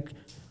 And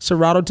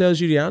Serato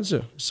tells you the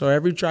answer. So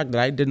every track that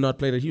I did not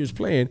play that he was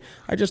playing,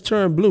 I just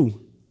turned blue.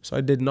 So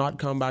I did not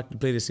come back to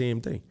play the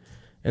same thing.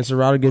 And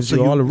Serato gives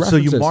you all the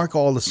references. So you mark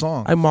all the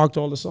songs? I marked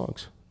all the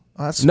songs.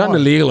 Oh, that's nothing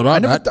illegal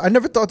about that. I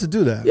never thought to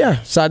do that.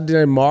 Yeah. Sat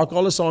there and mark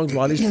all the songs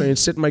while he's playing,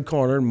 sit in my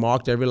corner and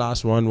marked every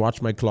last one,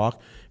 watched my clock,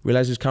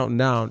 realized he was counting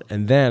down.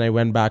 And then I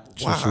went back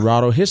to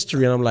Serato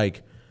history and I'm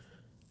like,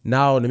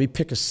 now let me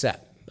pick a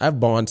set. I have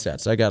Bond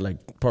sets. I got like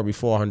probably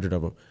 400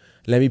 of them.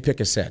 Let me pick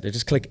a set. I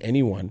just click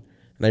any one.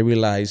 And I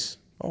realize,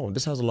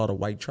 this has a lot of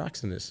white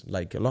tracks in this.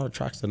 Like a lot of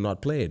tracks that are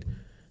not played.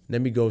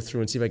 Let me go through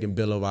and see if I can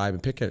build a vibe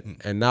and pick it.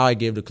 And now I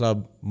gave the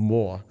club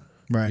more.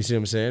 Right. You see what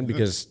I'm saying?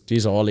 Because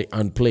these are all the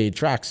unplayed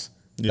tracks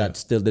that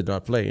still did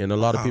not play. And a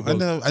lot of people...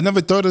 I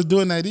never thought of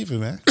doing that either,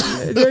 man.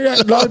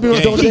 A lot of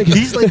people don't think...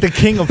 He's like the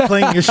king of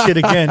playing your shit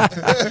again.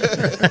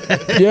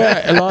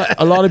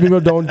 A lot of people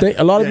don't think...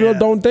 A lot of people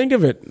don't think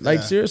of it.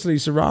 Like, seriously,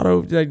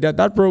 Serato, like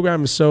that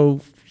program is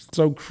so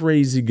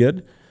crazy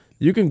good.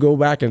 You can go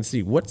back and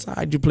see what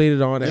side you played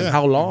it on and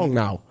how long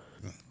now.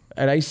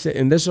 And I said,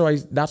 and that's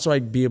why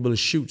I'd be able to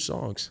shoot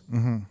songs.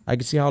 Mm-hmm. I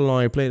could see how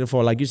long I played it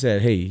for. Like you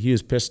said, hey, he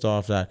was pissed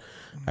off that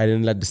I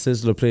didn't let the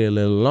Sizzler play a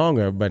little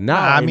longer. But now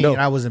I know.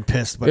 I wasn't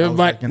pissed,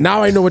 but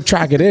now I know what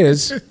track it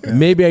is.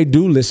 Maybe I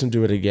do listen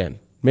to it again.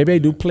 Maybe I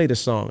do play the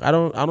song. I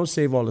don't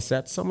save all the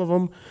sets. Some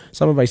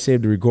of I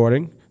save the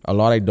recording. A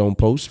lot I don't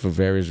post for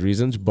various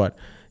reasons. But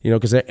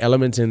because there are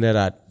elements in there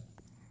that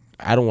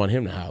I don't want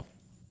him to have.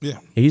 Yeah,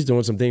 he's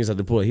doing some things at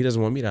the pool he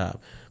doesn't want me to have.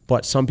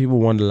 But some people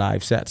want the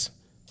live sets.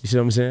 You see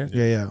what I'm saying?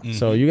 Yeah. Mm-hmm.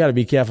 So you got to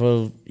be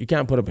careful. You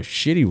can't put up a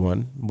shitty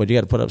one, but you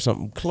got to put up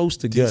something close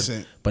to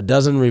good, but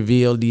doesn't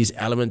reveal these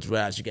elements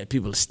where you get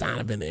people stand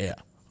up in the air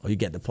or you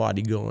get the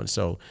party going.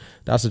 So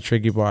that's the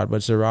tricky part.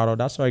 But Serato,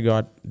 that's why I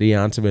got the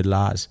answer with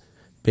Laz,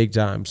 big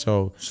time.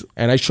 So,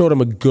 and I showed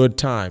him a good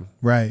time.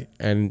 Right.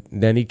 And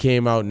then he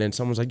came out and then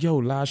someone's like, yo,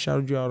 Laz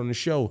shouted you out on the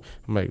show.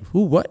 I'm like,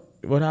 who, what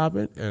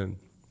happened? And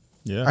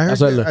yeah,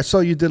 I saw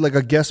you did like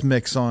a guest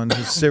mix on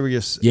his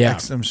Sirius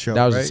XM show.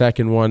 That was the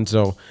second one.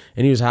 So,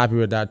 and he was happy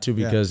with that too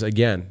because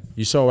again,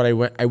 you saw what I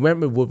went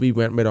with what we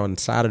went with on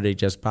Saturday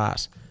just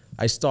past.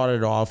 I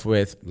started off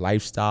with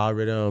lifestyle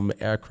rhythm,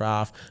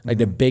 aircraft, like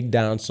the big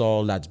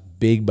dancehall that's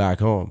big back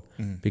home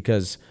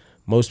because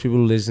most people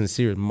who listen to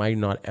Sirius might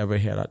not ever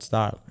hear that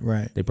style.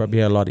 Right. They probably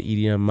hear a lot of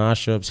EDM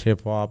mashups,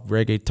 hip hop,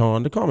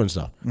 reggaeton, the common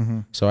stuff.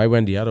 So I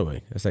went the other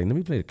way. It's like, let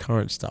me play the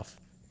current stuff.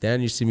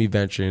 Then you see me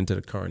venture into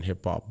the current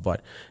hip hop,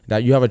 but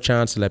that you have a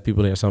chance to let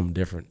people hear something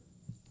different.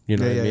 You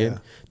know what I mean? Yeah.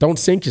 Don't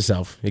sink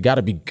yourself. You got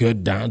to be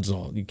good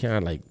dancehall. You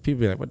can't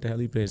people be like, what the hell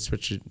are you playing?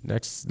 Switch it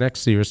next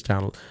Sirius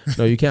channel.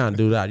 No, you can't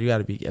do that. You got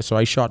to be. So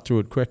I shot through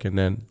it quick, and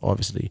then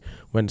obviously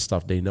went to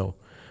stuff they know.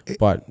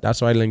 But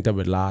that's why I linked up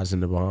with Laz in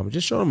the Bahamas.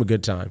 Just show them a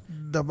good time.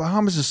 The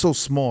Bahamas is so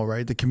small,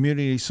 right? The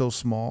community is so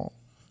small.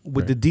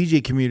 With the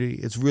DJ community,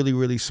 it's really,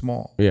 really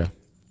small. Yeah.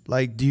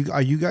 Like,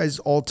 are you guys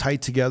all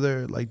tight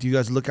together? Like, do you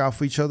guys look out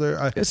for each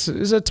other? It's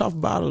a tough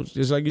battle.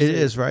 It's like it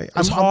is, right?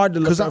 It's hard to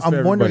look out for everybody.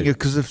 I'm wondering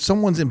because if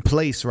someone's in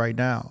place right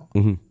now,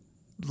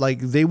 like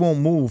they won't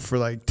move for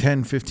like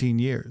 10, 15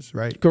 years,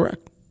 right?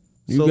 Correct.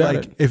 So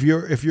like if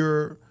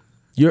you're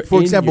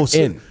for example,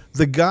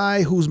 the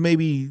guy who's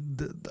maybe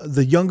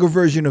the younger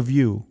version of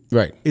you,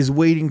 right, is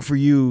waiting for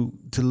you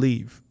to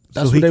leave.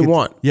 That's what they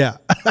want. Yeah.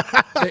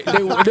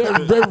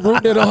 they're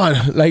rooting it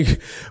on.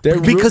 Like,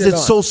 because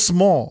it's so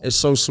small. It's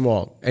so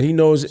small. And he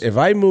knows if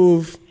I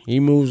move, he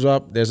moves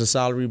up. There's a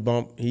salary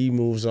bump. He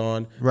moves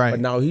on. Right. But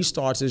now he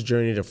starts his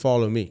journey to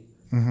follow me.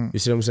 You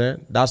see what I'm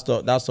saying? That's the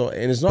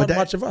and it's not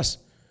much of us.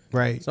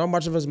 Right. It's not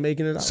much of us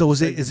making it out. So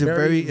is it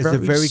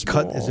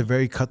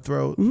very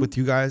cutthroat with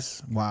you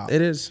guys? Wow.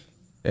 It is.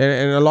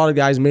 And a lot of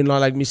guys may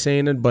not like me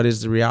saying it, but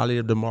it's the reality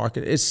of the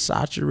market. It's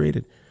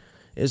saturated.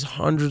 It's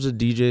hundreds of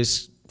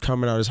DJs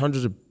coming out. There's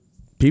hundreds of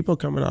people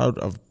coming out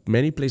of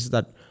many places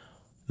that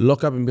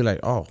look up and be like,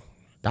 oh,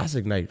 that's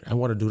Ignite. I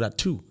want to do that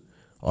too.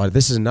 Or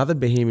this is another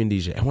Bahamian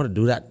DJ. I want to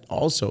do that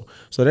also.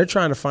 So they're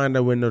trying to find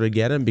a window to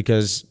get in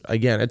because,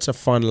 again, it's a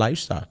fun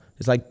lifestyle.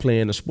 It's like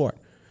playing a sport.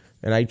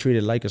 And I treat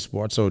it like a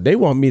sport. So they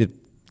want me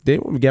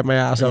to get my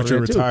ass out there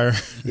too. Retire.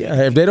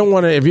 Yeah, if you don't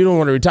want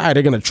to retire,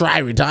 they're gonna try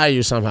to retire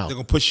you somehow. They're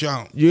gonna push you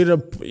out. You're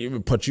gonna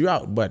put you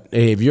out. But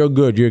hey, if you're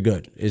good, you're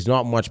good. It's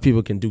not much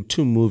people can do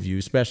to move you,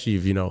 especially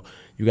if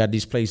you got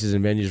these places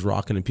and venues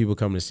rocking and people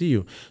coming to see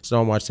you. It's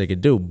not much they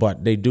could do.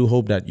 But they do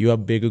hope that you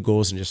have bigger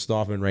goals than just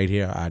stopping right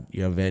here at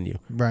your venue.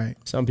 Right.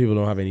 Some people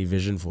don't have any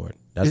vision for it.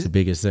 That's the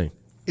biggest thing.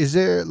 Is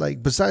there,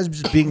 like, besides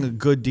just being a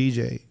good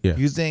DJ,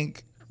 you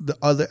think the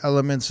other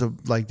elements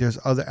of, like, there's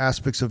other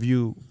aspects of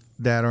you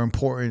that are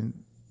important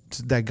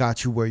that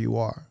got you where you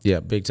are?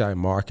 Yeah, big time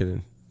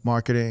marketing.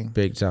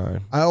 Big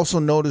time. I also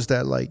noticed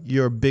that, like,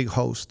 you're a big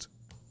host.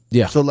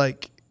 Yeah. So,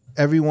 like,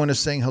 everyone is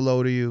saying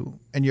hello to you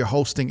and you're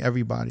hosting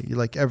everybody. You're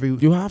like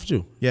you have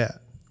to. Yeah.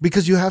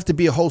 Because you have to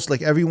be a host.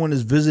 Like, everyone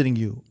is visiting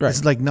you. Right.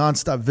 It's like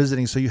nonstop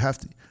visiting. So you have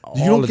to.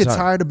 You don't get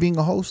tired of being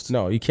a host?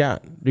 No, you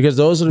can't. Because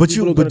those are the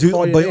people who are going to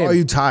call your name. Are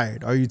you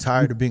tired? Are you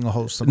tired of being a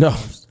host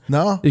sometimes?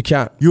 No? You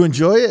can't. You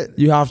enjoy it?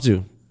 You have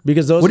to.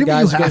 Because those what do you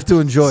guys mean you have to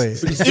enjoy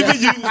it?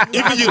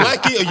 Either you like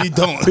it or you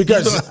don't.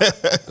 Because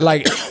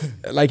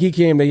like he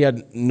came, they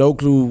had no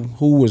clue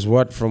who was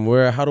what from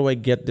where. How do I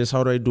get this?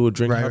 How do I do a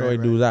drink? How do I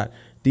do that?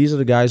 These are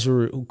the guys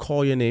who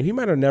call your name. He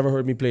might have never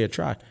heard me play a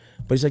track,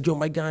 but he's like, yo,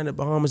 my guy in the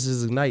Bahamas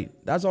is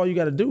Ignite. That's all you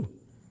got to do.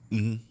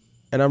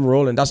 And I'm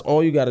rolling. That's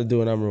all you got to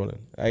do, and I'm rolling.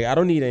 I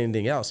don't need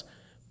anything else.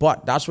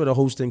 But that's where the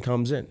hosting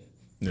comes in.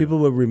 Yeah. People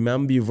will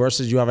remember you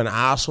versus you have an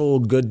asshole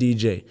good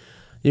DJ.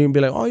 You can be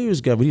like, oh, he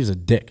was good, but he was a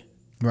dick.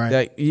 Right.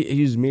 Like,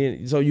 he was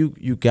mean. So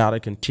you got to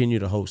continue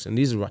to host. And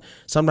these are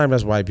sometimes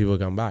that's why people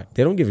come back.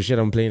 They don't give a shit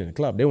I'm playing in the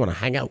club. They want to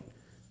hang out.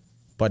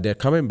 But they're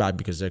coming back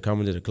because they're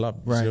coming to the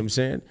club. You see what I'm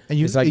saying? And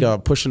it's like a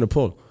push and a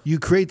pull. You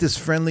create this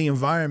friendly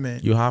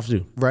environment. You have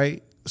to.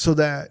 Right? So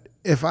that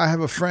if I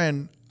have a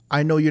friend,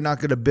 I know you're not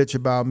going to bitch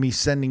about me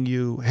sending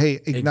you, hey,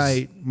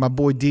 Ignite, my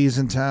boy D's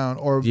in town,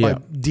 or my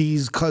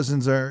D's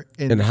cousins are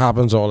in. It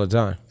happens all the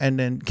time. And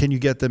then can you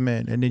get them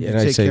in? And then you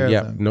take care of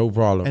them. No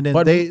problem. And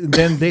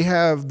then they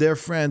have their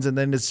friends, and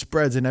then it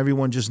spreads, and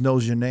everyone just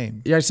knows your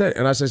name. Yeah, I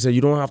said, you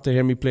don't have to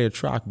hear me play a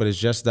track, but it's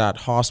just that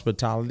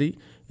hospitality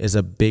is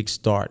a big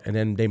start. And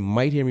then they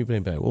might hear me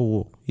playing, like,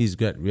 whoa, he's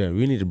good. Yeah,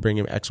 we need to bring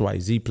him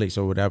XYZ place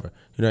or whatever.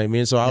 You know what I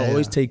mean? So I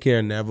always take care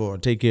of Neville or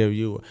take care of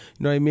you. You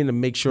know what I mean? To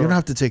make sure. You don't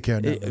have to take care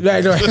of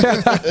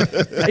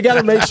Neville. I got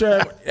to make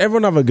sure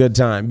everyone have a good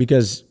time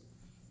because,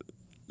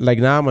 like,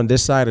 now I'm on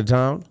this side of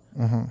town.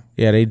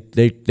 Yeah,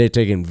 they're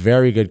taking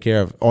very good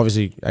care of.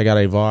 Obviously, I got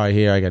Ivar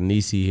here, I got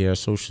Nisi here,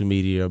 social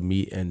media,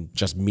 and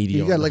just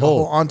media. You got like a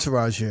whole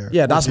entourage here.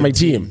 Yeah, that's my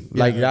team.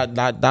 Like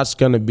that's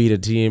gonna be the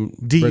team.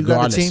 You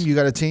got a team? You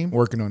got a team?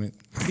 Working on it.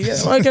 Yeah,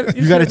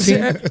 you got a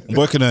team?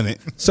 Working on it.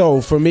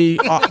 So for me,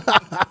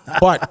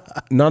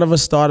 but none of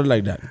us started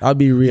like that. I'll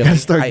be real.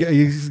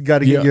 You got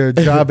to get your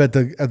job at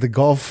the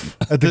golf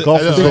resort.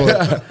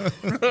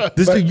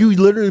 You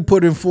literally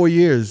put in 4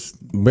 years.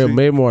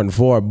 Maybe more than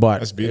 4, but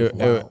that's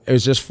beautiful. It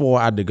was just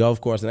 4 at the golf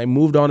course, and I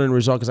moved on in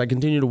result because I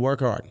continue to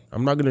work hard.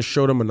 I'm not going to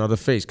show them another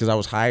face because I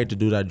was hired to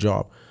do that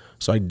job,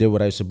 so I did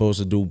what I was supposed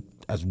to do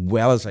as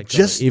well as I could.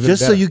 Just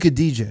so you could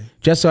DJ,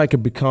 just so I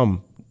could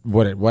become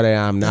what I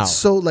am now.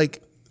 So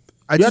like,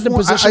 You had to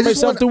position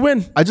myself to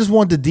win. I just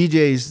want the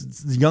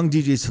DJs, the young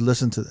DJs, to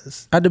listen to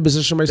this. I had to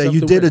position myself that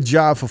you to did win. a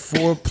job for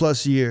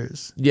 4+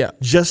 years. Yeah.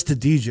 Just to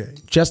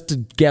DJ. Just to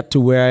get to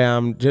where I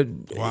am.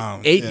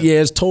 Wow. 8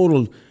 years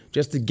total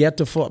just to get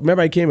to full.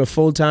 Remember, I became a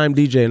full-time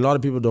DJ, and a lot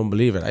of people don't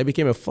believe it. I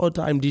became a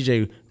full-time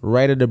DJ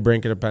right at the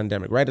brink of the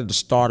pandemic, right at the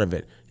start of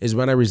it, is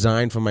when I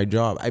resigned from my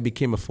job. I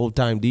became a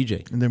full-time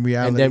DJ. And then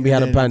reality. And then we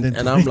had a pandemic.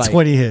 And I'm like.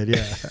 20 hit,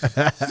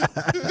 yeah.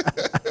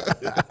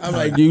 I'm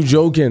like, you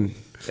joking.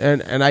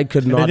 And I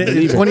could not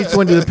believe it.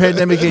 2020, the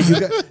pandemic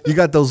hit, you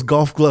got those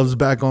golf gloves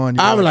back on.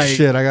 I'm like,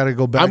 shit, I got to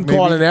go back. I'm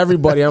calling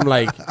everybody. I'm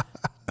like,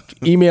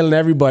 emailing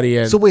everybody.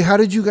 And so wait, how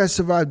did you guys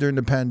survive during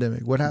the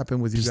pandemic? What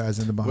happened with you guys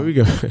in the Bahamas? Where we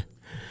go?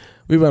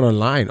 We went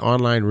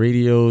online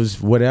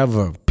radios,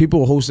 whatever.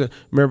 People hosting.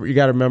 Remember, you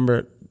got to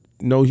remember,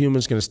 no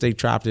human's going to stay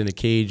trapped in a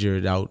cage or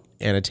without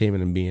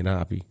entertainment and being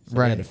happy. So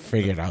right. We had to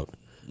figure it out.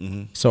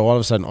 Mm-hmm. So all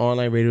of a sudden,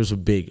 online radios were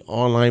big.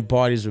 Online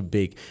parties were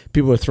big.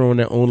 People were throwing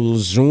their own little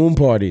Zoom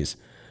parties.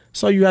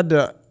 So you had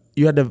to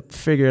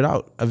figure it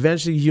out.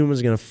 Eventually,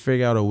 humans are going to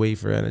figure out a way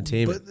for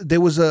entertainment. But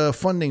there was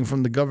funding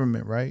from the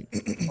government, right?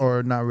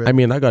 Or not really? I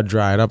mean, I got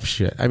dried up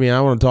shit. I mean,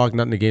 I want to talk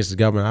nothing against the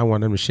government. I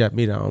want them to shut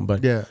me down.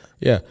 But yeah,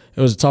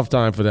 it was a tough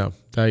time for them.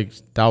 Like,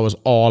 that was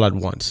all at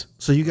once.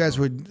 So you guys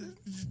were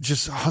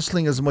just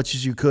hustling as much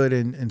as you could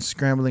and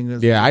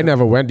scrambling. I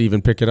never went to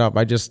even pick it up.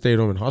 I just stayed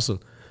home and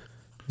hustled.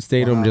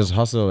 Stayed home, just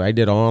hustled. I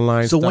did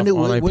online stuff,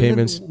 online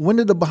payments. When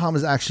did the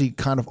Bahamas actually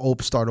kind of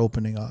start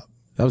opening up?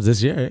 That was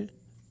this year, eh?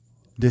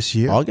 This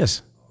year?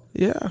 August.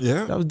 Yeah.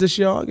 Yeah? That was this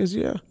year, August,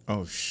 yeah.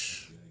 Oh,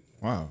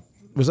 wow.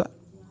 Was that?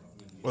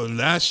 Well,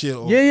 last year.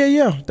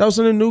 Yeah. That was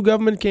when the new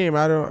government came.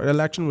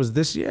 Election was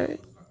this year, eh?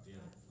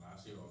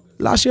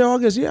 Last year,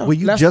 August, yeah. Were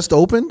you just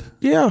opened?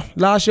 Yeah,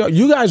 last year.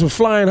 You guys were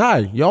flying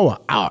high. Y'all were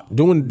out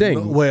doing the thing.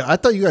 No, wait, I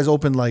thought you guys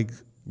opened like...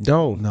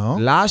 No.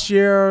 Last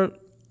year,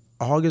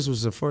 August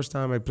was the first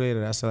time I played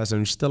at SLS,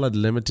 and we still had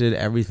limited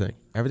everything.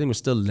 Everything was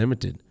still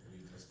limited.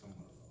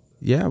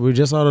 Yeah, we were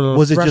just out of the...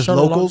 Was it just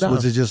locals?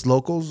 Was it just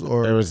locals?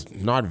 Or there was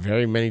not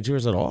very many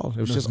tourists at all. It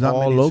was just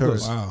all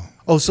locals. Wow.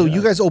 Oh, so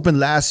you guys opened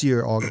last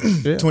year, August.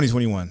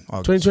 2021.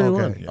 August.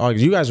 2021. Okay.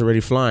 August. You guys were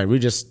already flying. We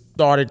just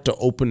started to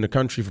open the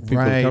country for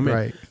people to come in.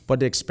 Right. But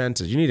the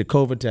expenses, you need a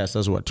COVID test.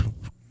 That's what,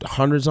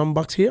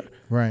 $100 here?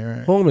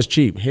 Right. Home is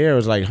cheap. Here it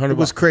was like $100. It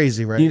was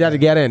crazy, right? You had to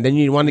get in. Then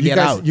you wanted to get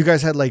out. You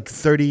guys had like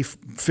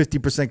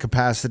 50%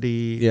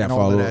 capacity and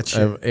all of that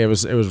shit. It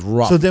was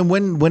rough. So then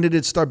when did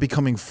it start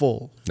becoming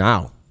full?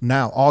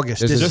 Now,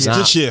 August.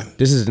 This year.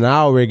 This is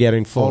now we're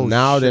getting full. Oh,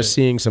 now they're shit.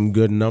 seeing some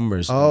good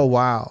numbers. Oh,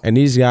 wow. And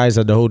these guys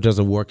at the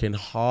hotels are working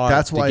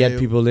hard to get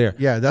people there.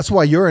 Yeah, that's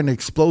why you're an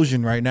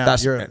explosion right now.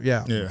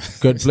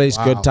 Good place,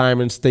 good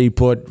time, and stay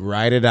put.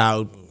 Ride it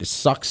out. It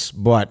sucks,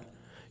 but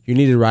you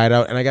need to ride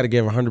out. And I got to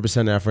give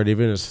 100% effort,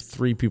 even if it's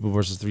 3 people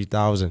versus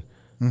 3,000.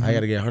 Mm-hmm. I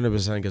got to get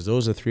 100% because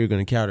those are 3 are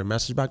going to carry the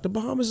message back. The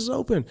Bahamas is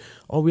open.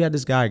 Oh, we had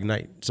this guy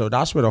Ignite. So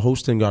that's where the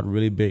hosting got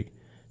really big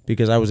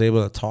because I was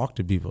able to talk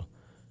to people.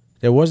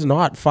 There was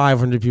not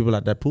 500 people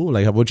at that pool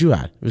like what you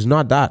had. It was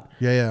not that.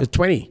 Yeah. It was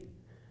 20.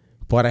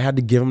 But I had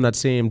to give them that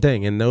same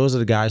thing. And those are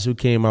the guys who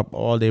came up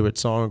all day with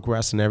song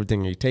requests and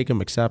everything. You take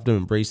them, accept them,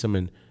 embrace them,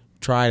 and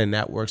try to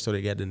network so they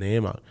get the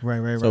name out.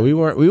 Right. So we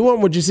weren't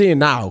what you're seeing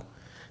now.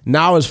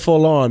 Now it's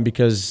full on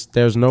because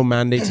there's no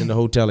mandates in the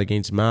hotel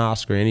against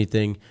masks or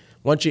anything.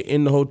 Once you're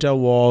in the hotel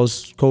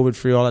walls,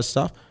 COVID-free, all that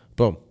stuff,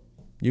 boom.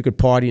 You could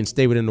party and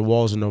stay within the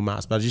walls with no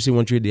mask. But as you see,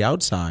 once you're at the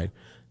outside,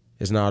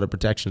 it's now the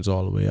protection's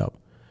all the way up.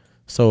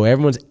 So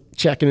everyone's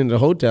checking into the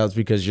hotels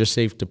because you're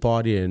safe to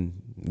party and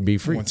be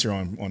free. Once you're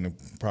on the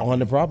property. On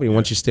the property. Yeah.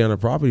 Once you stay on the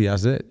property,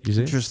 that's it. You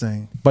see?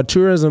 Interesting. But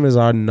tourism is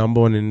our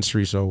number one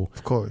industry, so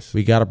of course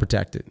we got to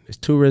protect it. It's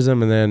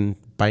tourism and then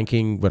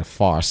banking, but a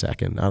far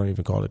second. I don't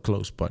even call it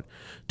close, but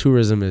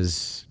tourism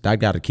is, that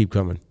got to keep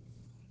coming.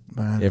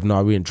 Man. If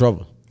not, we in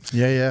trouble.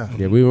 Yeah,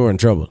 we were in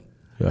trouble.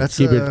 That's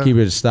keep it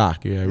in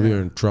stock. Yeah, we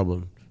were in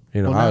trouble.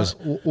 You know, I was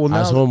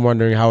home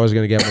wondering how I was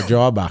going to get my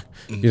job back.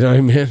 You know what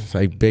I mean?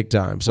 Like big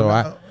time. So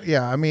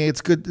I mean, it's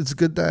good. It's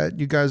good that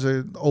you guys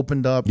are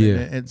opened up. Yeah.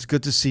 And it's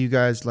good to see you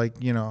guys. Like,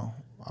 you know,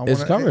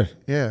 it's coming.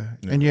 Yeah,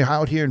 and you're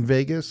out here in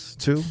Vegas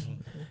too.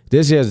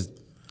 This is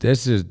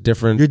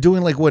different. You're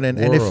doing like what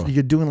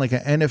you're doing like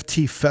an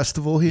NFT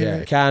festival here.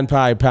 Yeah,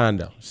 Kanpai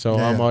Panda. So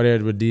I'm out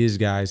there with these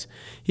guys.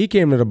 He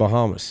came to the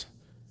Bahamas,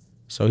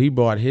 so he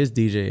brought his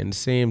DJ and the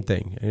same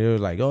thing. And he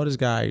was like, "Oh, this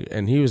guy,"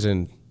 and he was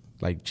in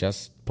like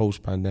just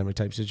post-pandemic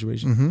type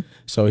situation. Mm-hmm.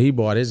 So he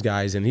bought his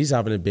guys, and he's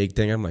having a big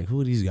thing. I'm like,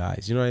 who are these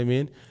guys? You know what I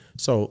mean?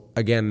 So,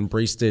 again,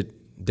 embraced it,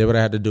 did what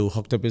I had to do,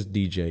 hooked up his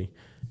DJ.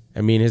 I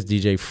mean, his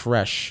DJ,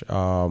 Fresh,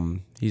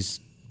 he's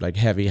like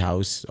heavy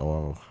house,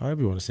 or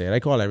however you want to say it.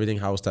 I call everything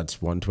house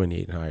that's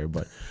 128 and higher,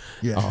 but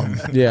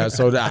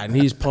so that, and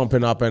he's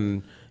pumping up,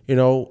 and, you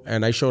know,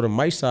 and I showed him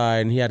my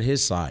side, and he had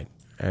his side.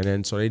 And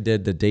then so they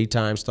did the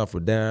daytime stuff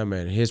with them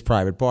and his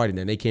private party, and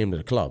then they came to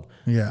the club.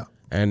 Yeah.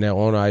 And the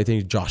owner, I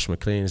think Josh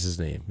McLean is his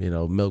name, you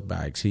know, Milk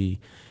Bags.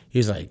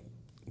 He's like,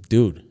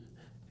 dude,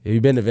 have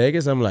you been to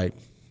Vegas? I'm like,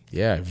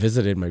 yeah, I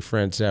visited my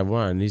friend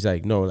Savon. He's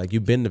like, no, like,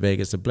 you've been to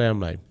Vegas to play? I'm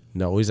like,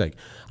 no. He's like,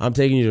 I'm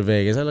taking you to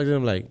Vegas. I looked at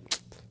him like,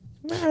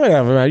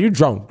 whatever, man, you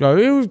drunk.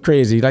 It was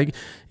crazy. Like,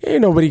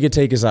 ain't nobody could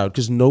take us out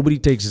because nobody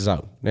takes us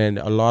out. And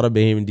a lot of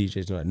Bahamian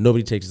DJs know that.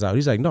 Nobody takes us out.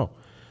 He's like, no,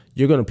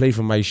 you're going to play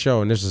for my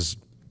show. And this is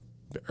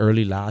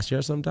early last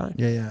year sometime.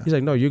 Yeah. He's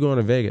like, no, you're going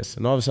to Vegas.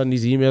 And all of a sudden,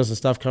 these emails and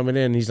stuff coming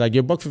in. He's like,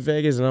 you're booked for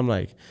Vegas. And I'm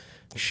like,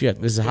 shit,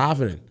 this is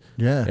happening.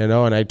 Yeah. You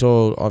know, and I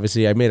told,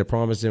 obviously, I made a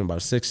promise to him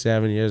about 6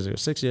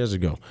 years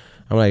ago.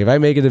 I'm like, if I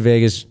make it to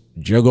Vegas,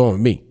 you're going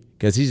with me.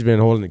 Because he's been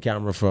holding the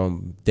camera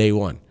from day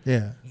one.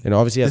 Yeah. And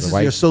obviously, he has this a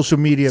wife. Your social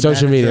media.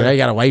 Social manager. media. I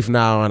got a wife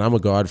now, and I'm a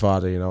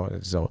godfather. You know,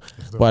 so,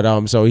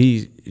 but so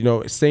he, you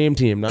know, same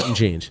team, nothing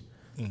changed,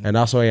 and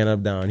that's why I ended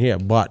up down here.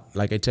 But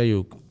like I tell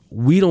you,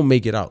 we don't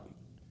make it out.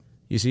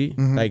 You see,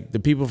 like the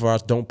people for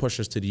us don't push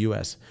us to the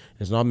U.S.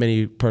 There's not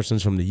many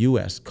persons from the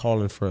U.S.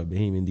 calling for a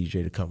Bahamian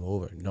DJ to come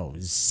over. No,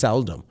 it's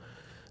seldom.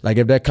 Like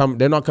if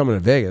they're not coming to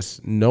Vegas.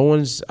 No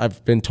one's.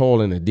 I've been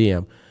told in a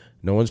DM,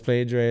 no one's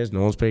played Dre's,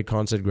 no one's played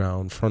Concert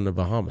Ground from the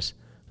Bahamas.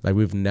 Like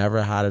we've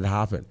never had it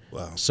happen.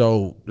 Wow.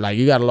 So like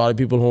you got a lot of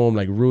people home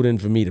like rooting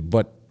for me to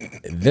put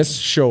this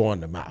show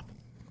on the map,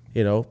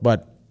 you know.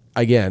 But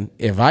again,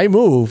 if I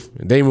move,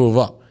 they move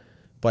up.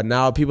 But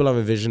now people have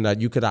a vision that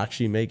you could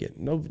actually make it.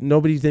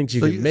 Nobody thinks you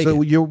can make it.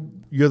 So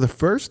you're the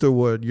first, or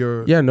what?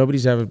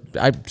 Nobody's ever.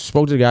 I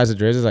spoke to the guys at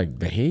Dre's. It's like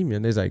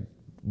Bahamian. They're like,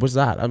 what's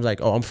that? I'm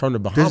like, oh, I'm from the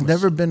Bahamas. There's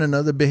never been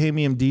another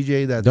Bahamian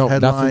DJ that's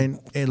headline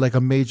in like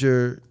a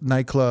major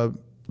nightclub.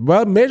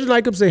 Well, major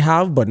nightclubs they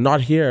have, but not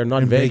here,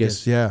 not in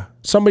Vegas. Yeah.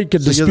 Somebody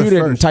could dispute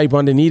it and type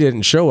underneath it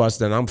and show us,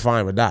 then I'm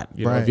fine with that.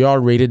 You know, if y'all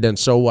rated, then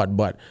so what?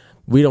 But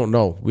we don't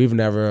know. We've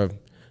never.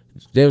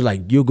 They was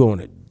like, you going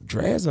to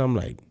Dre's? I'm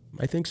like,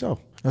 I think so.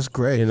 That's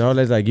great. You know,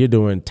 it's like you're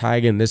doing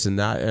tag and this and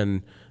that,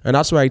 and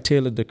that's why I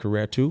tailored the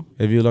career too.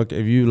 If you look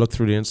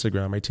through the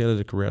Instagram, I tailored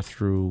the career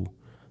through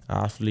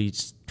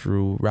athletes,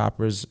 through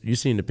rappers. You've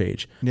seen the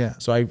page. Yeah.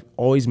 So I've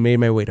always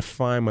made my way to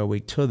find my way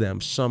to them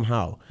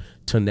somehow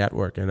to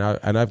network, and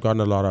I've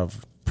gotten a lot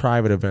of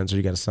private events where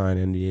you got to sign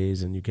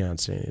NDAs and you can't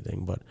say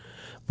anything,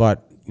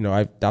 but you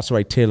know, that's why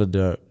I tailored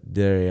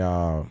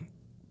the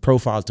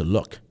profile to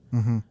look,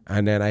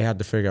 and then I had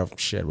to figure out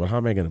shit. Well, how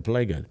am I going to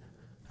play good?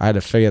 I had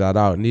to figure that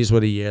out, and these were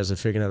the years of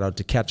figuring that out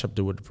to catch up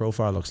to what the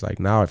profile looks like.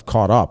 Now I've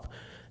caught up,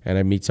 and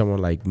I meet someone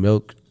like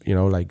Milk, you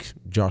know, like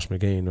Josh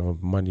McCain or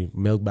Money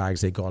Milk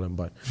Bags they call him,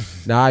 but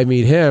now I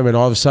meet him, and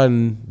all of a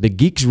sudden the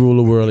geeks rule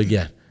the world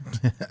again.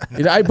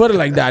 You know, I put it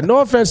like that. No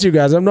offense to you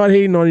guys, I'm not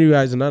hating on you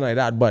guys and nothing like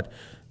that, but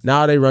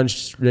now they run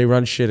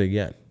shit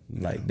again.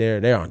 Like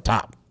they're on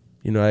top.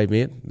 You know what I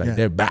mean? Like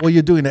they're back. Well,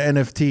 you're doing the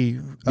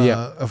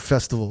NFT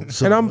festival,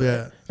 so,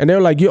 and they're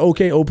like, "You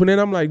okay opening?"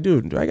 I'm like,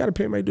 "Dude, I got to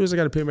pay my dues. I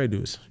got to pay my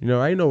dues." You know,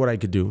 I know what I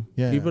could do.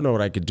 Yeah. People know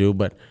what I could do,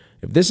 but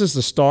if this is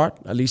the start,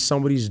 at least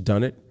somebody's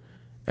done it,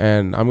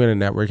 and I'm gonna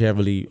network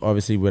heavily,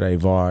 obviously with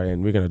Ivar,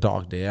 and we're gonna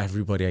talk to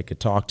everybody I could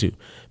talk to,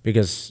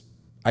 because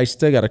I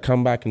still got to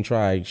come back and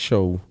try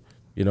show,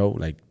 you know,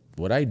 like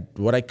what I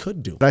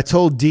could do. But I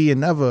told D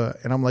and Neva,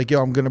 and I'm like,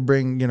 yo, I'm gonna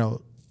bring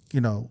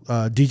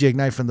DJ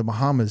Ignite from the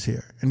Bahamas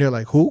here, and they're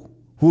like, who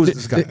is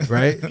this guy?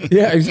 Right?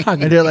 Yeah,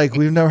 exactly. And they're like,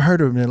 we've never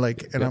heard of him. And they're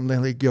like, and I'm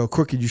like, yo,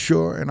 Crooked, you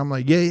sure? And I'm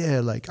like,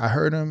 yeah. Like I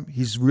heard him.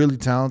 He's really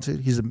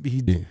talented.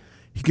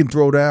 He can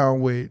throw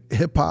down with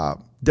hip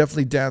hop,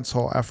 definitely dance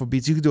hall, Afro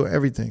beats. He can do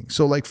everything.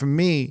 So like for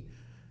me,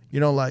 you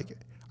know, like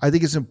I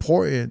think it's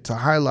important to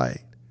highlight,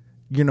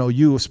 you know,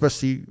 you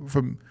especially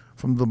from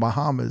the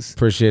Bahamas.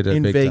 Appreciate it.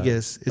 In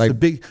Vegas.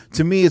 Time.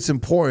 To me, it's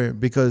important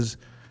because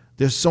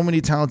there's so many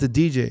talented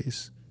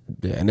DJs.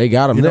 Yeah, and they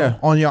got them there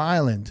on your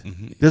island.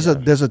 There's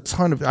a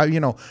ton of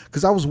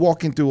because I was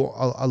walking through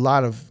a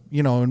lot of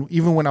and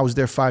even when I was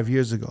there 5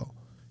 years ago,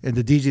 and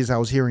the DJs I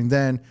was hearing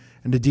then,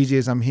 and the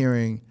DJs I'm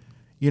hearing,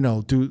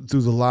 through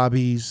the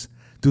lobbies,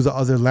 through the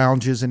other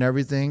lounges and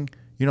everything,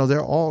 they're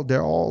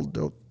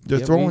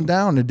throwing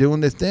down, they're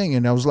doing their thing,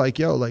 and I was like,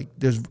 yo, like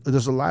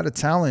there's a lot of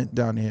talent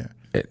down here.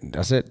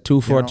 That's it.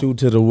 242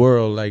 to the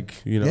world,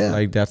 like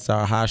like that's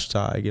our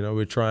hashtag.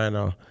 We're trying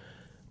to.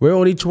 We're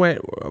only 20.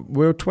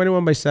 We're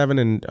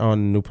 21/7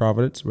 on New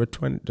Providence. We're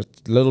 20,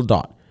 just a little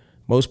dot,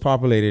 most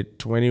populated,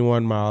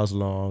 21 miles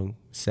long,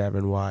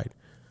 7 wide.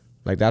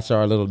 Like that's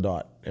our little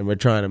dot, and we're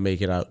trying to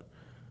make it out.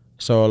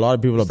 So a lot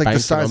of people are banking the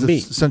size on me.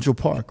 Of Central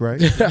Park,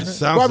 right?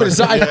 Probably the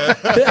size.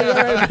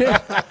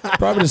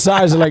 Probably the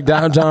size of like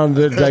downtown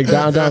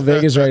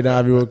Vegas right now.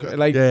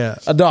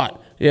 A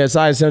dot. Yeah,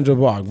 size Central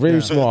Park,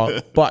 very small.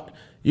 But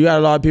you got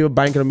a lot of people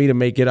banking on me to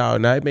make it out,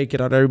 and I make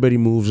it out. Everybody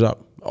moves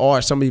up.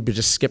 Or some people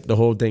just skip the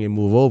whole thing and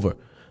move over.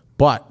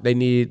 But they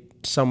need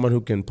someone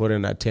who can put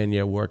in that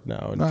 10-year work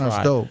now. And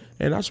that's dope.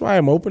 And that's why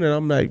I'm open. And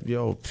I'm like,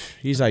 yo,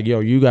 he's like, yo,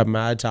 you got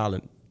mad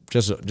talent.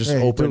 Just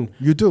open.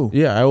 You do.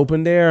 Yeah, I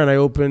opened there and I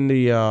opened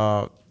the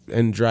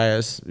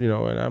Andreas, and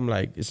I'm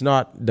like, it's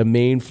not the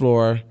main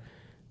floor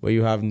where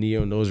you have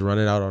Neo and those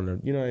running out on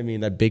the, you know what I mean?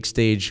 That big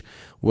stage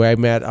where I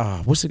met,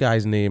 what's the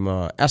guy's name?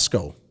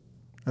 Esco.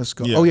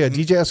 Esco. Yeah. Oh yeah,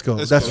 DJ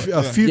Esco.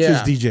 That's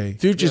Future's DJ.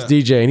 Future's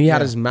DJ, and he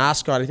had his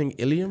mascot. I think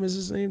Ilium is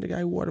his name. The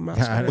guy who wore the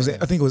mascot.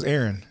 I think it was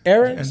Aaron.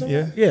 Aaron.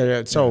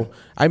 Yeah. So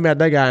I met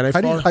that guy, and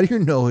how do you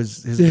know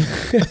his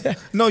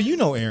No, you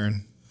know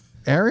Aaron.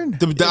 Aaron?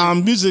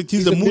 The music,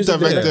 he's the music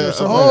director.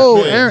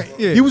 Oh, Aaron.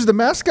 Yeah. He was the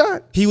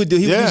mascot? He would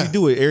usually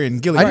do it,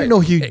 Aaron Gillian. I didn't know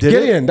he did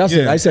Gillian, it. That's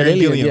it. I said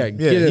Alien.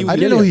 Gillian. I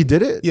didn't know he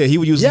did it. Yeah, he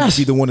would usually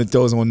be the one that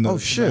throws on the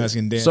mask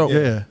and dance.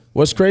 So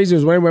what's crazy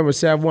was when I went with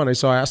Sav 1, I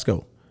saw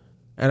Esco.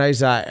 And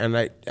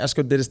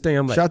Esco did his thing.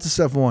 I'm like, shout out to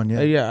Sav 1,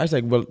 yeah. I was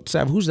like, well,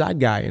 Sav, who's that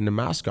guy in the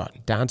mascot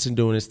dancing,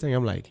 doing his thing?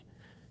 I'm like,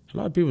 a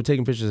lot of people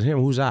taking pictures of him.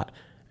 Who's that?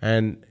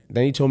 And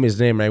then he told me his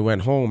name, and I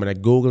went home and I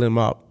Googled him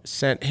up,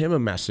 sent him a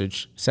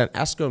message, sent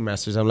Esco a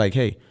message. I'm like,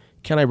 hey,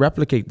 can I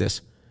replicate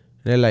this?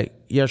 And they're like,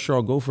 yeah, sure,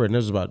 I'll go for it. And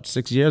this was about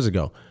 6 years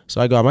ago.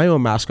 So I got my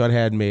own mascot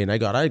head made, and I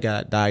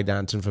got Die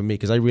dancing for me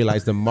because I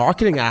realized the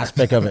marketing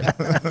aspect of it.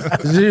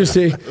 Did you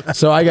see?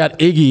 So I got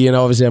Iggy, and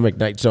obviously I'm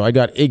McKnight. So I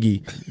got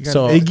Iggy.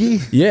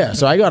 Iggy? Yeah.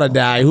 So I got a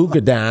Die who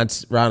could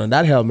dance around in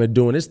that helmet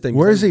doing his thing.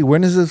 Where is he?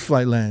 When does his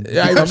flight land?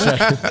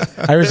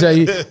 I would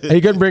say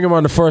he couldn't bring him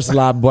on the first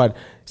lap, but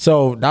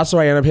so that's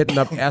why I ended up hitting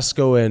up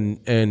Esco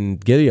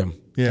and Gilliam.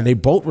 Yeah. And they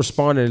both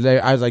responded.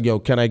 I was like, yo,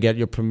 can I get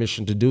your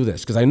permission to do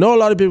this? Because I know a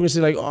lot of people can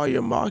say like, oh,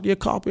 you're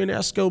copying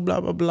Esco,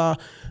 blah, blah, blah.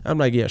 I'm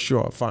like, yeah,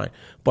 sure, fine.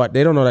 But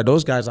they don't know that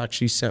those guys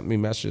actually sent me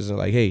messages and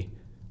like, hey,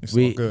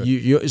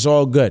 it's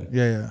all good.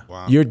 Yeah.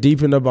 Wow. You're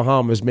deep in the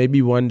Bahamas.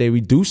 Maybe one day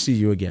we do see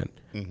you again.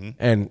 Mm-hmm.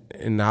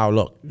 And now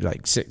look,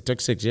 like took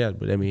 6 years,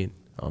 but I mean,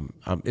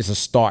 it's a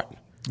start.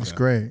 That's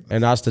great.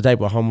 And that's the type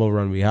of humble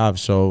run we have.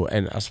 So,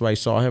 and that's why I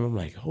saw him. I'm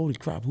like, holy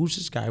crap, who's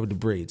this guy with the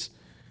braids?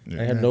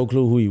 I had no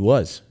clue who he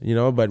was,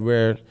 but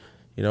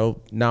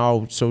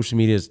now social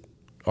media has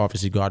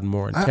obviously gotten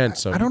more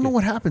intense. I don't know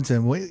what happened to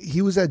him.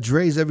 He was at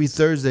Dre's every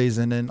Thursdays,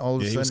 and then all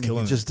of a sudden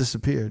he just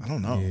disappeared. I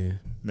don't know. Yeah.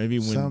 Maybe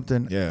when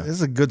something. Yeah,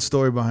 there's a good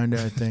story behind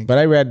it, I think. But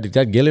I read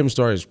that Gilliam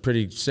story is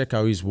pretty sick.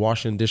 How he's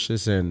washing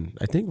dishes, and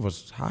I think it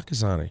was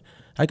Hakasani.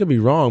 I could be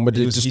wrong, but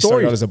the story. He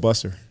started out as a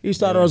busser. He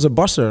started out as a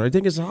busser. I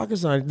think it's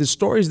Hakasani. The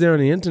story's there on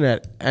the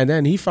internet, and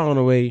then he found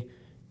a way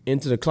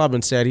into the club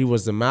and said he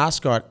was the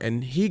mascot,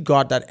 and he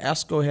got that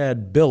Esco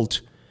head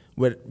built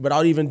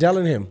without even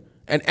telling him,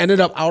 and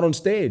ended up out on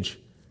stage.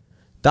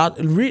 That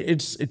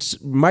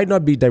it's might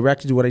not be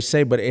directed to what I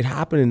say, but it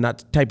happened in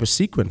that type of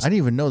sequence. I didn't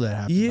even know that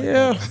happened.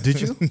 Yeah,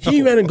 did you?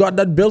 He went and got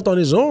that built on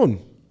his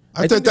own.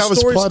 I thought that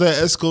was part of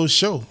Esco's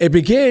show. It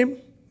became.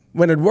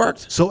 When it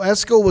worked. So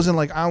Esco wasn't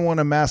like, I want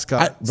a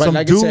mascot. Some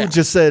dude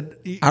just said.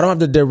 I don't have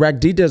the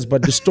direct details,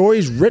 but the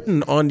story's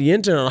written on the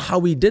internet on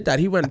how he did that.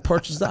 He went and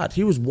purchased that.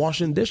 He was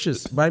washing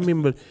dishes. But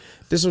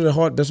this was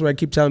that's what I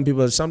keep telling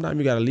people. Sometimes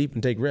you got to leap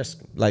and take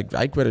risks. Like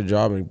I quit a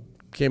job and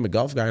became a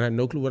golf guy and I had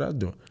no clue what I was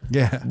doing.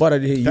 Yeah.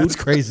 But that's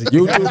crazy.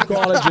 YouTube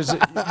college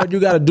but you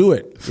got to do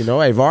it.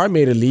 Ivar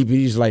made a leap.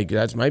 He's like,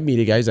 that's my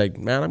media guy. He's like,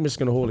 man, I'm just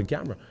going to hold a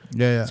camera.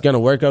 Yeah. It's going to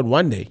work out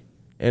one day.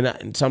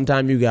 And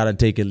sometimes you got to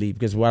take a leap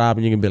because what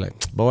happened, you can be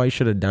like, boy, I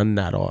should have done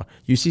that. Or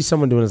you see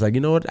someone doing it, it's like, you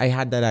know what? I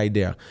had that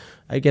idea.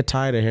 I get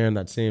tired of hearing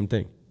that same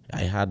thing. I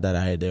had that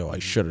idea or I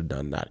should have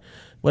done that.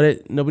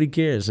 But nobody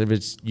cares if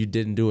you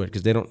didn't do it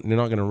because they're not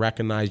going to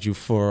recognize you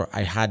for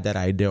I had that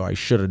idea or I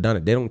should have done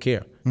it. They don't care.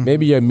 Mm-hmm.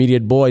 Maybe your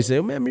immediate boys say,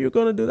 oh, man, you're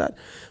going to do that.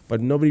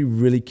 But nobody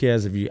really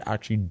cares if you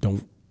actually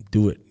don't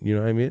do it. You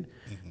know what I mean?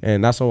 Mm-hmm.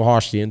 And that's how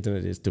harsh the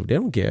internet is too. They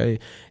don't care.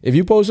 If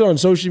you post it on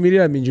social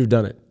media, that means you've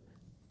done it.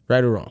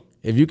 Right or wrong.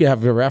 If you can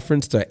have a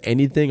reference to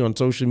anything on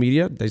social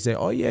media, they say,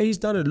 oh, yeah, he's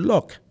done it.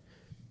 Look,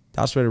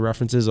 that's where the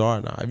references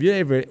are now. If you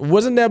ever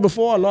wasn't there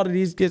before, a lot of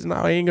these kids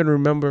now ain't going to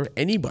remember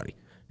anybody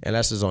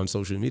unless it's on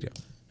social media.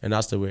 And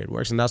that's the way it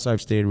works. And that's why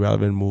I've stayed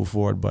relevant and moved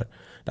forward. But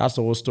that's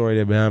the whole story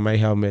there behind my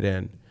helmet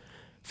and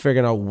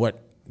figuring out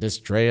what this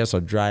Dre's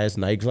or Dryas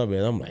nightclub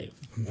is. I'm like,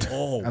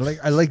 oh. I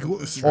like all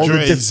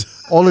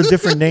the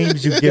different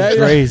names you give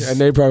Dre's. And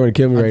they probably would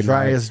kill me right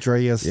Dryas, now.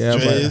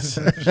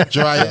 Yeah,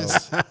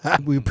 Dryas.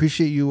 We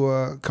appreciate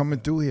you coming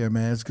through here,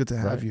 man. It's good to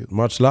have you.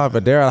 Much love.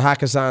 But they're at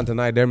Hakkasan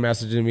tonight. They're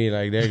messaging me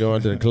like they're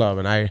going to the club.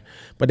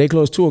 But they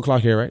close 2:00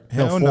 here, right?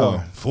 Hell,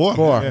 4.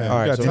 4? Yeah, all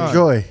right. So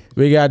enjoy.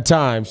 We got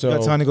time. So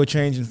got time to go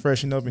change and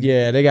freshen up.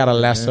 They got a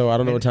lasso. I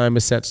don't know what time the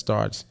set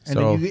starts.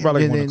 So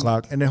probably 1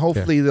 o'clock. And then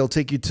hopefully they'll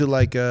take you to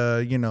like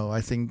I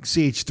think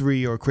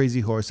CH3 or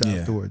Crazy Horse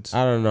afterwards.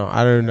 I don't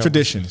know.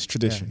 Tradition. It's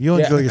tradition. You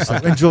enjoy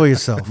yourself. Enjoy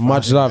yourself.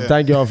 Much love.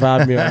 Thank you all for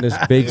having me on this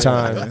big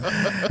time.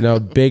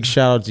 Big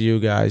shout out to you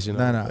guys.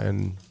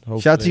 And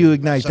shout out to you,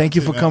 Ignite. Thank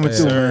you for coming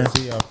through, man.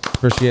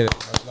 Appreciate it.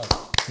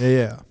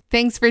 Yeah.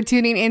 Thanks for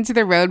tuning into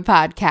the Road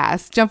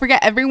Podcast. Don't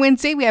forget, every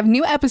Wednesday we have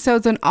new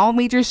episodes on all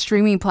major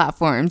streaming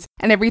platforms.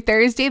 And every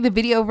Thursday, the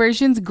video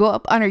versions go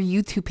up on our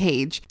YouTube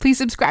page. Please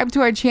subscribe to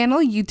our channel,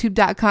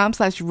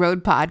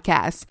 youtube.com/Road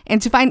Podcast.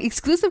 And to find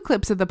exclusive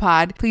clips of the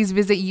pod, please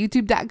visit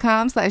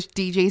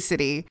youtube.com/DJ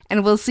City.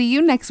 And we'll see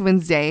you next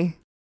Wednesday.